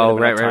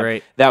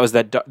 right. That was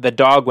the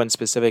dog one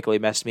specifically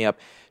messed me up.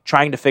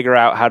 Trying to figure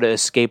out how to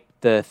escape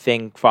the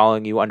thing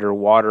following you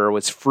underwater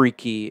was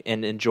freaky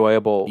and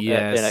enjoyable in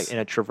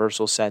a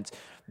traversal sense.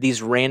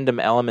 These random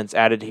elements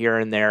added here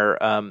and there,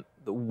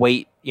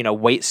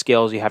 weight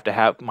scales, you have to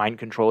have mind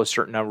control a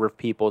certain number of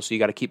people, so you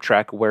got to keep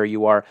track of where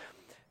you are.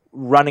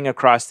 Running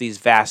across these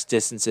vast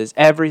distances,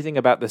 everything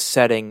about the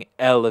setting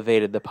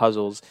elevated the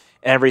puzzles.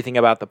 Everything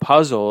about the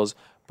puzzles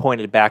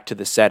pointed back to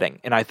the setting,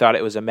 and I thought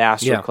it was a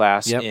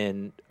masterclass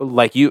in,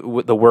 like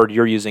the word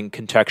you're using,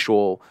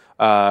 contextual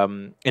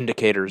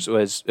indicators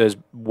was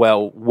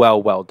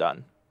well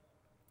done.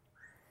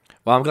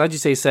 Well, I'm glad you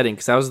say setting,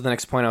 because that was the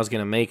next point I was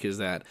going to make. Is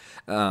that,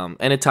 and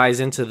it ties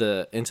into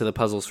the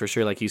puzzles for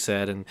sure, like you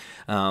said, and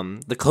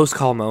the close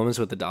call moments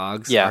with the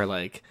dogs are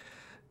like,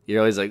 you're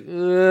always like,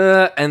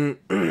 ugh. And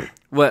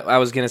what I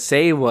was going to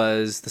say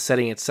was the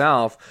setting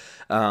itself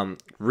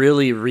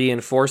really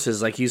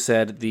reinforces, like you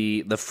said,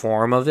 the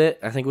form of it,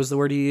 I think was the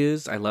word you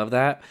used. I love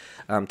that.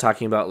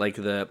 Talking about like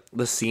the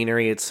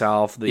scenery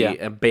itself, the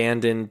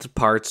abandoned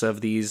parts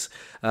of these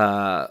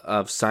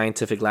of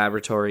scientific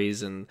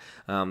laboratories and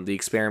the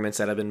experiments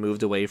that have been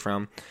moved away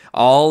from.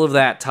 All of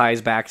that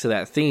ties back to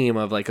that theme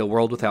of like a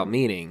world without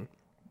meaning,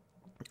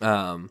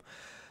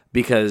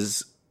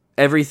 because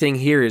everything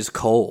here is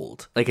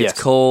cold. Like it's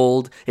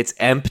cold, it's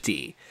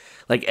empty.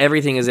 Like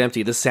everything is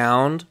empty. The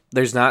sound,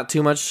 there's not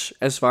too much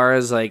as far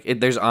as like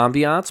there's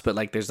ambiance, but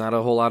like there's not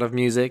a whole lot of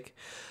music.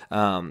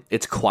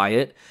 It's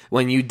quiet.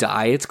 When you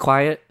die, it's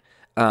quiet.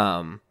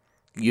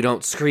 You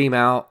don't scream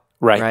out.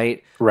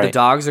 Right. The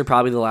dogs are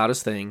probably the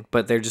loudest thing,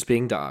 but they're just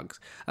being dogs.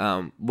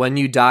 When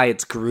you die,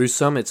 it's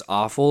gruesome. It's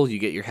awful. You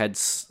get your head,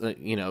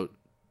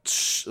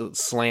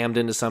 slammed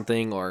into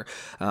something, or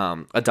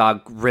a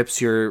dog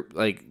rips your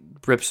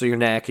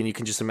neck, and you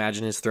can just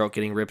imagine his throat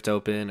getting ripped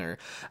open. Or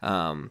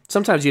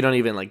sometimes you don't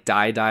even like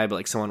die, but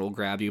like someone will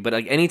grab you. But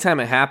like anytime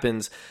it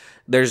happens,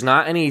 there's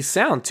not any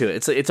sound to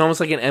it. It's almost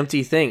like an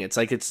empty thing. It's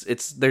like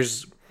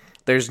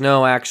there's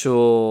no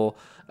actual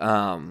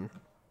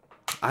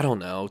I don't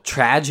know,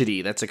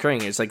 tragedy that's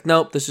occurring. It's like,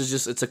 nope,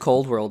 it's a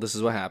cold world. This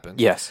is what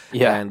happens. Yes.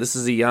 Yeah. And this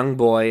is a young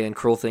boy, and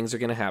cruel things are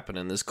going to happen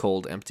in this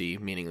cold, empty,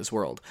 meaningless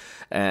world.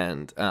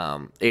 And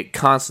it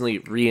constantly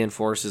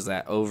reinforces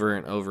that over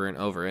and over and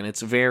over. And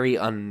it's very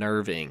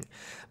unnerving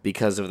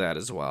because of that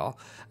as well.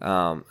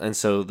 And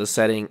so the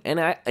setting,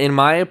 and in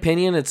my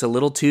opinion, it's a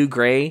little too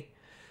gray.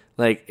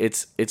 Like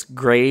it's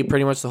gray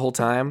pretty much the whole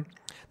time.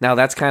 Now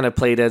that's kind of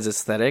Playdead's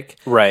aesthetic,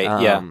 right?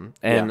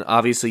 And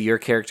obviously your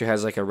character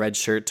has like a red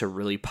shirt to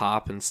really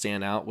pop and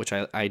stand out, which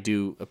I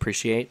do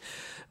appreciate.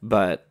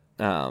 But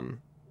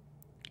you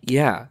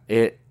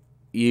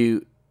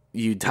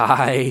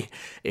die,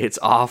 it's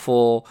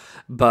awful,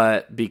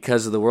 but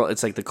because of the world,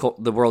 it's like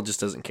the world just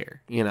doesn't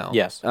care,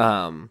 Yes.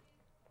 And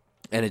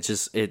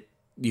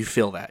you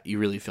feel that, you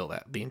really feel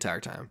that the entire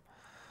time.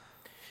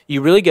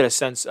 You really get a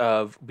sense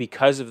of,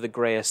 because of the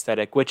gray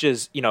aesthetic, which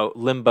is,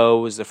 Limbo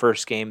was the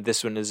first game.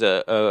 This one is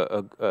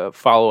a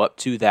follow-up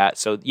to that.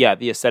 So, yeah,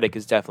 the aesthetic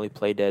is definitely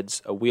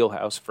Playdead's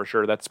wheelhouse for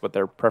sure. That's what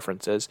their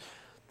preference is.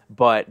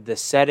 But the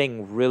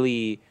setting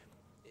really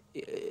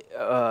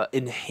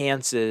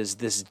enhances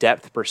this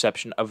depth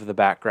perception of the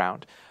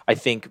background, I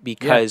think,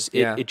 because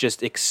it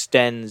just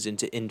extends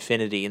into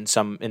infinity in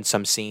some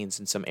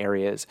scenes, in some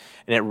areas,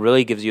 and it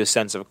really gives you a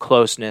sense of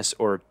closeness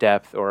or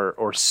depth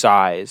or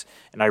size.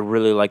 And I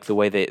really like the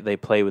way they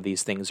play with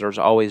these things. There's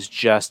always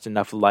just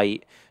enough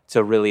light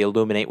to really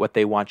illuminate what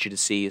they want you to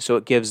see, so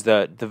it gives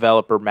the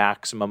developer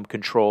maximum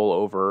control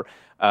over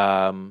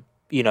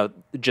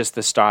just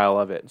the style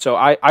of it. So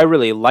I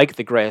really like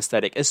the gray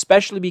aesthetic,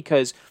 especially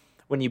because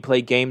when you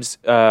play games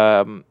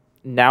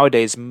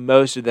nowadays,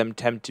 most of them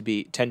tend to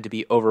be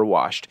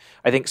overwashed.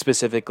 I think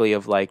specifically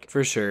of like,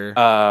 for sure,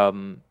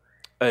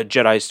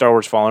 Jedi Star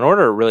Wars Fallen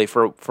Order. Really,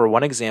 for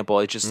one example,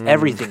 it's just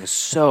everything is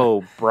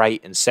so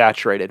bright and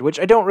saturated, which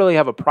I don't really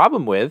have a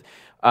problem with.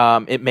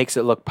 It makes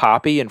it look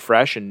poppy and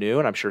fresh and new,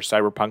 and I'm sure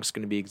Cyberpunk's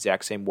going to be the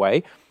exact same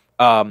way.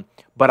 But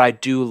I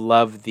do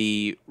love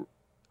I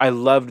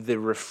loved the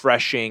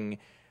refreshing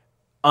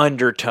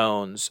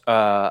undertones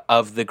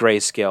of the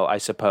grayscale. I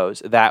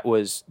suppose it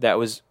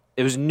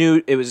was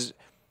new. It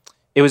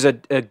was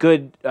a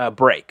good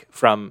break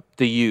from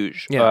the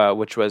usual,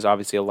 which was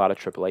obviously a lot of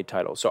AAA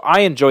titles. So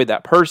I enjoyed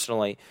that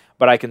personally,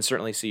 but I can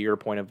certainly see your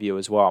point of view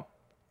as well.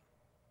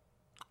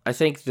 I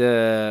think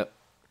the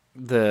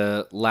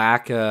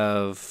lack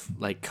of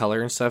like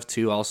color and stuff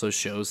too also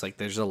shows like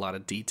there's a lot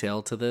of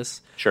detail to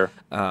this. Sure.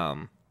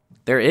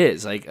 There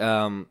is like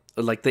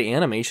like the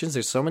animations,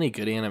 there's so many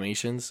good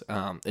animations.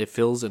 It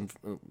feels and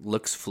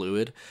looks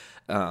fluid.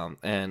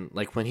 And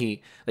like when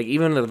he, like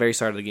even at the very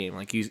start of the game,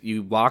 like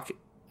you walk,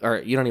 or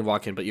you don't even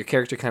walk in, but your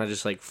character kind of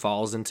just like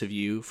falls into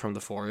view from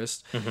the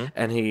forest,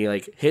 and he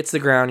like hits the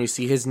ground. You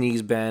see his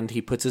knees bend.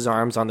 He puts his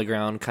arms on the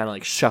ground, kind of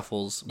like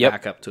shuffles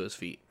back up to his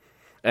feet,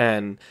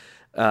 and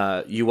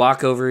you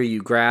walk over,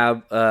 you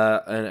grab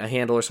a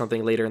handle or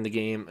something later in the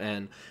game,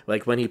 and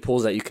like when he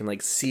pulls that, you can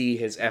like see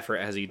his effort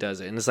as he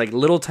does it, and it's like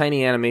little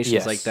tiny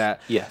animations like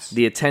that. Yes,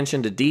 the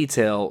attention to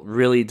detail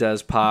really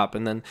does pop,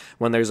 and then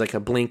when there's like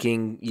a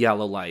blinking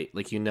yellow light,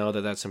 like you know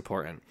that that's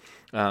important.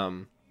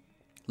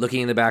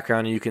 Looking in the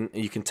background, you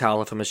can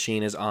tell if a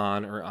machine is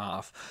on or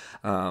off,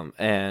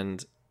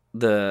 and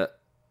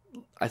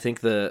I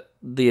think the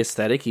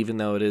aesthetic, even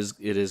though it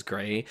is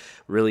gray,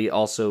 really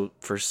also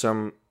for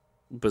some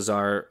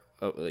bizarre,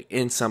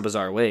 in some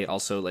bizarre way,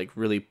 also like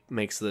really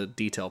makes the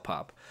detail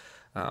pop.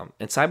 And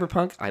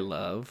Cyberpunk, I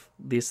love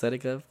the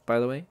aesthetic of, by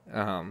the way,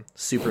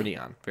 super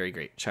neon, very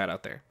great. Shout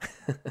out there.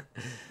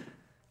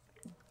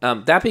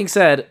 That being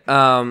said,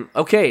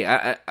 okay,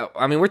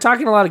 I mean, we're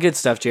talking a lot of good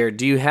stuff, Jared.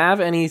 Do you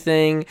have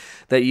anything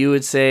that you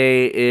would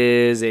say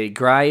is a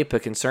gripe, a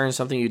concern,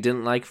 something you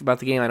didn't like about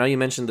the game? I know you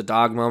mentioned the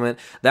dog moment.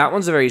 That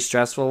one's a very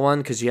stressful one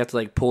because you have to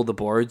like pull the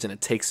boards, and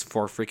it takes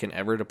for freaking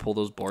ever to pull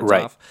those boards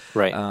off.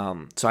 Right.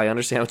 So I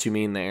understand what you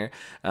mean there.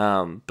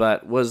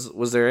 But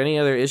was there any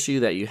other issue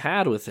that you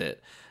had with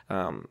it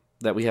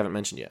that we haven't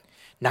mentioned yet?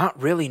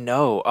 Not really,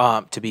 no.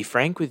 To be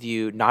frank with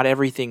you, not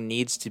everything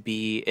needs to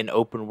be an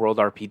open world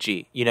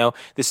RPG. You know,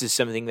 this is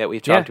something that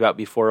we've talked about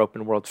before,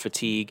 open world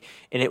fatigue,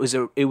 and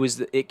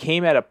it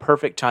came at a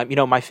perfect time. You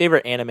know, my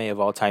favorite anime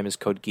of all time is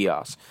Code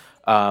Geass.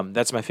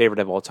 That's my favorite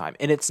of all time,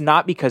 and it's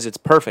not because it's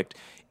perfect.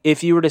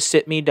 If you were to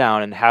sit me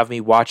down and have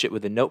me watch it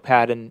with a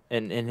notepad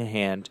in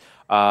hand,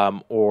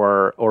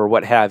 or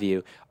what have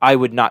you, I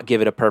would not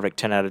give it a perfect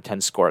 10 out of 10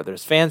 score.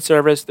 There's fan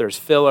service, there's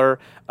filler,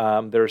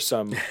 there's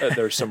some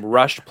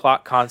rushed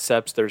plot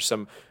concepts, there's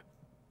some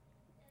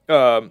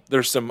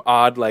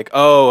odd like,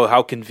 oh,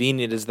 how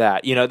convenient is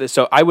that? You know,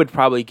 so I would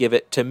probably give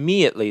it, to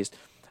me at least,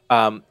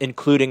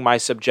 including my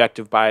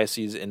subjective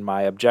biases in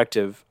my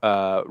objective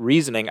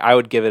reasoning, I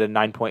would give it a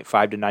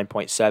 9.5 to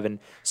 9.7,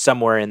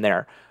 somewhere in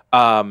there.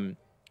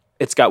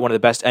 It's got one of the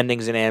best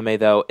endings in anime,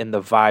 though, and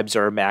the vibes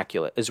are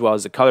immaculate, as well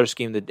as the color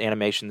scheme, the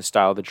animation, the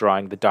style, the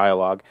drawing, the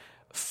dialogue.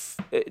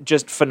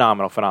 Just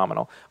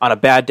phenomenal. On a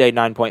bad day,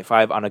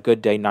 9.5. On a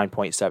good day,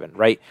 9.7,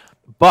 right?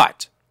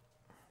 But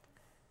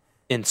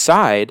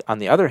Inside, on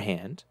the other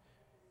hand,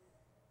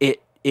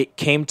 it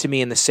came to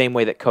me in the same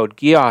way that Code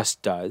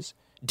Geass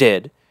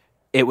did.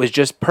 It was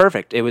just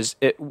perfect.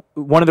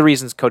 One of the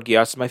reasons Code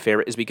Geass is my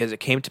favorite is because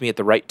it came to me at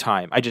the right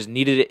time. I just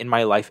needed it in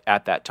my life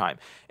at that time.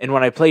 And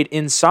when I played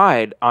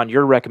Inside on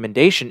your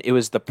recommendation, it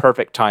was the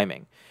perfect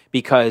timing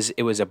because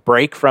it was a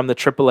break from the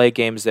AAA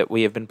games that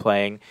we have been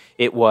playing.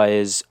 It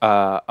was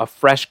a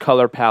fresh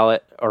color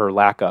palette, or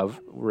lack of,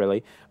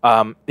 really.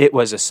 It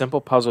was a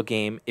simple puzzle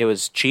game. It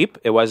was cheap.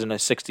 It wasn't a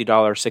 $60,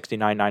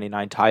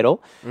 $69.99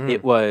 title.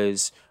 It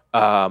was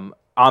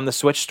on the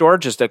Switch store,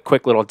 just a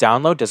quick little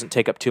download, doesn't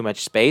take up too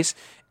much space,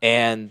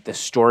 and the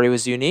story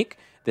was unique,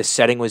 the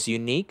setting was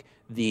unique,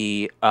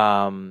 the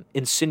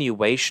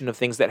insinuation of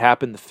things that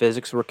happened, the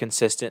physics were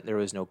consistent, there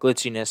was no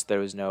glitchiness, there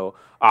was no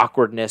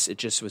awkwardness, it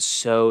just was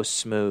so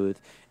smooth,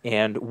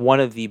 and one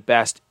of the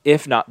best,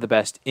 if not the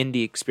best,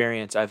 indie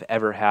experience I've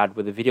ever had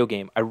with a video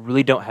game. I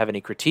really don't have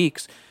any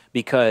critiques,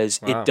 because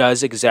it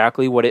does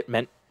exactly what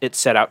it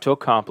set out to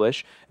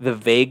accomplish. The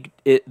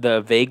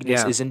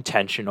vagueness is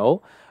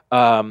intentional.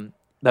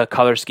 The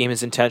color scheme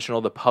is intentional.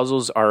 The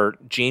puzzles are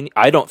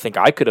I don't think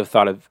I could have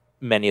thought of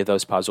many of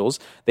those puzzles.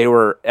 They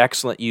were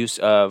excellent use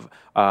of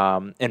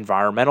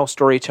environmental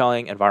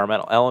storytelling,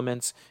 environmental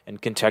elements,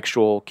 and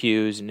contextual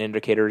cues and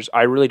indicators.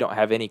 I really don't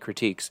have any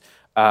critiques.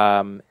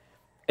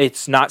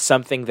 It's not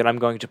something that I'm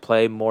going to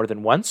play more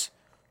than once.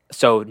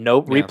 So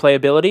no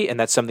replayability, and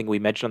that's something we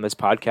mentioned on this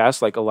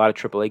podcast. Like a lot of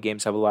AAA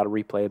games have a lot of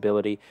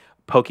replayability.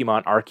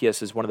 Pokemon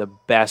Arceus is one of the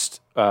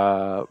best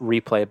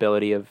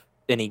replayability of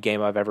any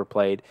game I've ever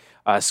played.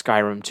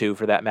 Skyrim 2,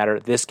 for that matter.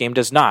 This game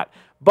does not.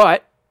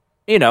 But,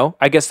 you know,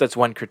 I guess that's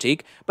one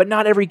critique. But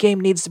not every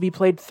game needs to be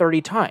played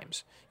 30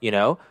 times, you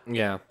know?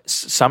 Yeah.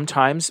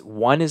 Sometimes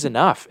one is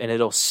enough, and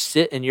it'll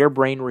sit in your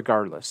brain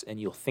regardless, and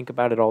you'll think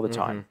about it all the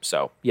time.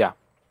 So, yeah.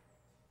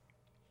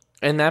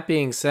 And that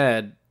being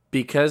said,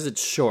 because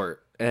it's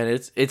short, and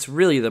it's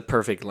really the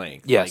perfect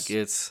length. Yes. Like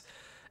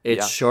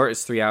it's short,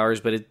 it's 3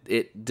 hours, but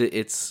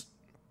it's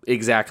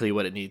exactly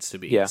what it needs to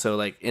be. Yeah. So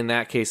like in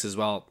that case as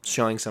well,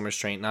 showing some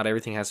restraint. Not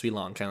everything has to be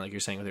long, kind of like you're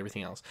saying with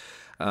everything else.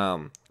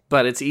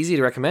 But it's easy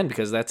to recommend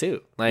because of that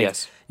too. Like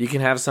you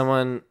can have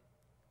someone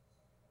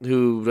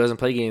who doesn't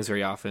play games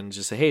very often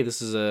just say, hey,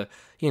 this is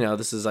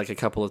like a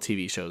couple of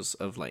TV shows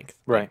of length.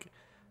 Right. Like,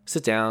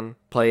 sit down,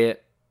 play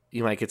it.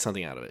 You might get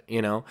something out of it,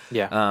 you know?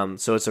 Yeah.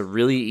 So it's a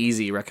really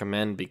easy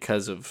recommend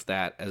because of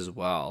that as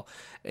well.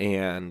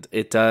 And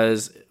it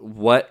does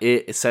what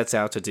it sets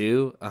out to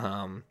do.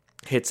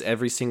 hits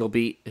every single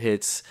beat,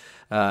 hits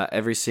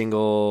every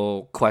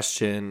single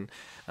question,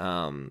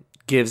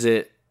 gives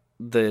it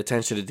the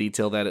attention to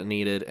detail that it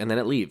needed, and then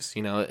it leaves.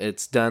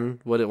 It's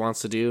done what it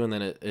wants to do, and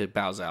then it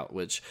bows out,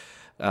 which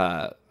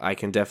I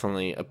can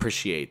definitely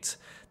appreciate.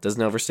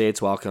 Doesn't overstay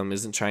its welcome,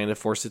 isn't trying to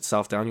force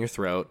itself down your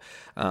throat.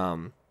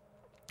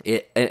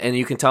 And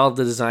you can tell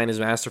the design is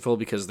masterful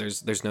because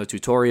there's no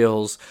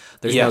tutorials,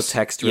 there's no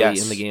text really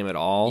in the game at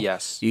all.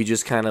 Yes, you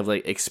just kind of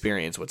like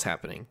experience what's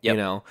happening,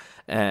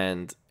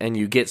 and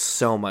you get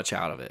so much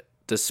out of it,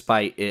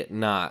 despite it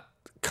not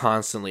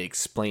constantly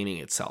explaining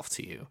itself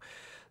to you.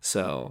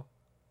 So,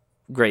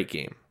 great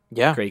game.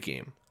 Yeah, great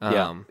game.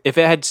 If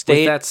it had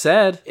stayed, with that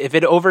said, if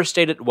it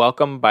overstayed its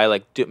welcome by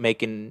like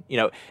making,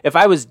 if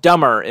I was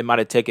dumber, it might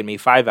have taken me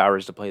 5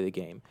 hours to play the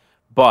game.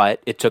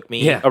 But it took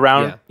me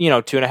around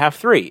 2.5,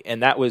 3,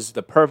 and that was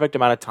the perfect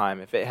amount of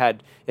time. If it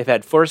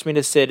had forced me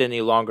to sit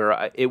any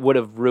longer, it would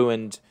have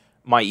ruined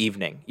my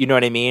evening. You know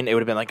what I mean? It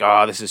would have been like,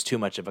 oh, this is too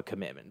much of a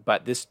commitment.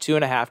 But this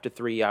 2.5 to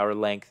 3 hour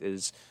length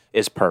is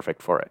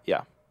perfect for it.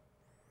 Yeah.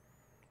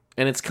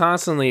 And it's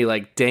constantly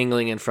like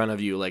dangling in front of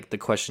you, like the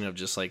question of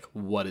just like,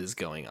 what is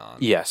going on?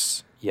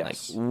 Yes. Like,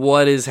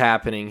 what is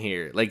happening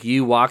here? Like,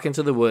 you walk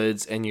into the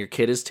woods and your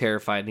kid is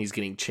terrified and he's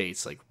getting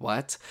chased. Like,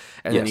 what?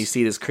 And then you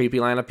see this creepy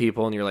line of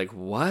people and you're like,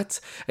 what?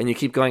 And you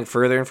keep going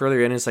further and further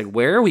in. And it's like,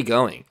 where are we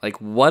going? Like,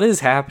 what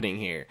is happening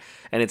here?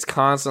 And it's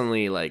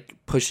constantly like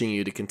pushing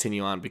you to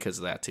continue on because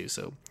of that too.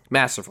 So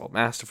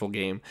masterful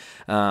game.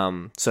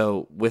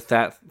 So with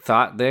that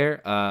thought there,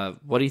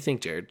 what do you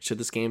think, Jared? Should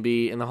this game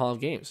be in the Hall of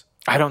Games?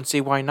 I don't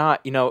see why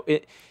not.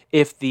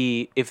 If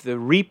the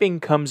reaping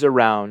comes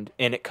around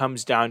and it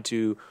comes down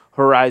to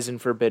Horizon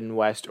Forbidden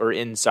West or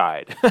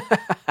Inside,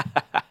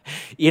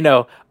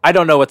 I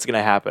don't know what's going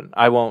to happen.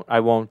 I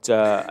won't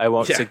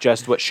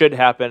suggest what should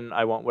happen.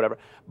 I won't whatever.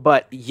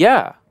 But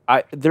yeah,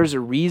 there's a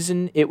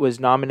reason it was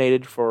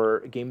nominated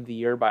for Game of the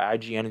Year by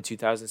IGN in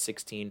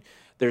 2016.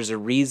 There's a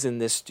reason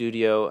this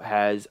studio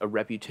has a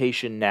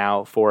reputation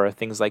now for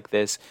things like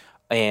this,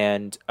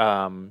 and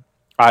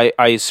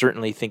I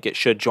certainly think it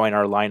should join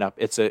our lineup.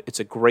 It's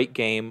a great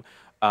game,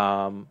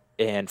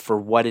 and for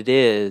what it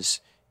is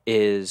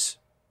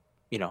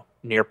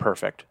near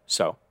perfect.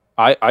 So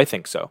I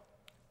think so.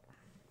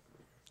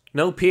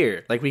 No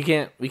peer. Like we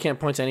can't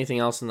point to anything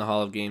else in the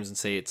Hall of Games and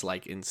say it's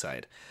like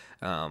Inside,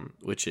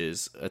 which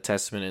is a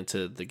testament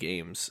into the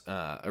game's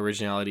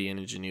originality and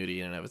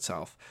ingenuity in and of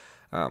itself.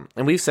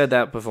 And we've said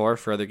that before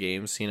for other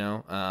games.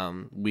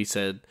 We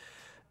said,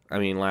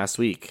 last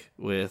week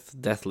with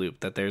Deathloop,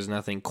 that there's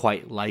nothing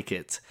quite like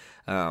it.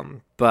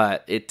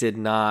 But it did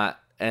not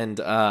end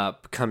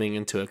up coming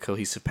into a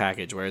cohesive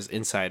package, whereas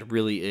Inside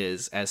really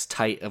is as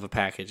tight of a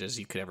package as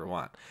you could ever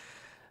want.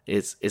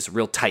 It's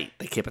real tight.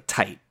 They keep it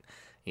tight.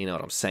 You know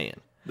what I'm saying?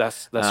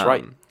 That's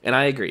right. And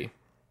I agree.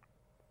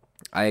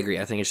 I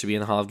think it should be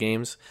in the Hall of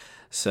Games.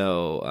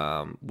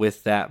 So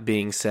with that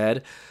being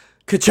said,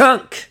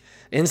 ka-chunk!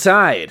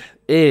 Inside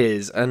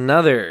is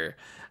another...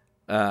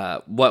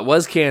 what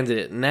was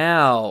candidate,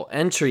 now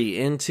entry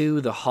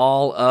into the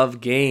Hall of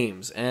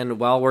Games, and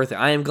well worth it.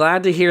 I am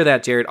glad to hear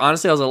that, Jared.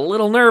 Honestly, I was a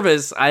little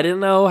nervous. I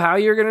didn't know how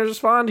you were going to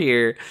respond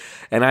here,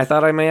 and I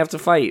thought I may have to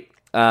fight.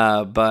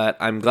 But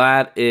I'm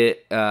glad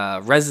it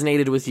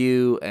resonated with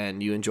you,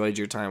 and you enjoyed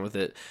your time with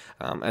it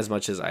as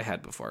much as I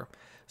had before.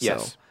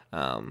 Yes.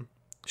 So,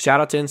 shout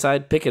out to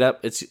Inside. Pick it up.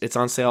 It's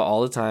on sale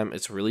all the time.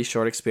 It's a really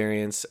short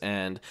experience,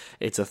 and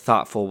it's a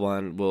thoughtful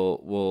one.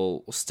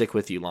 Will stick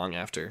with you long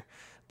after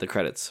the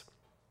credits.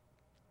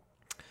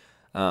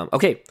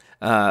 Okay,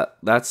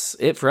 that's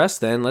it for us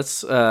then.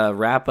 Let's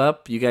wrap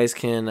up. You guys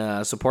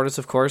can support us,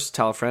 of course.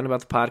 Tell a friend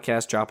about the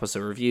podcast. Drop us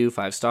a review,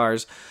 5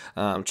 stars.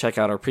 Check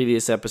out our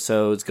previous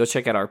episodes. Go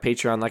check out our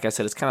Patreon. Like I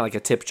said, it's kind of like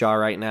a tip jar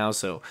right now,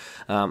 so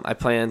I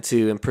plan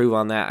to improve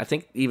on that. I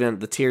think even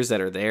the tiers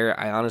that are there,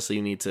 I honestly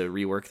need to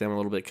rework them a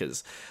little bit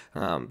because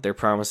they're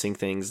promising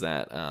things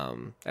that,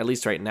 at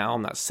least right now,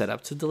 I'm not set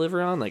up to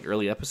deliver on, like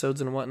early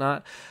episodes and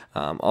whatnot.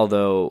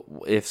 Although,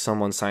 if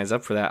someone signs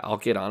up for that, I'll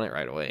get on it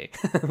right away.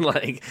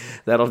 Like,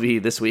 that'll be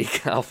this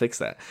week. I'll fix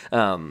that.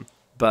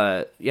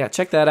 But yeah,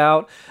 check that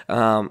out.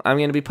 I'm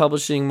going to be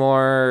publishing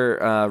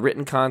more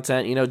written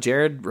content.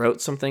 Jared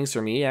wrote some things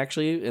for me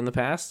actually in the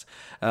past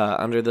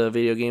under the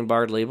Video Game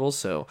Bard label.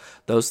 So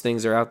those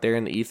things are out there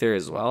in the ether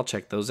as well.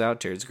 Check those out.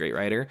 Jared's a great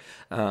writer.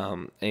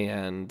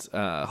 And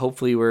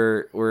hopefully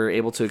we're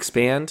able to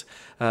expand.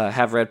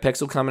 Have Red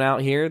Pixel coming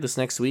out here this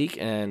next week.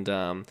 And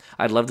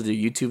I'd love to do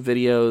YouTube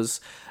videos,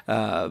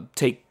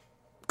 take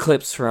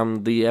clips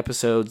from the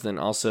episodes, then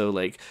also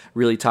like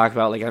really talk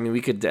about we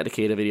could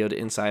dedicate a video to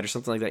Inside or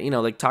something like that,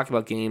 like talk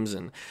about games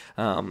and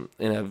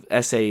in a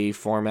essay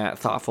format,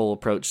 thoughtful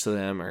approach to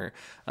them, or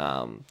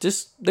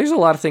just there's a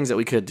lot of things that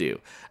we could do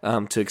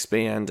to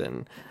expand,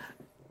 and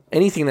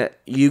anything that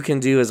you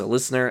can do as a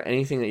listener,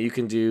 anything that you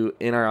can do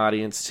in our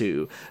audience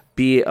to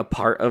be a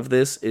part of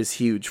this is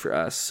huge for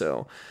us.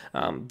 So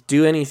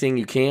do anything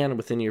you can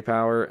within your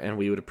power, and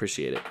we would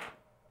appreciate it.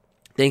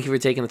 Thank you for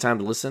taking the time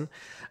to listen.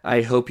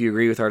 I hope you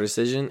agree with our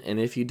decision, and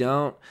if you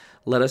don't,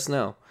 let us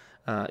know.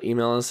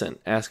 email us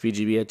at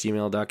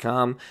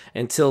askvgb@gmail.com.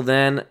 Until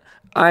then,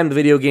 I'm the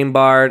Video Game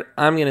Bard.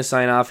 I'm going to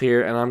sign off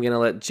here, and I'm going to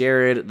let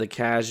Jared, the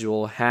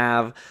casual,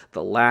 have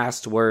the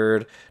last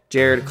word.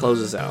 Jared,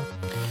 close us out.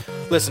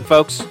 Listen,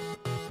 folks,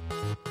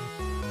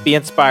 be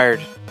inspired.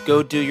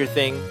 Go do your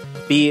thing.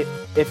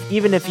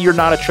 Even if you're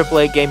not a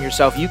AAA game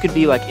yourself, you can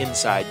be like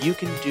Inside. You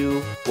can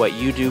do what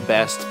you do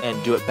best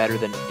and do it better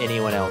than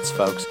anyone else,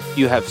 folks.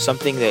 You have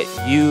something that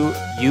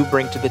you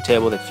bring to the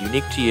table that's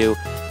unique to you.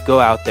 Go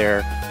out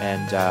there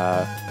and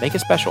make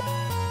it special.